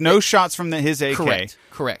did- was no shots from his AK.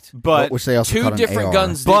 Correct. But which they also Two caught an different AR.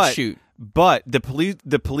 guns but did shoot. but the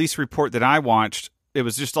police report that I watched, it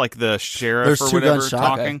was just like the sheriff There's or two whatever gunshots.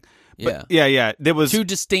 talking. Okay. But yeah. There was Two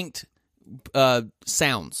distinct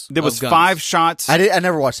sounds. there was of guns. 5 shots. I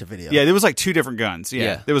never watched the video. Yeah, there was like 2 different guns. Yeah,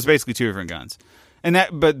 Yeah. there was basically 2 different guns,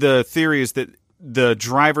 but the theory is that the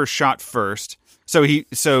driver shot first.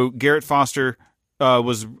 So Garrett Foster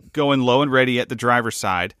was going low and ready at the driver's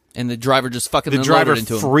side. And the driver just fucking The unloaded driver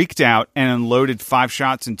into him. freaked out and unloaded 5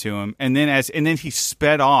 shots into him, and then he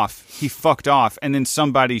sped off. He fucked off, and then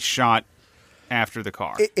somebody shot after the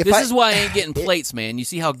car. This is why I ain't getting plates, man. You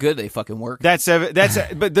see how good they fucking work? But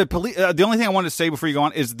the police. The only thing I wanted to say before you go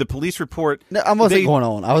on is the police report. No, I wasn't going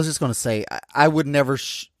on. I was just going to say I would never.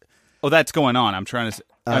 Oh, that's going on. I'm trying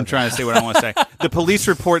to say what I want to say. The police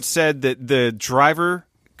report said that the driver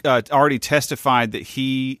already testified that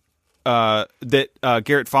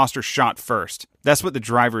Garrett Foster shot first. That's what the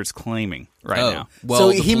driver is claiming right now. Well, so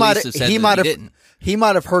the he police might have said he that might have didn't. he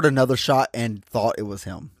might have heard another shot and thought it was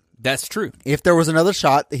him. That's true. If there was another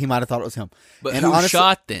shot, he might have thought it was him. But and who honestly,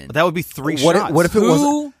 shot then? But that would be 3 What shots. if it Who?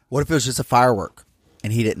 was? What if it was just a firework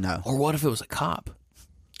and he didn't know? Or what if it was a cop?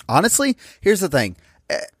 Honestly, here's the thing.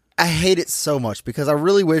 I hate it so much because I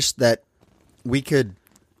really wish that we could.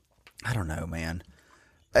 I don't know, man.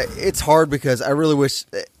 It's hard because I really wish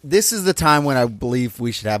this is the time when I believe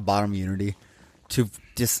we should have bottom unity to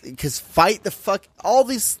just because fight the fuck all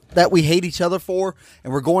these that we hate each other for,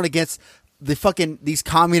 and we're going against the fucking these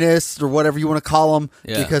communists or whatever you want to call them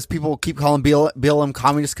because people keep calling BLM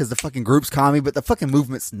communists because the fucking group's commie, but the fucking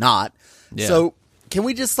movement's not. Yeah. So can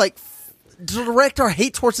we just like direct our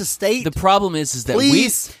hate towards the state? The problem is that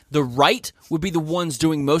Please. the right would be the ones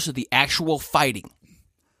doing most of the actual fighting.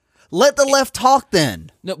 Let the left talk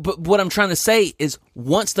then. No, but what I'm trying to say is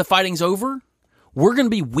once the fighting's over, we're going to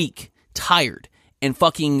be weak, tired, and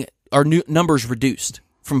fucking our numbers reduced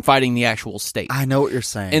from fighting the actual state. I know what you're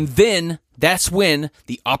saying. And then that's when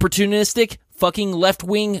the opportunistic fucking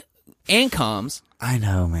left-wing ANCOMs I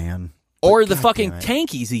know, man. or But the God fucking damn it.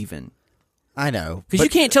 tankies even. I know. Because you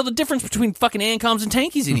can't tell the difference between fucking ANCOMs and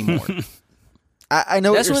tankies anymore. I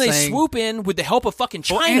know That's what when you're they saying. swoop in with the help of fucking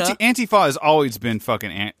Well, China. Antifa has always been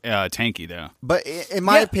fucking tanky, though. But in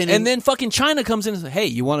my Yeah, opinion, and then fucking China comes in and says, hey,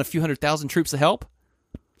 you want a few 100,000 troops to help?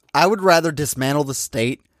 I would rather dismantle the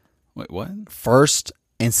state Wait, what? first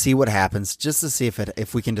and see what happens, just to see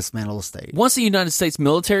if we can dismantle the state. Once the United States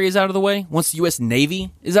military is out of the way, once the U.S.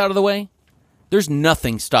 Navy is out of the way, there's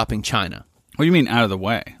nothing stopping China. What do you mean out of the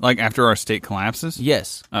way? Like after our state collapses?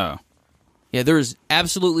 Yes. Oh. Yeah, there is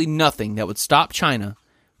absolutely nothing that would stop China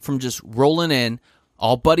from just rolling in,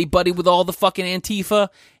 all buddy-buddy with all the fucking Antifa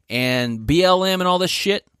and BLM and all this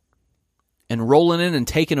shit, and rolling in and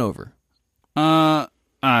taking over. I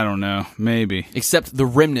don't know. Maybe. Except the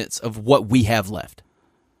remnants of what we have left.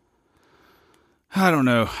 I don't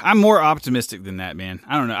know. I'm more optimistic than that, man.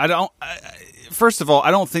 I don't know. First of all,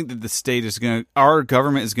 I don't think that the state is our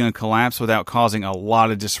government is going to collapse without causing a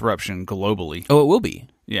lot of disruption globally. Oh, it will be.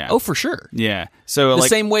 Yeah. Oh, for sure. Yeah. So The like,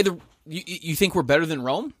 same way you think we're better than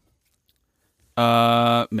Rome?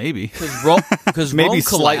 maybe. Because Maybe Rome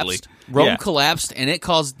slightly. collapsed. Rome Yeah. collapsed, and it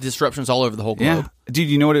caused disruptions all over the whole Yeah. globe. Dude,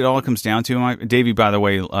 you know what it all comes down to? Mike? Davey, by the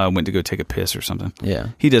way, went to go take a piss or something. Yeah.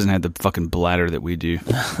 He doesn't have the fucking bladder that we do.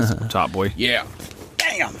 Top boy. Yeah.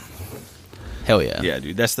 Damn. Hell yeah. Yeah,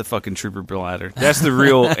 dude. That's the fucking trooper bladder. That's the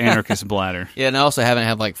real anarchist bladder. Yeah, and I also haven't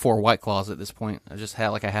had like 4 White Claws at this point. I just had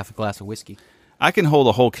like a half a glass of whiskey. I can hold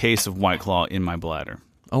a whole case of White Claw in my bladder.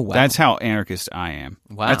 Oh, wow. That's how anarchist I am.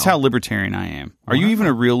 Wow. That's how libertarian I am. Are you even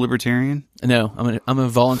a real libertarian? No, I'm a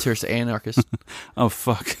volunteer anarchist. Oh,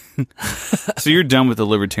 fuck. So you're done with the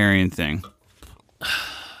libertarian thing.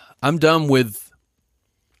 I'm done with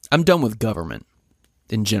government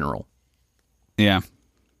in general. Yeah.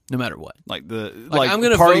 no matter what. Like the I'm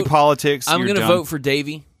gonna party vote- politics. I'm you're going to done. vote for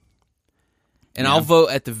Davey, and Yeah. I'll vote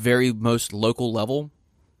at the very most local level.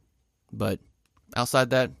 But outside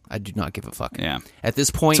that, I do not give a fuck. Yeah. At this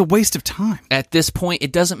point, It's a waste of time. at this point,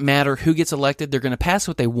 it doesn't matter who gets elected. They're going to pass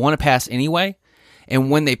what they want to pass anyway. And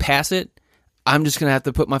when they pass it, I'm just going to have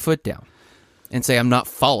to put my foot down and say I'm not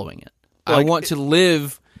following it. I Like, want to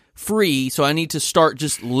live free, so I need to start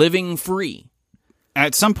just living free.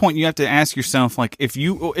 At some point, you have to ask yourself, like,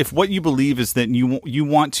 if what you believe is that you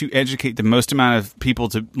want to educate the most amount of people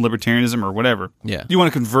to libertarianism or whatever. Yeah. You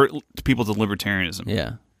want to convert people to libertarianism.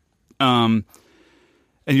 Yeah.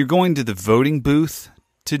 And you're going to the voting booth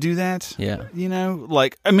to do that. Yeah. You know,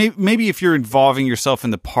 like maybe if you're involving yourself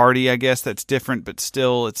in the party, I guess that's different. But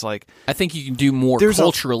still, it's like, I think you can do more There's a-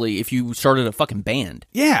 culturally if you started a fucking band.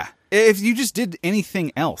 yeah, if you just did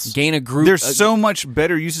anything else, Gain a group. there's so much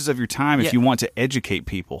better uses of your time Yeah. if you want to educate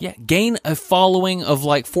people. Yeah, gain a following of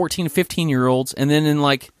like 14, 15-year-olds, and then in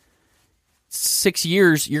like 6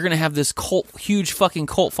 years, you're going to have this huge fucking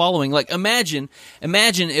cult following. Like, imagine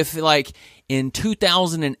if like in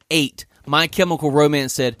 2008, My Chemical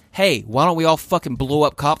Romance said, hey, why don't we all fucking blow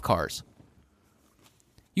up cop cars?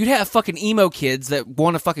 You'd have fucking emo kids that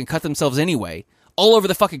want to fucking cut themselves anyway, all over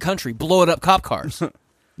the fucking country, blowing up cop cars.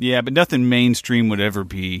 Yeah, but nothing mainstream would ever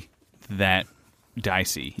be that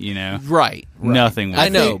dicey, you know? Right. Nothing would. I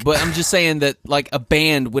know, but I'm just saying that like a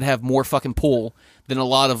band would have more fucking pull than a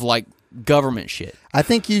lot of like government shit. I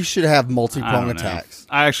think you should have I multi-prong don't know. attacks.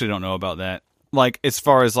 I actually don't know about that. Like, as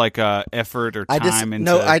far as like effort or I time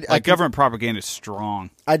into can- government propaganda is strong.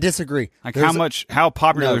 I disagree. Like, There's how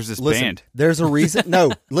popular No, is this listen, band? There's a reason.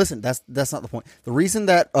 No, listen, that's not the point. The reason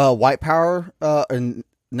that white power and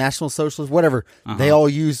National Socialists, whatever, they all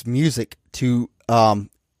use music to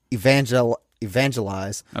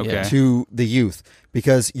evangelize Okay. to the youth,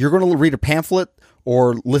 because you're going to read a pamphlet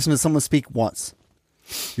or listen to someone speak once.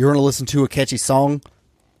 You're going to listen to a catchy song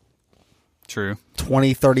True.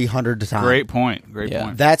 20, 30, 100 times. Great point. Great Yeah.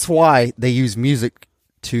 point. That's why they use music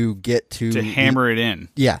to get to Hammer it in.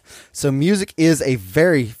 Yeah. So music is a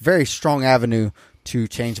very, very strong avenue to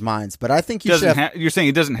change minds. But I think you should Doesn't have... you're saying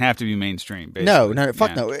it doesn't have to be mainstream, basically. No, fuck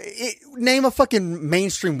Yeah. no. Name a fucking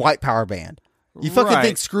mainstream white power band. You fucking Right.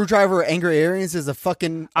 think Screwdriver or Angry Arians is a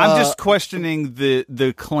fucking... I'm just questioning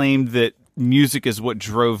the claim that music is what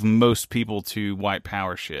drove most people to white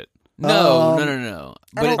power shit. No. But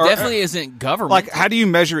it don't- definitely isn't government. Like, how do you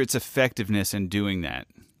measure its effectiveness in doing that?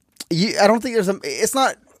 I don't think there's a... It's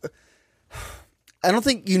not... I don't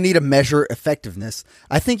think you need to measure effectiveness.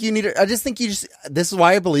 I think you need... I just think you just... This is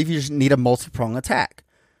why I believe you just need a multi-prong attack.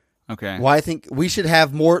 Okay. Why I think we should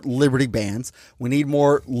have more liberty bands. We need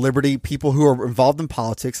more liberty people who are involved in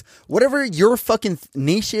politics. Whatever your fucking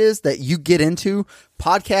niche is that you get into,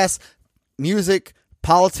 podcasts, music,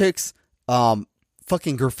 politics,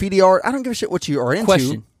 fucking graffiti art. I don't give a shit what you are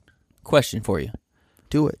into. Question for you.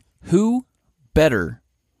 Do it. Who better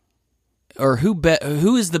or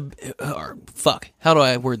who is the fuck? How do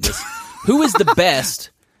I word this? Who is the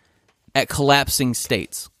best at collapsing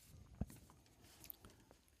states?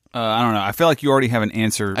 I don't know. I feel like you already have an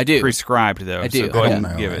answer I do. prescribed, though. I do. So go I ahead don't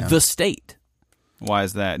and know, give it. man. The state. Why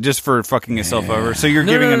is that? Just for fucking yourself over? So you're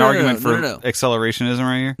No, giving no, an no, no, argument no, for no. accelerationism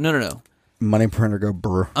right here? No. Money printer go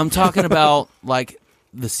brr. I'm talking about like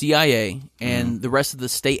the CIA and the rest of the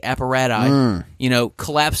state apparatus,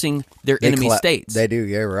 collapsing their enemy states. They do.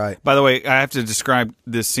 Yeah, right. By the way, I have to describe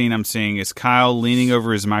this scene I'm seeing is Kyle leaning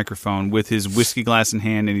over his microphone with his whiskey glass in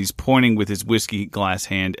hand, and he's pointing with his whiskey glass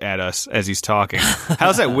hand at us as he's talking.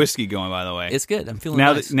 How's that whiskey going, by the way? It's good. I'm feeling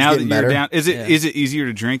now nice. that you're getting better. down, is it Yeah. easier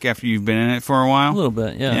to drink after you've been in it for a while? a little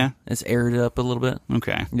bit, yeah. Yeah? It's aired up a little bit.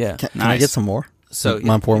 Okay. Yeah. Can I Nice. get some more? So,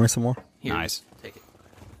 Mind pouring me some more? Here, Nice. take it.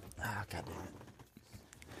 Oh, God damn it.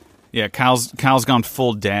 Yeah, Kyle's gone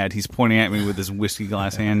full dad. He's pointing at me with his whiskey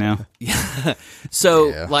glass hand now. So,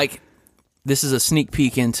 Yeah. like, this is a sneak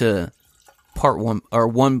peek into part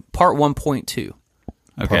 1.2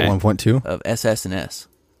 Okay. Part 1.2? of SS&S.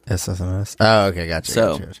 SSMS. Oh, okay. Gotcha.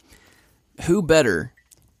 So- gotcha. Who better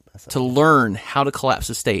to learn how to collapse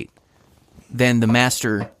a state than the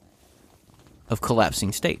master of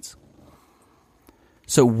collapsing states?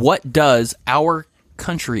 So what does our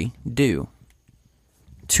country do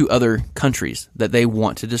to other countries that they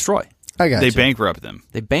want to destroy? I got They you. bankrupt them.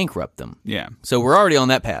 They bankrupt them. Yeah. So we're already on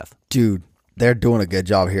that path. Dude, they're doing a good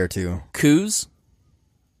job here, too. Coups.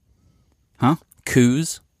 Huh?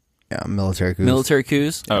 Coups. Yeah, military coups. Military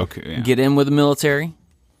coups. Okay. Yeah. Get in with the military,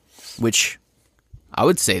 which I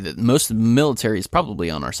would say that most of the military is probably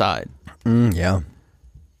on our side. Yeah.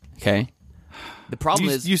 Okay. The problem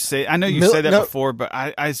is you say. I know you No, said that no. before, but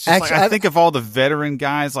it's just Actually, I think of all the veteran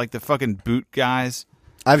guys, like the fucking boot guys.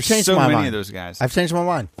 I've changed so my many mind. of those guys. I've changed my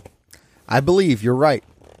mind. I believe you're right.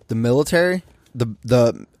 The military, the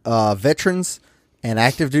veterans and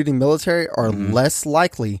active duty military are less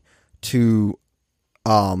likely to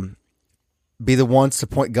be the ones to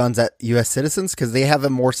point guns at U.S. citizens because they have a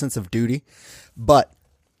more sense of duty. But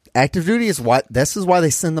active duty is why they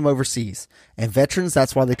send them overseas, and veterans,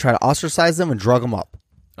 that's why they try to ostracize them and drug them up.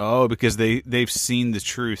 Oh, because they've seen the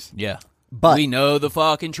truth. yeah. But We know the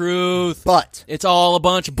fucking truth. but It's all a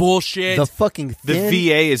bunch of bullshit. the fucking The thin,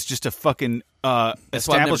 VA is just a fucking why I've never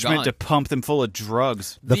establishment gone. to pump them full of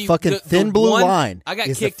drugs. the fucking thin blue one- line I got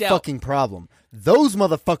is kicked the out. fucking problem. Those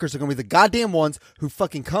motherfuckers are going to be the goddamn ones who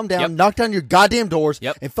fucking come down, Yep. knock down your goddamn doors,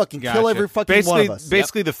 Yep. and fucking Gotcha. kill every fucking basically, one of us.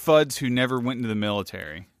 Basically, the FUDs who never went into the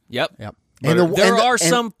military. Yep. Yep. But There are and-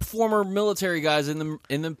 some former military guys in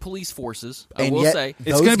the police forces. I and will yet say.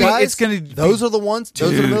 It's those gonna be- guys, it's gonna be- those are the ones.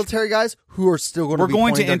 Those are the Dude. military guys who are still going to. We're be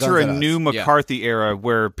going to pointing their enter a guns at new us. McCarthy era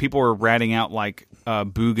where people are ratting out like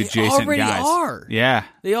Boog adjacent already guys. are. Yeah,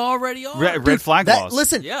 They already are. red flag laws.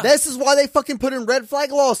 Listen, Yeah. this is why they fucking put in red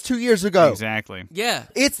flag laws 2 years ago. Exactly. Yeah.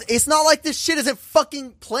 It's not like this shit isn't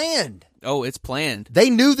fucking planned. Oh, it's planned.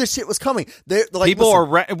 They knew this shit was coming. They're like, People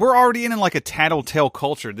listen, are. We're already in like a tattletale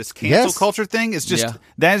culture. This cancel Yes. culture thing is just Yeah.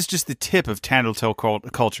 that is just the tip of tattletale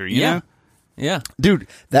culture. You Yeah. know. Yeah. dude,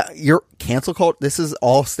 that your cancel culture. This is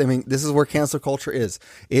all stemming. This is where cancel culture is.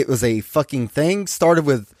 It was a fucking thing. Started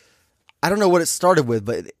with. I don't know what it started with,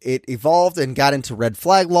 but it evolved and got into red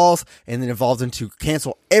flag laws, and then evolved into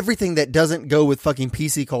cancel everything that doesn't go with fucking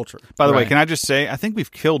PC culture. By the way, Right. can I just say I think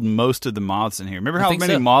we've killed most of the moths in here. Remember how think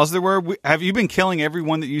many so. moths there were? Have you been killing every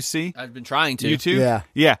one that you see? I've been trying to. You too? Yeah.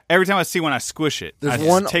 Yeah. Every time I see one, I squish it. I There's just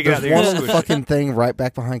one. Take it out There's there one and on the squish it. fucking thing right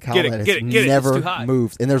back behind Kyle Get it, that get has it, get it. never It's too high.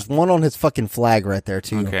 moved, and there's one on his fucking flag right there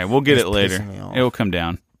too. Okay, we'll get It's it later. pissing me off. It'll come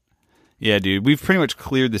down. Yeah, dude, we've pretty much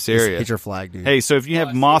cleared this area. Hit your flag, dude. Hey, so if you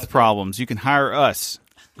have moth problems, you can hire us.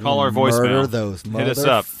 Call our voicemail. Murder those Hit us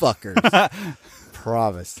up. motherfuckers.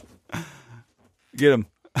 Promise. Get him.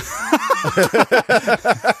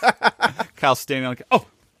 Kyle's standing on.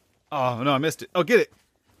 Oh no, I missed it. Oh, get it.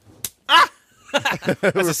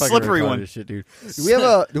 That's a slippery one. Shit, dude.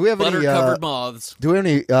 Do we have Butter any? covered moths. Do we have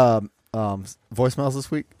any voicemails this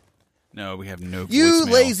week? No, we have no. You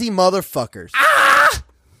voicemail. lazy motherfuckers.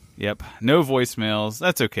 Yep, no voicemails.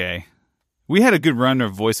 That's okay. We had a good run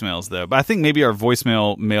of voicemails though, but I think maybe our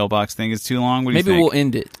voicemail mailbox thing is too long. What do you Maybe think? we'll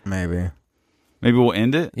end it. Maybe. Maybe we'll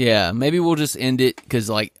end it. Yeah, maybe we'll just end it because,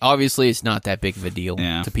 like, obviously it's not that big of a deal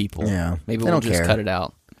Yeah. to people. Yeah. Maybe They we'll don't just care. cut it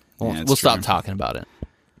out. We'll, Yeah, it's we'll stop true. talking about it.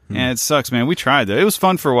 Yeah, it sucks, man. We tried though. It was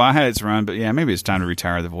fun for a while. I had its run, but yeah, maybe it's time to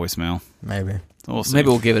retire the voicemail. Maybe. So we'll see. Maybe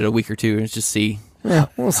we'll give it a week or two and just see. Yeah,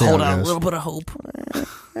 we'll see. Hold how it out a goes. little bit of hope.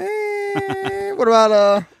 What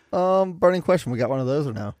about burning question? We got one of those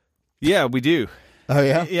or no? Yeah, we do. Oh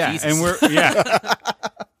yeah. Yeah, Jesus. and we're yeah.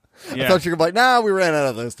 I Yeah. thought you were like, nah, we ran out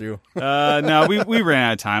of those two. No, we ran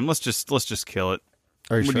out of time. Let's just kill it.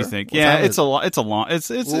 Are you What do you sure? think? What Yeah, time it's is a long. It's a long. It's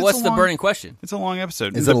Well, it's what's a the long, burning question? It's a long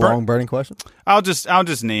episode. Is The it a bur- long burning question? I'll just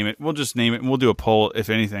name it. We'll just name it, and we'll do a poll if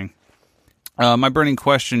anything. My burning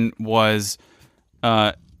question was,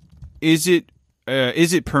 is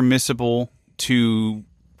it permissible to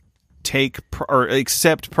take or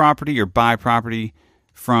accept property or buy property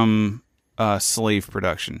from slave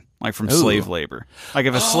production, like from slave labor? Like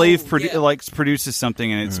if a slave produces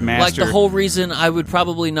something and its Like master, the whole reason I would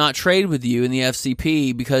probably not trade with you in the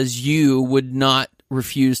FCP because you would not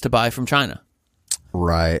refuse to buy from China.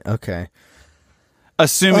 Right. Okay.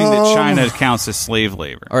 assuming that China counts as slave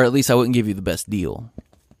labor. Or at least I wouldn't give you the best deal.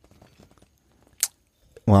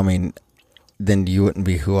 Well, I mean, then you wouldn't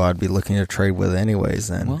be who I'd be looking to trade with, anyways.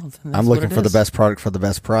 Then, Well, then that's I'm what looking it for the is. best product for the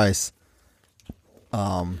best price.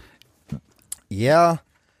 Yeah,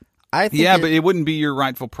 I think Yeah, but it wouldn't be your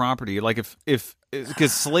rightful property. Like if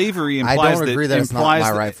because slavery I implies don't agree that it's not implies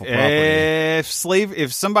my that rightful property.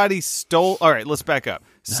 if somebody stole, all right, let's back up.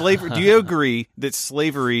 Slavery. Do you agree that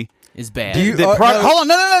slavery? Is bad. Do you- That no. hold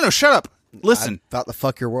on, no, shut up. Listen. about to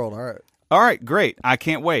fuck your world. All right. All right, great. I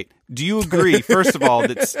can't wait. Do you agree, first of all,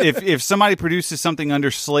 that if somebody produces something under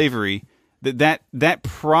slavery, that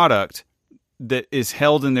product that is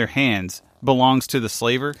held in their hands belongs to the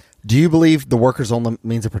slaver? Do you believe the workers own the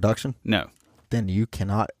means of production? No. Then you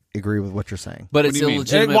cannot agree with what you're saying. but What it's do you mean?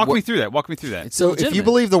 illegitimate. Walk me through that. Walk me through that. It's So if you illegitimate.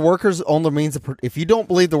 believe the workers own the means of, if you don't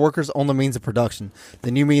believe the workers own the means of production,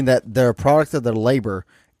 then you mean that their product of their labor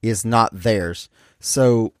is not theirs.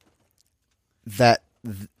 So that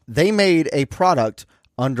they made a product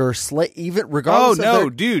under even regardless. Oh, no,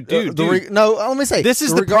 of dude. no, let me say this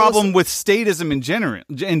is the problem with statism in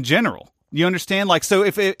general. You understand? Like, so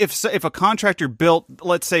if a contractor built,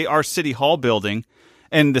 let's say, our city hall building,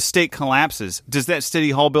 and the state collapses, does that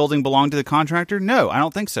city hall building belong to the contractor? No, I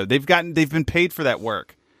don't think so. They've been paid for that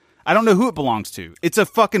work. I don't know who it belongs to. It's a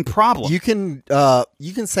fucking problem. You can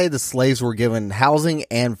say the slaves were given housing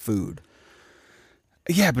and food.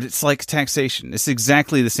 Yeah, but it's like taxation. It's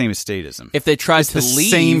exactly the same as statism. If they tried to the leave,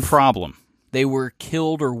 same problem. They were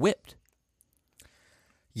killed or whipped.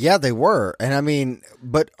 Yeah, they were, and I mean,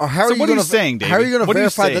 but how are you what going are you saying, David? How are you going to What are you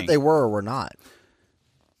verify that saying? they were or were not?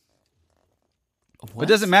 It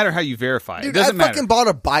doesn't matter how you verify it. Dude, It doesn't I fucking matter.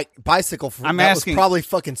 bought a bicycle from I'm that asking- was probably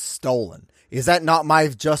fucking stolen. Is that not my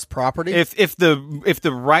just property? If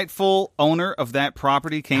the rightful owner of that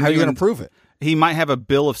property came, how are to you going and- to prove it? He might have a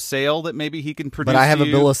bill of sale that maybe he can produce. But I have to a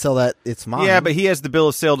you. bill of sale that it's mine. Yeah, but he has the bill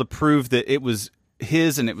of sale to prove that it was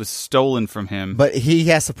his and it was stolen from him. But he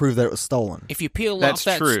has to prove that it was stolen. If you peel That's off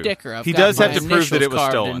that true. sticker, I've he got does my have to prove that it initials was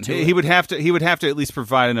carved stolen. into He it. would have to. He would have to at least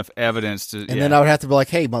provide enough evidence to. And then I would have to be like,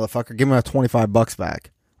 "Hey, motherfucker, give me my $25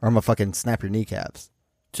 back, or I'm gonna fucking snap your kneecaps."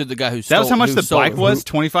 to the guy who stole. That was how much who the stole bike it. was.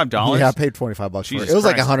 $25. Yeah, I paid $25 for Jesus it. It was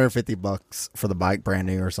like Christ. $150 for the bike, brand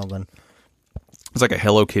new or something. It's like a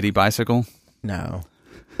Hello Kitty bicycle. No,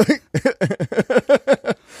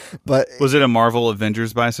 but Was it a Marvel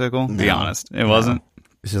Avengers bicycle? Be No. honest, it wasn't.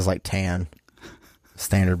 it's just like tan,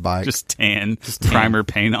 standard bike. Just tan, primer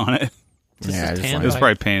paint on it. yeah, just tan It was like,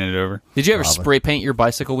 probably painted over. Did you ever Probably. spray paint your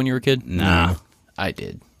bicycle when you were a kid? Nah. I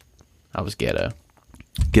did. I was ghetto.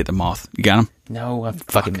 Get the moth. You got him? No, I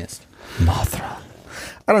fucking missed. Mothra.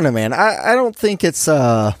 I don't know, man. I don't think it's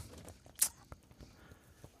What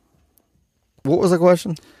was the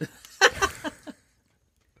question?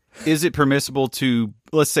 Is it permissible to,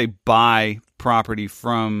 let's say, buy property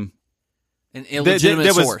from An illegitimate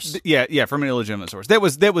was- source. Yeah, from an illegitimate source. That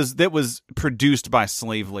was produced by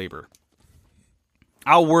slave labor.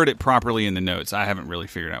 I'll word it properly in the notes. I haven't really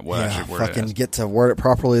figured out what I should word it fucking as. get to word it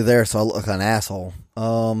properly there, so I look like an asshole.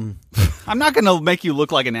 I'm not going to make you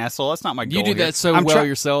look like an asshole. That's not my goal. You do here. that so I'm well try-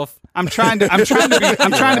 yourself. I'm trying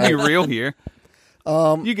to be real here.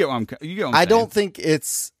 You get what I'm saying. I don't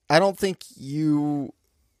think you.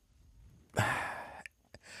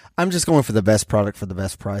 I'm just going for the best product for the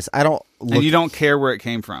best price. I don't look. And you don't care where it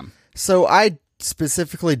came from. So I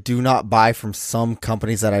specifically do not buy from some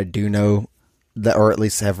companies that I do know that, or at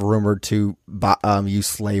least have rumored to buy, use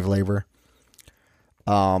slave labor.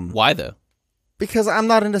 Why though? Because I'm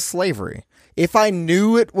not into slavery. If I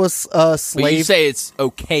knew it was slave, But you say it's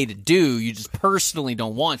okay to do. You just personally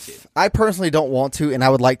don't want to. I personally don't want to, and I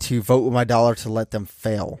would like to vote with my dollar to let them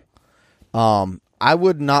fail. I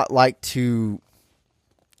would not like to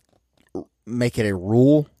make it a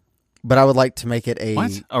rule, but I would like to make it a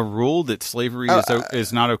What? A rule that slavery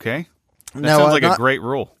is not okay? That no, sounds like not- a great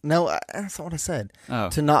rule. No, that's not what I said. Oh.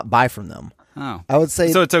 To not buy from them. Oh. I would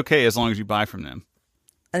say So it's okay as long as you buy from them.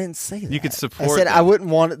 I didn't say that. You could I support said them. I wouldn't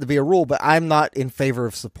want it to be a rule, but I'm not in favor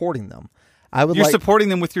of supporting them. I would You're like, supporting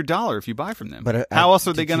them with your dollar if you buy from them. but how else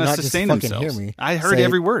are they did you going to not just sustain fucking themselves? Hear me I heard say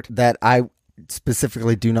every word. that I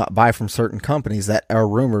specifically do not buy from certain companies that are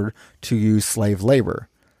rumored to use slave labor.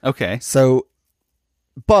 Okay. So,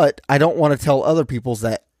 but I don't want to tell other people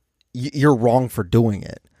that you're wrong for doing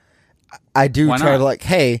it. I do Why try not? to like,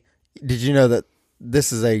 hey, did you know that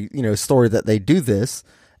this is a story that they do this?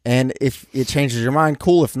 And if it changes your mind,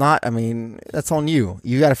 cool. If not, I mean, that's on you.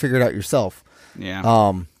 You got to figure it out yourself. Yeah.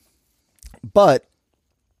 But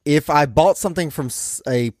if I bought something from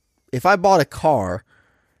if I bought a car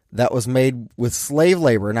that was made with slave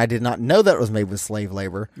labor and I did not know that it was made with slave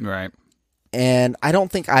labor, right. and I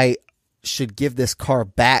don't think I should give this car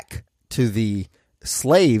back to the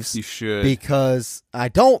slaves. You should. Because I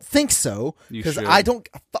don't think so. You Because should. I don't.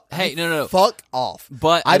 Hey, no. Fuck off.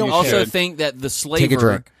 But I don't also care. think that the slaver. Take a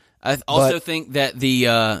drink. I also But- think that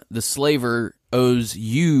the slaver owes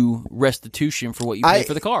you restitution for what you paid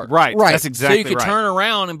for the car. Right. Right. That's exactly So you could right. turn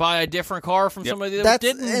around and buy a different car from somebody that That's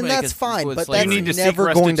didn't. and make that's a- fine, with but slavery. that's You need to seek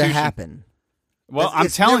never going to restitution. happen. Well, It's- I'm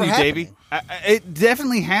it's telling never you, Davey, it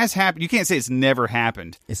definitely has happened. You can't say it's never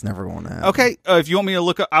happened. It's never going to happen. Okay, if you want me to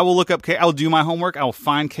look up, I will look up. I'll do my homework. I will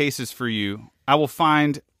find cases for you. I will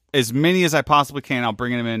find as many as I possibly can. I'll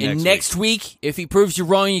bring them in And next next week, if he proves you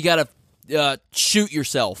wrong, you got to shoot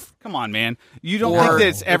yourself. Come on, man. You don't Or- think that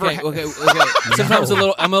it's ever okay. Sometimes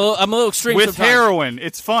I'm a little extreme. with sometimes. heroin?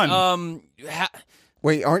 It's fun.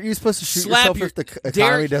 Wait, aren't you supposed to shoot Slap yourself your, if the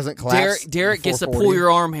economy doesn't collapse? Derek gets to before pull 40?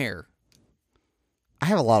 your arm hair. I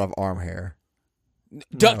have a lot of arm hair.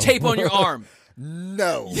 Duct tape on your arm.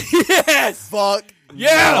 No. Yes. Fuck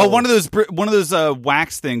Yeah. Oh, one of those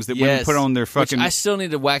wax things that women put on their fucking. Which I still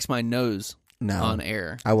need to wax my nose No. on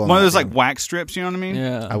air. I will. one of not those do. like wax strips. You know what I mean?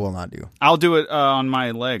 Yeah. I will not do. I'll do it on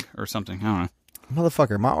my leg or something. I don't know.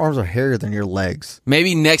 Motherfucker, my arms are hairier than your legs.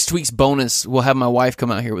 Maybe next week's bonus, we'll have my wife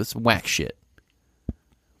come out here with some wax shit.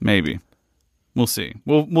 Maybe. We'll see.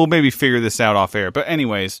 We'll maybe figure this out off air. But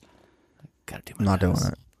anyways, Gotta do I'm not doing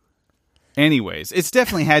it. it's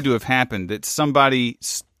definitely had to have happened that somebody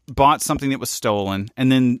bought something that was stolen,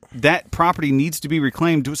 and then that property needs to be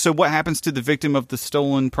reclaimed. So what happens to the victim of the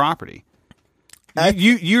stolen property?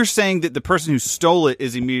 You're saying that the person who stole it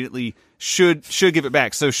is immediately should give it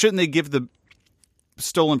back. So shouldn't they give the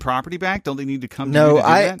stolen property back? Don't they need to come to you to do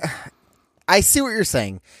that? I see what you're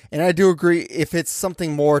saying, and I do agree. If it's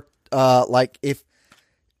something more like if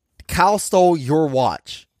Kyle stole your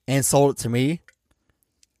watch and sold it to me,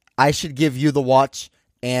 I should give you the watch,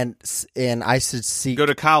 and I should seek. Go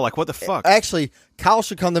to Kyle, like, what the fuck? Actually, Kyle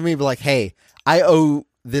should come to me and be like, "Hey, I owe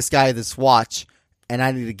this guy this watch, and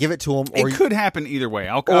I need to give it to him." Or It could happen either way.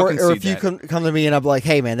 I'll or concede if you that. come to me and I'm like,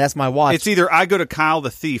 "Hey, man, that's my watch." It's either I go to Kyle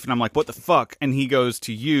the thief and I'm like, what the fuck? And he goes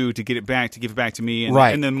to you to get it back, to give it back to me. And,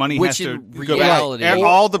 Right. and the money Which has to in go reality- back. Or-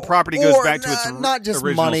 All the property goes Or back to its not just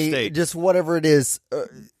original money, state. just whatever it is.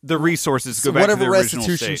 The resources go So back to whatever the original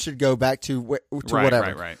restitution state. should go back to right,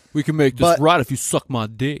 whatever. right. We can make this But- right if you suck my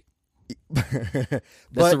dick. That's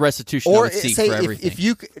the restitution I Or would seek say for everything. if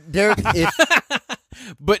you, Derek, if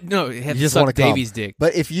But no, it had you to just suck want to Davy's dick.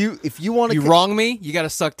 But if you want to, You wrong me, you got to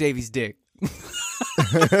suck Davy's dick.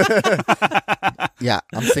 yeah,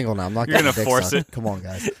 I'm single now. I'm not You're getting gonna dick force sucked. it. Come on,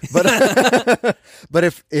 guys. But but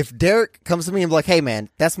if Derek comes to me and be like, "Hey, man,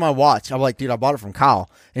 that's my watch," I'm like, "Dude, I bought it from Kyle,"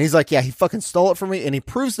 and he's like, "Yeah, he fucking stole it from me," and he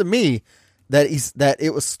proves to me that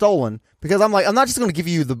it was stolen, because I'm like, I'm not just going to give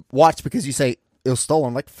you the watch because you say it was stolen.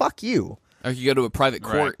 I'm like, fuck you. Or you go to a private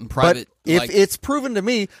court Right. and private. But if like, it's proven to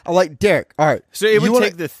me, I'm like, Derek, all right. So it you would wanna-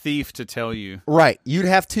 take the thief to tell you. right. You'd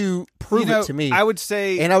have to prove You know, it to me. I would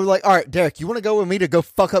say, and I was like, all right, Derek, you want to go with me to go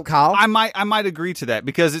fuck up Kyle? I might agree to that,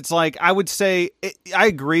 because it's like, I would say, I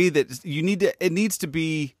agree that it needs to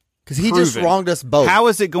be Because he just proven. wronged us both. How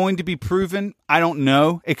is it going to be proven? I don't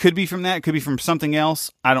know. It could be from that. It could be from something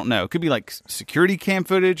else. I don't know. It could be like security cam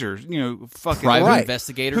footage, or fucking private Right.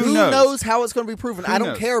 investigator. Who Who knows? knows how it's going to be proven? Who I don't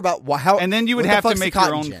knows? care about how. And then you would what the have to fuck's the make your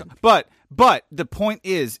cotton own. gin? But the point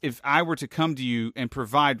is, if I were to come to you and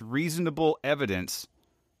provide reasonable evidence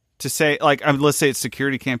to say, like, let's say it's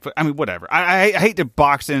security cam footage. I mean, whatever. I hate to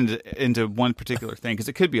box into one particular thing, because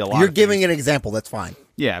it could be a lot. You're of giving things. an example. That's fine.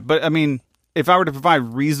 Yeah, but I mean, if I were to provide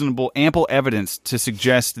ample evidence to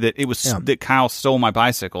suggest that it was that Kyle stole my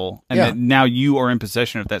bicycle, and that now you are in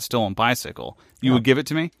possession of that stolen bicycle, you would give it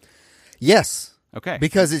to me? Yes. Okay.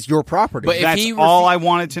 Because it's your property. But if That's he all I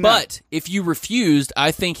wanted to know. But if you refused,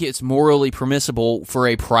 I think it's morally permissible for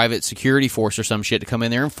a private security force or some shit to come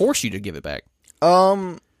in there and force you to give it back.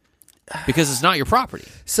 Because it's not your property.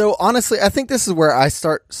 So honestly, I think this is where I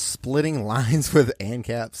start splitting lines with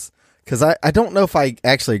ANCAPs, because I don't know if I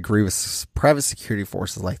actually agree with private security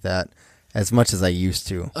forces like that as much as I used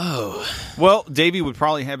to. Well, Davey would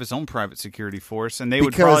probably have his own private security force, and they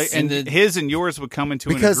would Because- probably, and his and yours would come into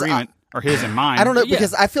an Because agreement, or his and mine. I don't know, Yeah.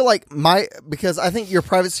 because I feel like because I think your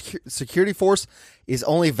private security force is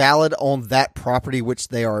only valid on that property which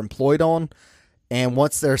they are employed on, and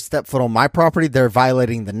once they're step foot on my property, they're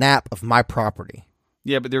violating the NAP of my property.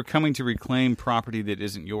 Yeah, but they're coming to reclaim property that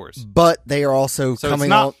isn't yours. But they are also So it's coming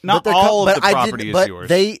not- on. not but they're all of but the I property is but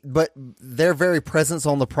yours. But their very presence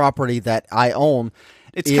on the property that I own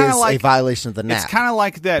It's is kinda like- a violation of the NAP. It's kind of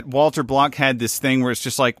like that Walter Block had this thing where it's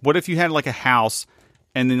just like, what if you had like a house,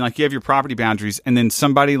 and then like you have your property boundaries, and then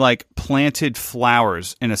somebody like planted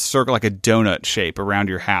flowers in a circle, like a donut shape around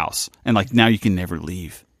your house, and like now you can never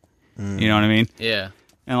leave. You know what I mean? Yeah.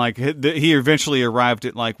 And like he eventually arrived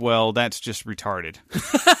at like, well, that's just retarded.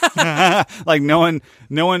 Like no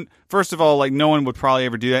one. First of all, like no one would probably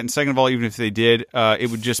ever do that, and second of all, even if they did, it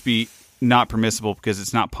would just be not permissible, because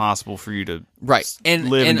it's not possible for you to Right. And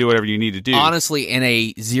live and do whatever you need to do. Honestly, in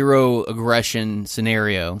a zero aggression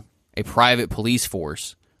scenario, a private police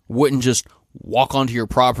force wouldn't just walk onto your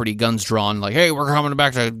property, guns drawn, like, hey, we're coming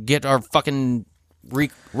back to get our fucking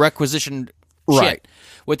requisitioned shit. Right.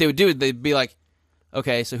 What they would do is they'd be like,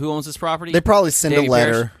 okay, so who owns this property? They probably send Davey a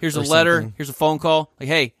letter. Parrish. Here's a or letter. something. Here's a phone call. Like,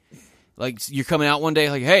 hey, like you're coming out one day.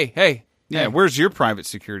 Like, hey. Yeah, where's your private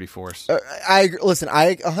security force? I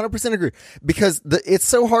 100% agree, because it's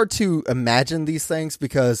so hard to imagine these things,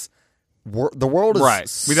 because the world is Right.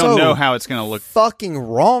 We so don't know how it's going to look. fucking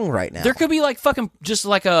wrong right now. There could be like fucking just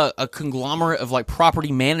like a conglomerate of like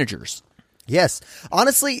property managers. Yes.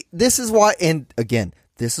 Honestly, this is why, and again,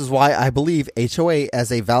 This is why I believe HOA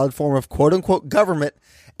as a valid form of quote unquote government.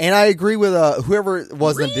 And I agree with whoever it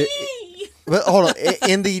was. But hold on.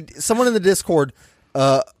 Someone in the Discord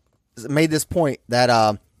made this point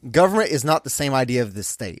that government is not the same idea of the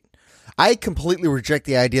state. I completely reject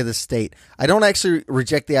the idea of the state. I don't actually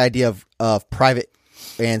reject the idea of private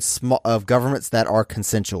and of governments that are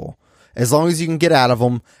consensual. As long as you can get out of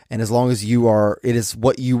them, and as long as it is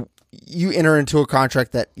what you enter into a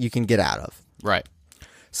contract that you can get out of. Right.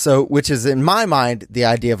 So, which is in my mind the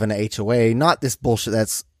idea of an HOA, not this bullshit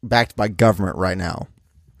that's backed by government right now.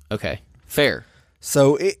 Okay. Fair.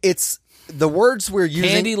 So it's the words we're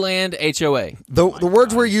using. Candyland HOA. The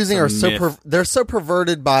words we're using are they're so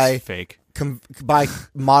perverted by fake by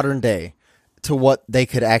modern day to what they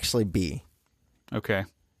could actually be. Okay.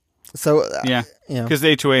 So yeah, because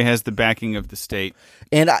the HOA has the backing of the state,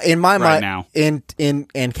 and in my mind, now. in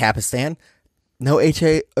Capistan, no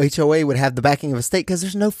HOA would have the backing of a state because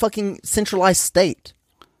there's no fucking centralized state.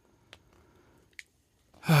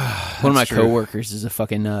 One of my coworkers is a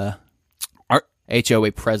fucking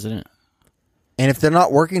HOA president, and if they're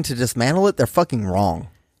not working to dismantle it, they're fucking wrong.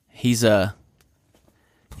 He's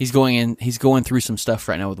going through some stuff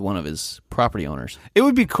right now with one of his property owners. It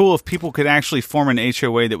would be cool if people could actually form an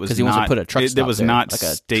HOA that was because he wants to put a truck stop that was there, not like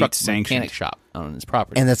a state truck sanctioned mechanic shop on his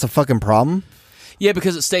property. And that's a fucking problem. Yeah,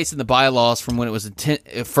 because it states in the bylaws from when it was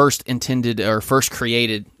first intended or first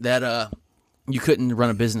created that you couldn't run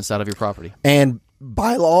a business out of your property. And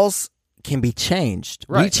bylaws can be changed.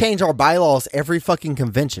 Right. We change our bylaws every fucking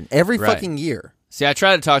convention, every Right. fucking year. See, I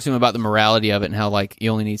tried to talk to him about the morality of it and how like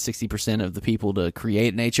you only need 60% of the people to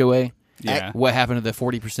create an HOA. Yeah. What happened to the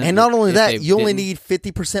 40%? And not only if that, they you only didn't?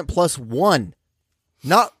 need 50% plus one.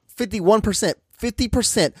 Not 51%,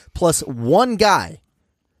 50% plus one guy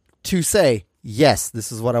to say, yes,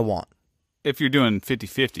 this is what I want. If you're doing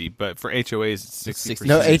 50-50, but for HOAs, it's 60%.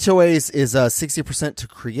 No, HOAs is 60% to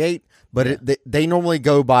create, but they normally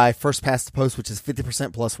go by first past the post, which is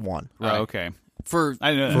 50% plus one. Oh, okay. for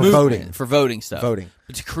I know that. For voting. for voting stuff. Voting.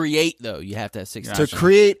 But to create though, you have to have 60%. To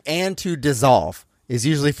create and to dissolve is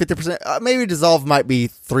usually 50%. Maybe dissolve might be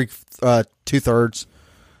 2/3,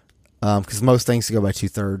 because most things go by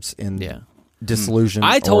 2/3 in dissolution.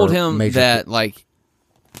 I told or him major that, like,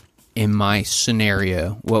 in my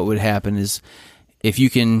scenario, what would happen is if you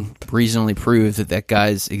can reasonably prove that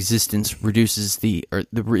guy's existence reduces the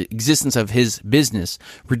existence of his business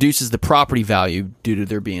reduces the property value due to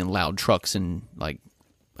there being loud trucks and like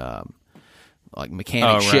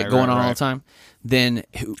mechanic shit going on all the time, then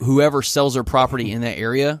whoever sells their property in that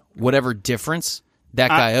area, whatever difference that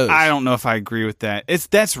guy owes. I don't know if I agree with that.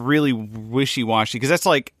 That's really wishy-washy because that's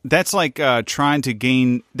like trying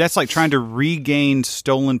to regain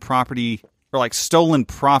stolen property or like stolen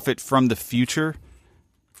profit from the future.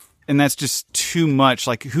 And that's just too much.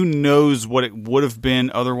 Like, who knows what it would have been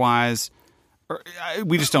otherwise?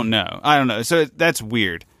 We just don't know. I don't know. So that's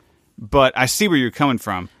weird. But I see where you're coming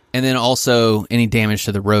from. And then also any damage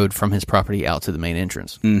to the road from his property out to the main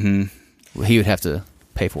entrance. Mm-hmm. He would have to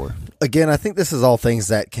pay for it. Again, I think this is all things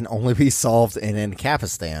that can only be solved in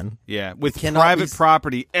Capistan. Yeah, with private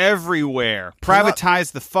property everywhere.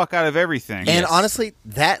 Privatize the fuck out of everything. And honestly,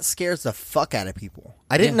 that scares the fuck out of people.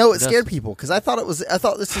 I didn't know it scared people because I thought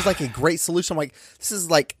this was like a great solution. I'm like, this is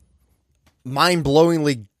like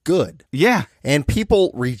mind-blowingly good. Yeah. And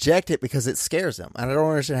people reject it because it scares them. And I don't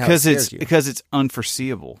understand how it scares you. Because it's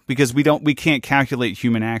unforeseeable. Because we can't calculate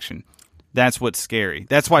human action. That's what's scary.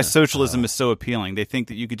 That's why socialism is so appealing. They think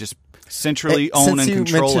that you could just centrally own and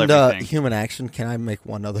control everything. Since you mentioned human action, can I make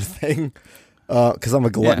one other thing? Because I'm a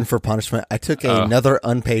glutton for punishment. I took another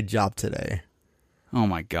unpaid job today. Oh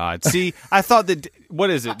my God! See, I thought that. What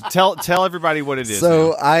is it? Tell everybody what it is.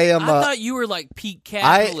 So now. I am. I thought you were like peak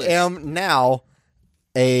capitalist. I am now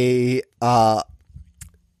a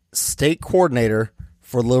state coordinator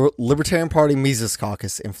for Libertarian Party Mises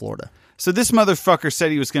Caucus in Florida. So this motherfucker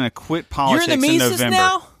said he was going to quit politics You're in the Mises November.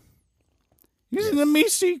 now? He's in the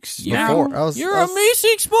Mises You're a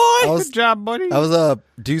Mises boy. Good job, buddy. I was a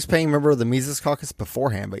dues-paying member of the Mises Caucus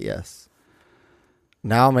beforehand, but yes.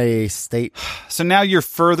 Now I'm a state. So now you're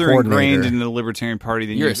further ingrained into the Libertarian Party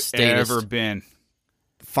than you've ever been.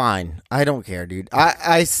 Fine. I don't care, dude.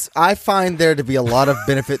 I find there to be a lot of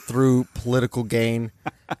benefit through political gain,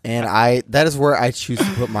 and that is where I choose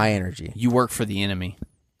to put my energy. You work for the enemy.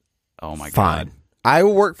 Oh my Fine. God. I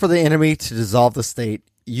will work for the enemy to dissolve the state.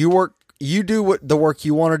 You do the work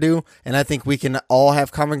you want to do, and I think we can all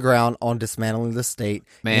have common ground on dismantling the state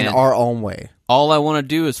in our own way. All I want to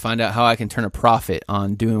do is find out how I can turn a profit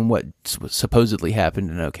on doing what supposedly happened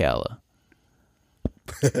in Ocala.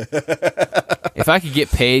 If I could get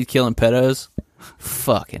paid killing pedos,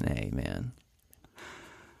 Fucking A, man.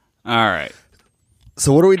 All right.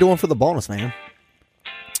 So what are we doing for the bonus, man?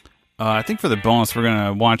 I think for the bonus, we're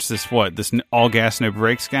gonna watch this all gas no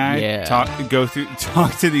brakes guy. Yeah. Talk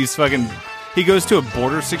to these fucking. He goes to a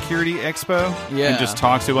border security expo. Yeah. And just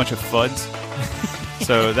talks to a bunch of fuds.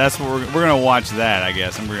 So that's what we're gonna watch that, I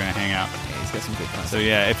guess, and we're gonna hang out. Yeah, he's got some good content. So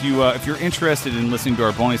yeah, if you're interested in listening to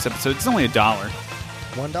our bonus episode, it's only $1.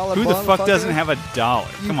 $1. Who the fuck doesn't have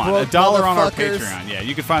 $1? You Come on, broke $1 on our motherfuckers. Patreon. Yeah,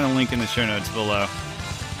 you can find a link in the show notes below.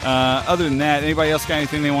 Other than that, anybody else got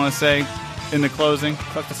anything they want to say in the closing?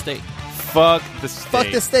 Fuck the state. Fuck the state.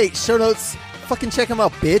 Fuck the state. Show notes. Fucking check them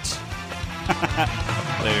out, bitch.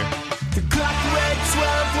 Later. The clock read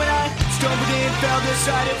 12 when I stumbled in, fell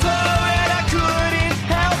decided floor, and I couldn't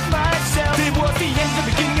help myself. It was the end, the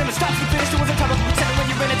beginning, and the start to the finish. There was a time of pretending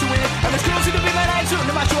when you're in it to win. And this girl seemed to be my night,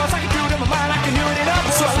 shooting in my drawers. I could do it in my mind, I can hear it in up.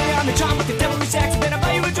 So I lay on the charm with the devilish axe, and then I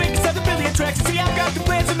buy you a drink, 7 billion tracks. And see, I've got the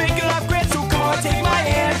plans to make your life great, so come on, take my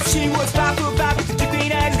hand. She was 5 foot 5 with the two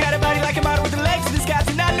green eyes, got a body like a model with the legs of the skies,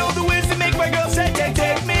 and I know the words to make my girl say,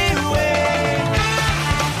 take me away.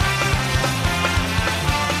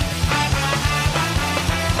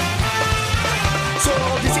 So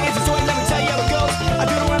this is the story, let me tell you how it goes. I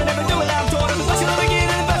do the one I never do it, I'm told. I'm busting over again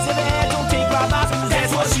and the bust of the head. Don't take my boss,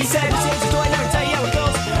 that's what she said. This is the story, let me tell you how it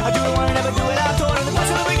goes. I do the one I never do it, I'm told. I'm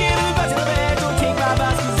busting over again and the bust of the head. Don't take my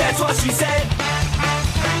boss, that's what she said.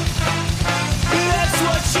 That's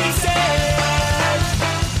what she said.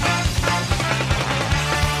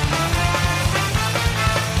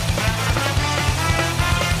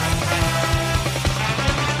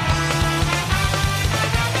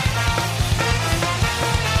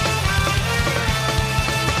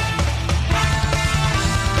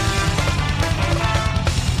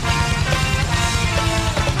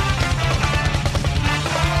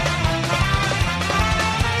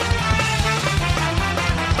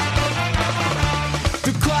 The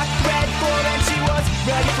clock read 4 and she was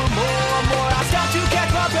ready for more. I stopped to catch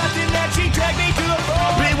my breath and then she dragged me to the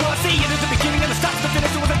floor. It was the end of the beginning and the start to the finish.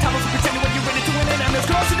 There was a time of pretending when you're ready to win it. And this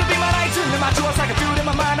girl seemed to be my night, turning in my drawers like I threw it in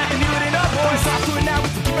my mind. I can hear it in her voice. I'm doing now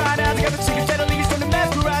with the keep right eyes. I got the chicken steadily starting to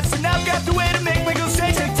mesmerize. And I've got the way to make my girl say,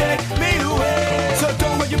 take me away. So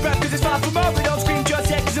don't hold your breath cause it's far from over. Don't scream just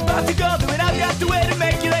yet cause it's about to go through. And I've got the way to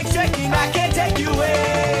make your legs shaking. I can't take you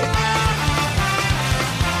away.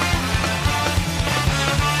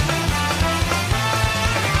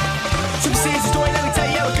 So this is the story, let me tell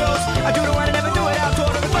you how it goes. I do the one I never do it, I'm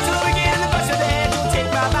told. The bust of love again and the bust of the head. Don't take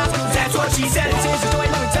my boss, cause that's what she said. This is the story,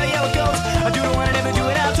 let me tell you how it goes. I do the one I never do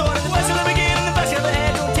it, I'm told. The bust of love again and the bust of the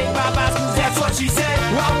head. Don't take my boss, cause that's what she said.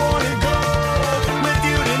 I wanna go with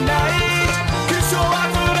you tonight, cause so I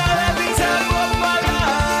could have every time of my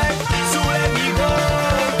life. So let me go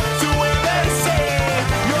to where they say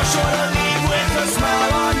you're sure to leave with a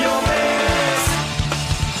smile on your face.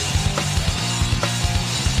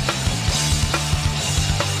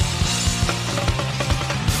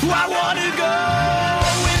 I wanna go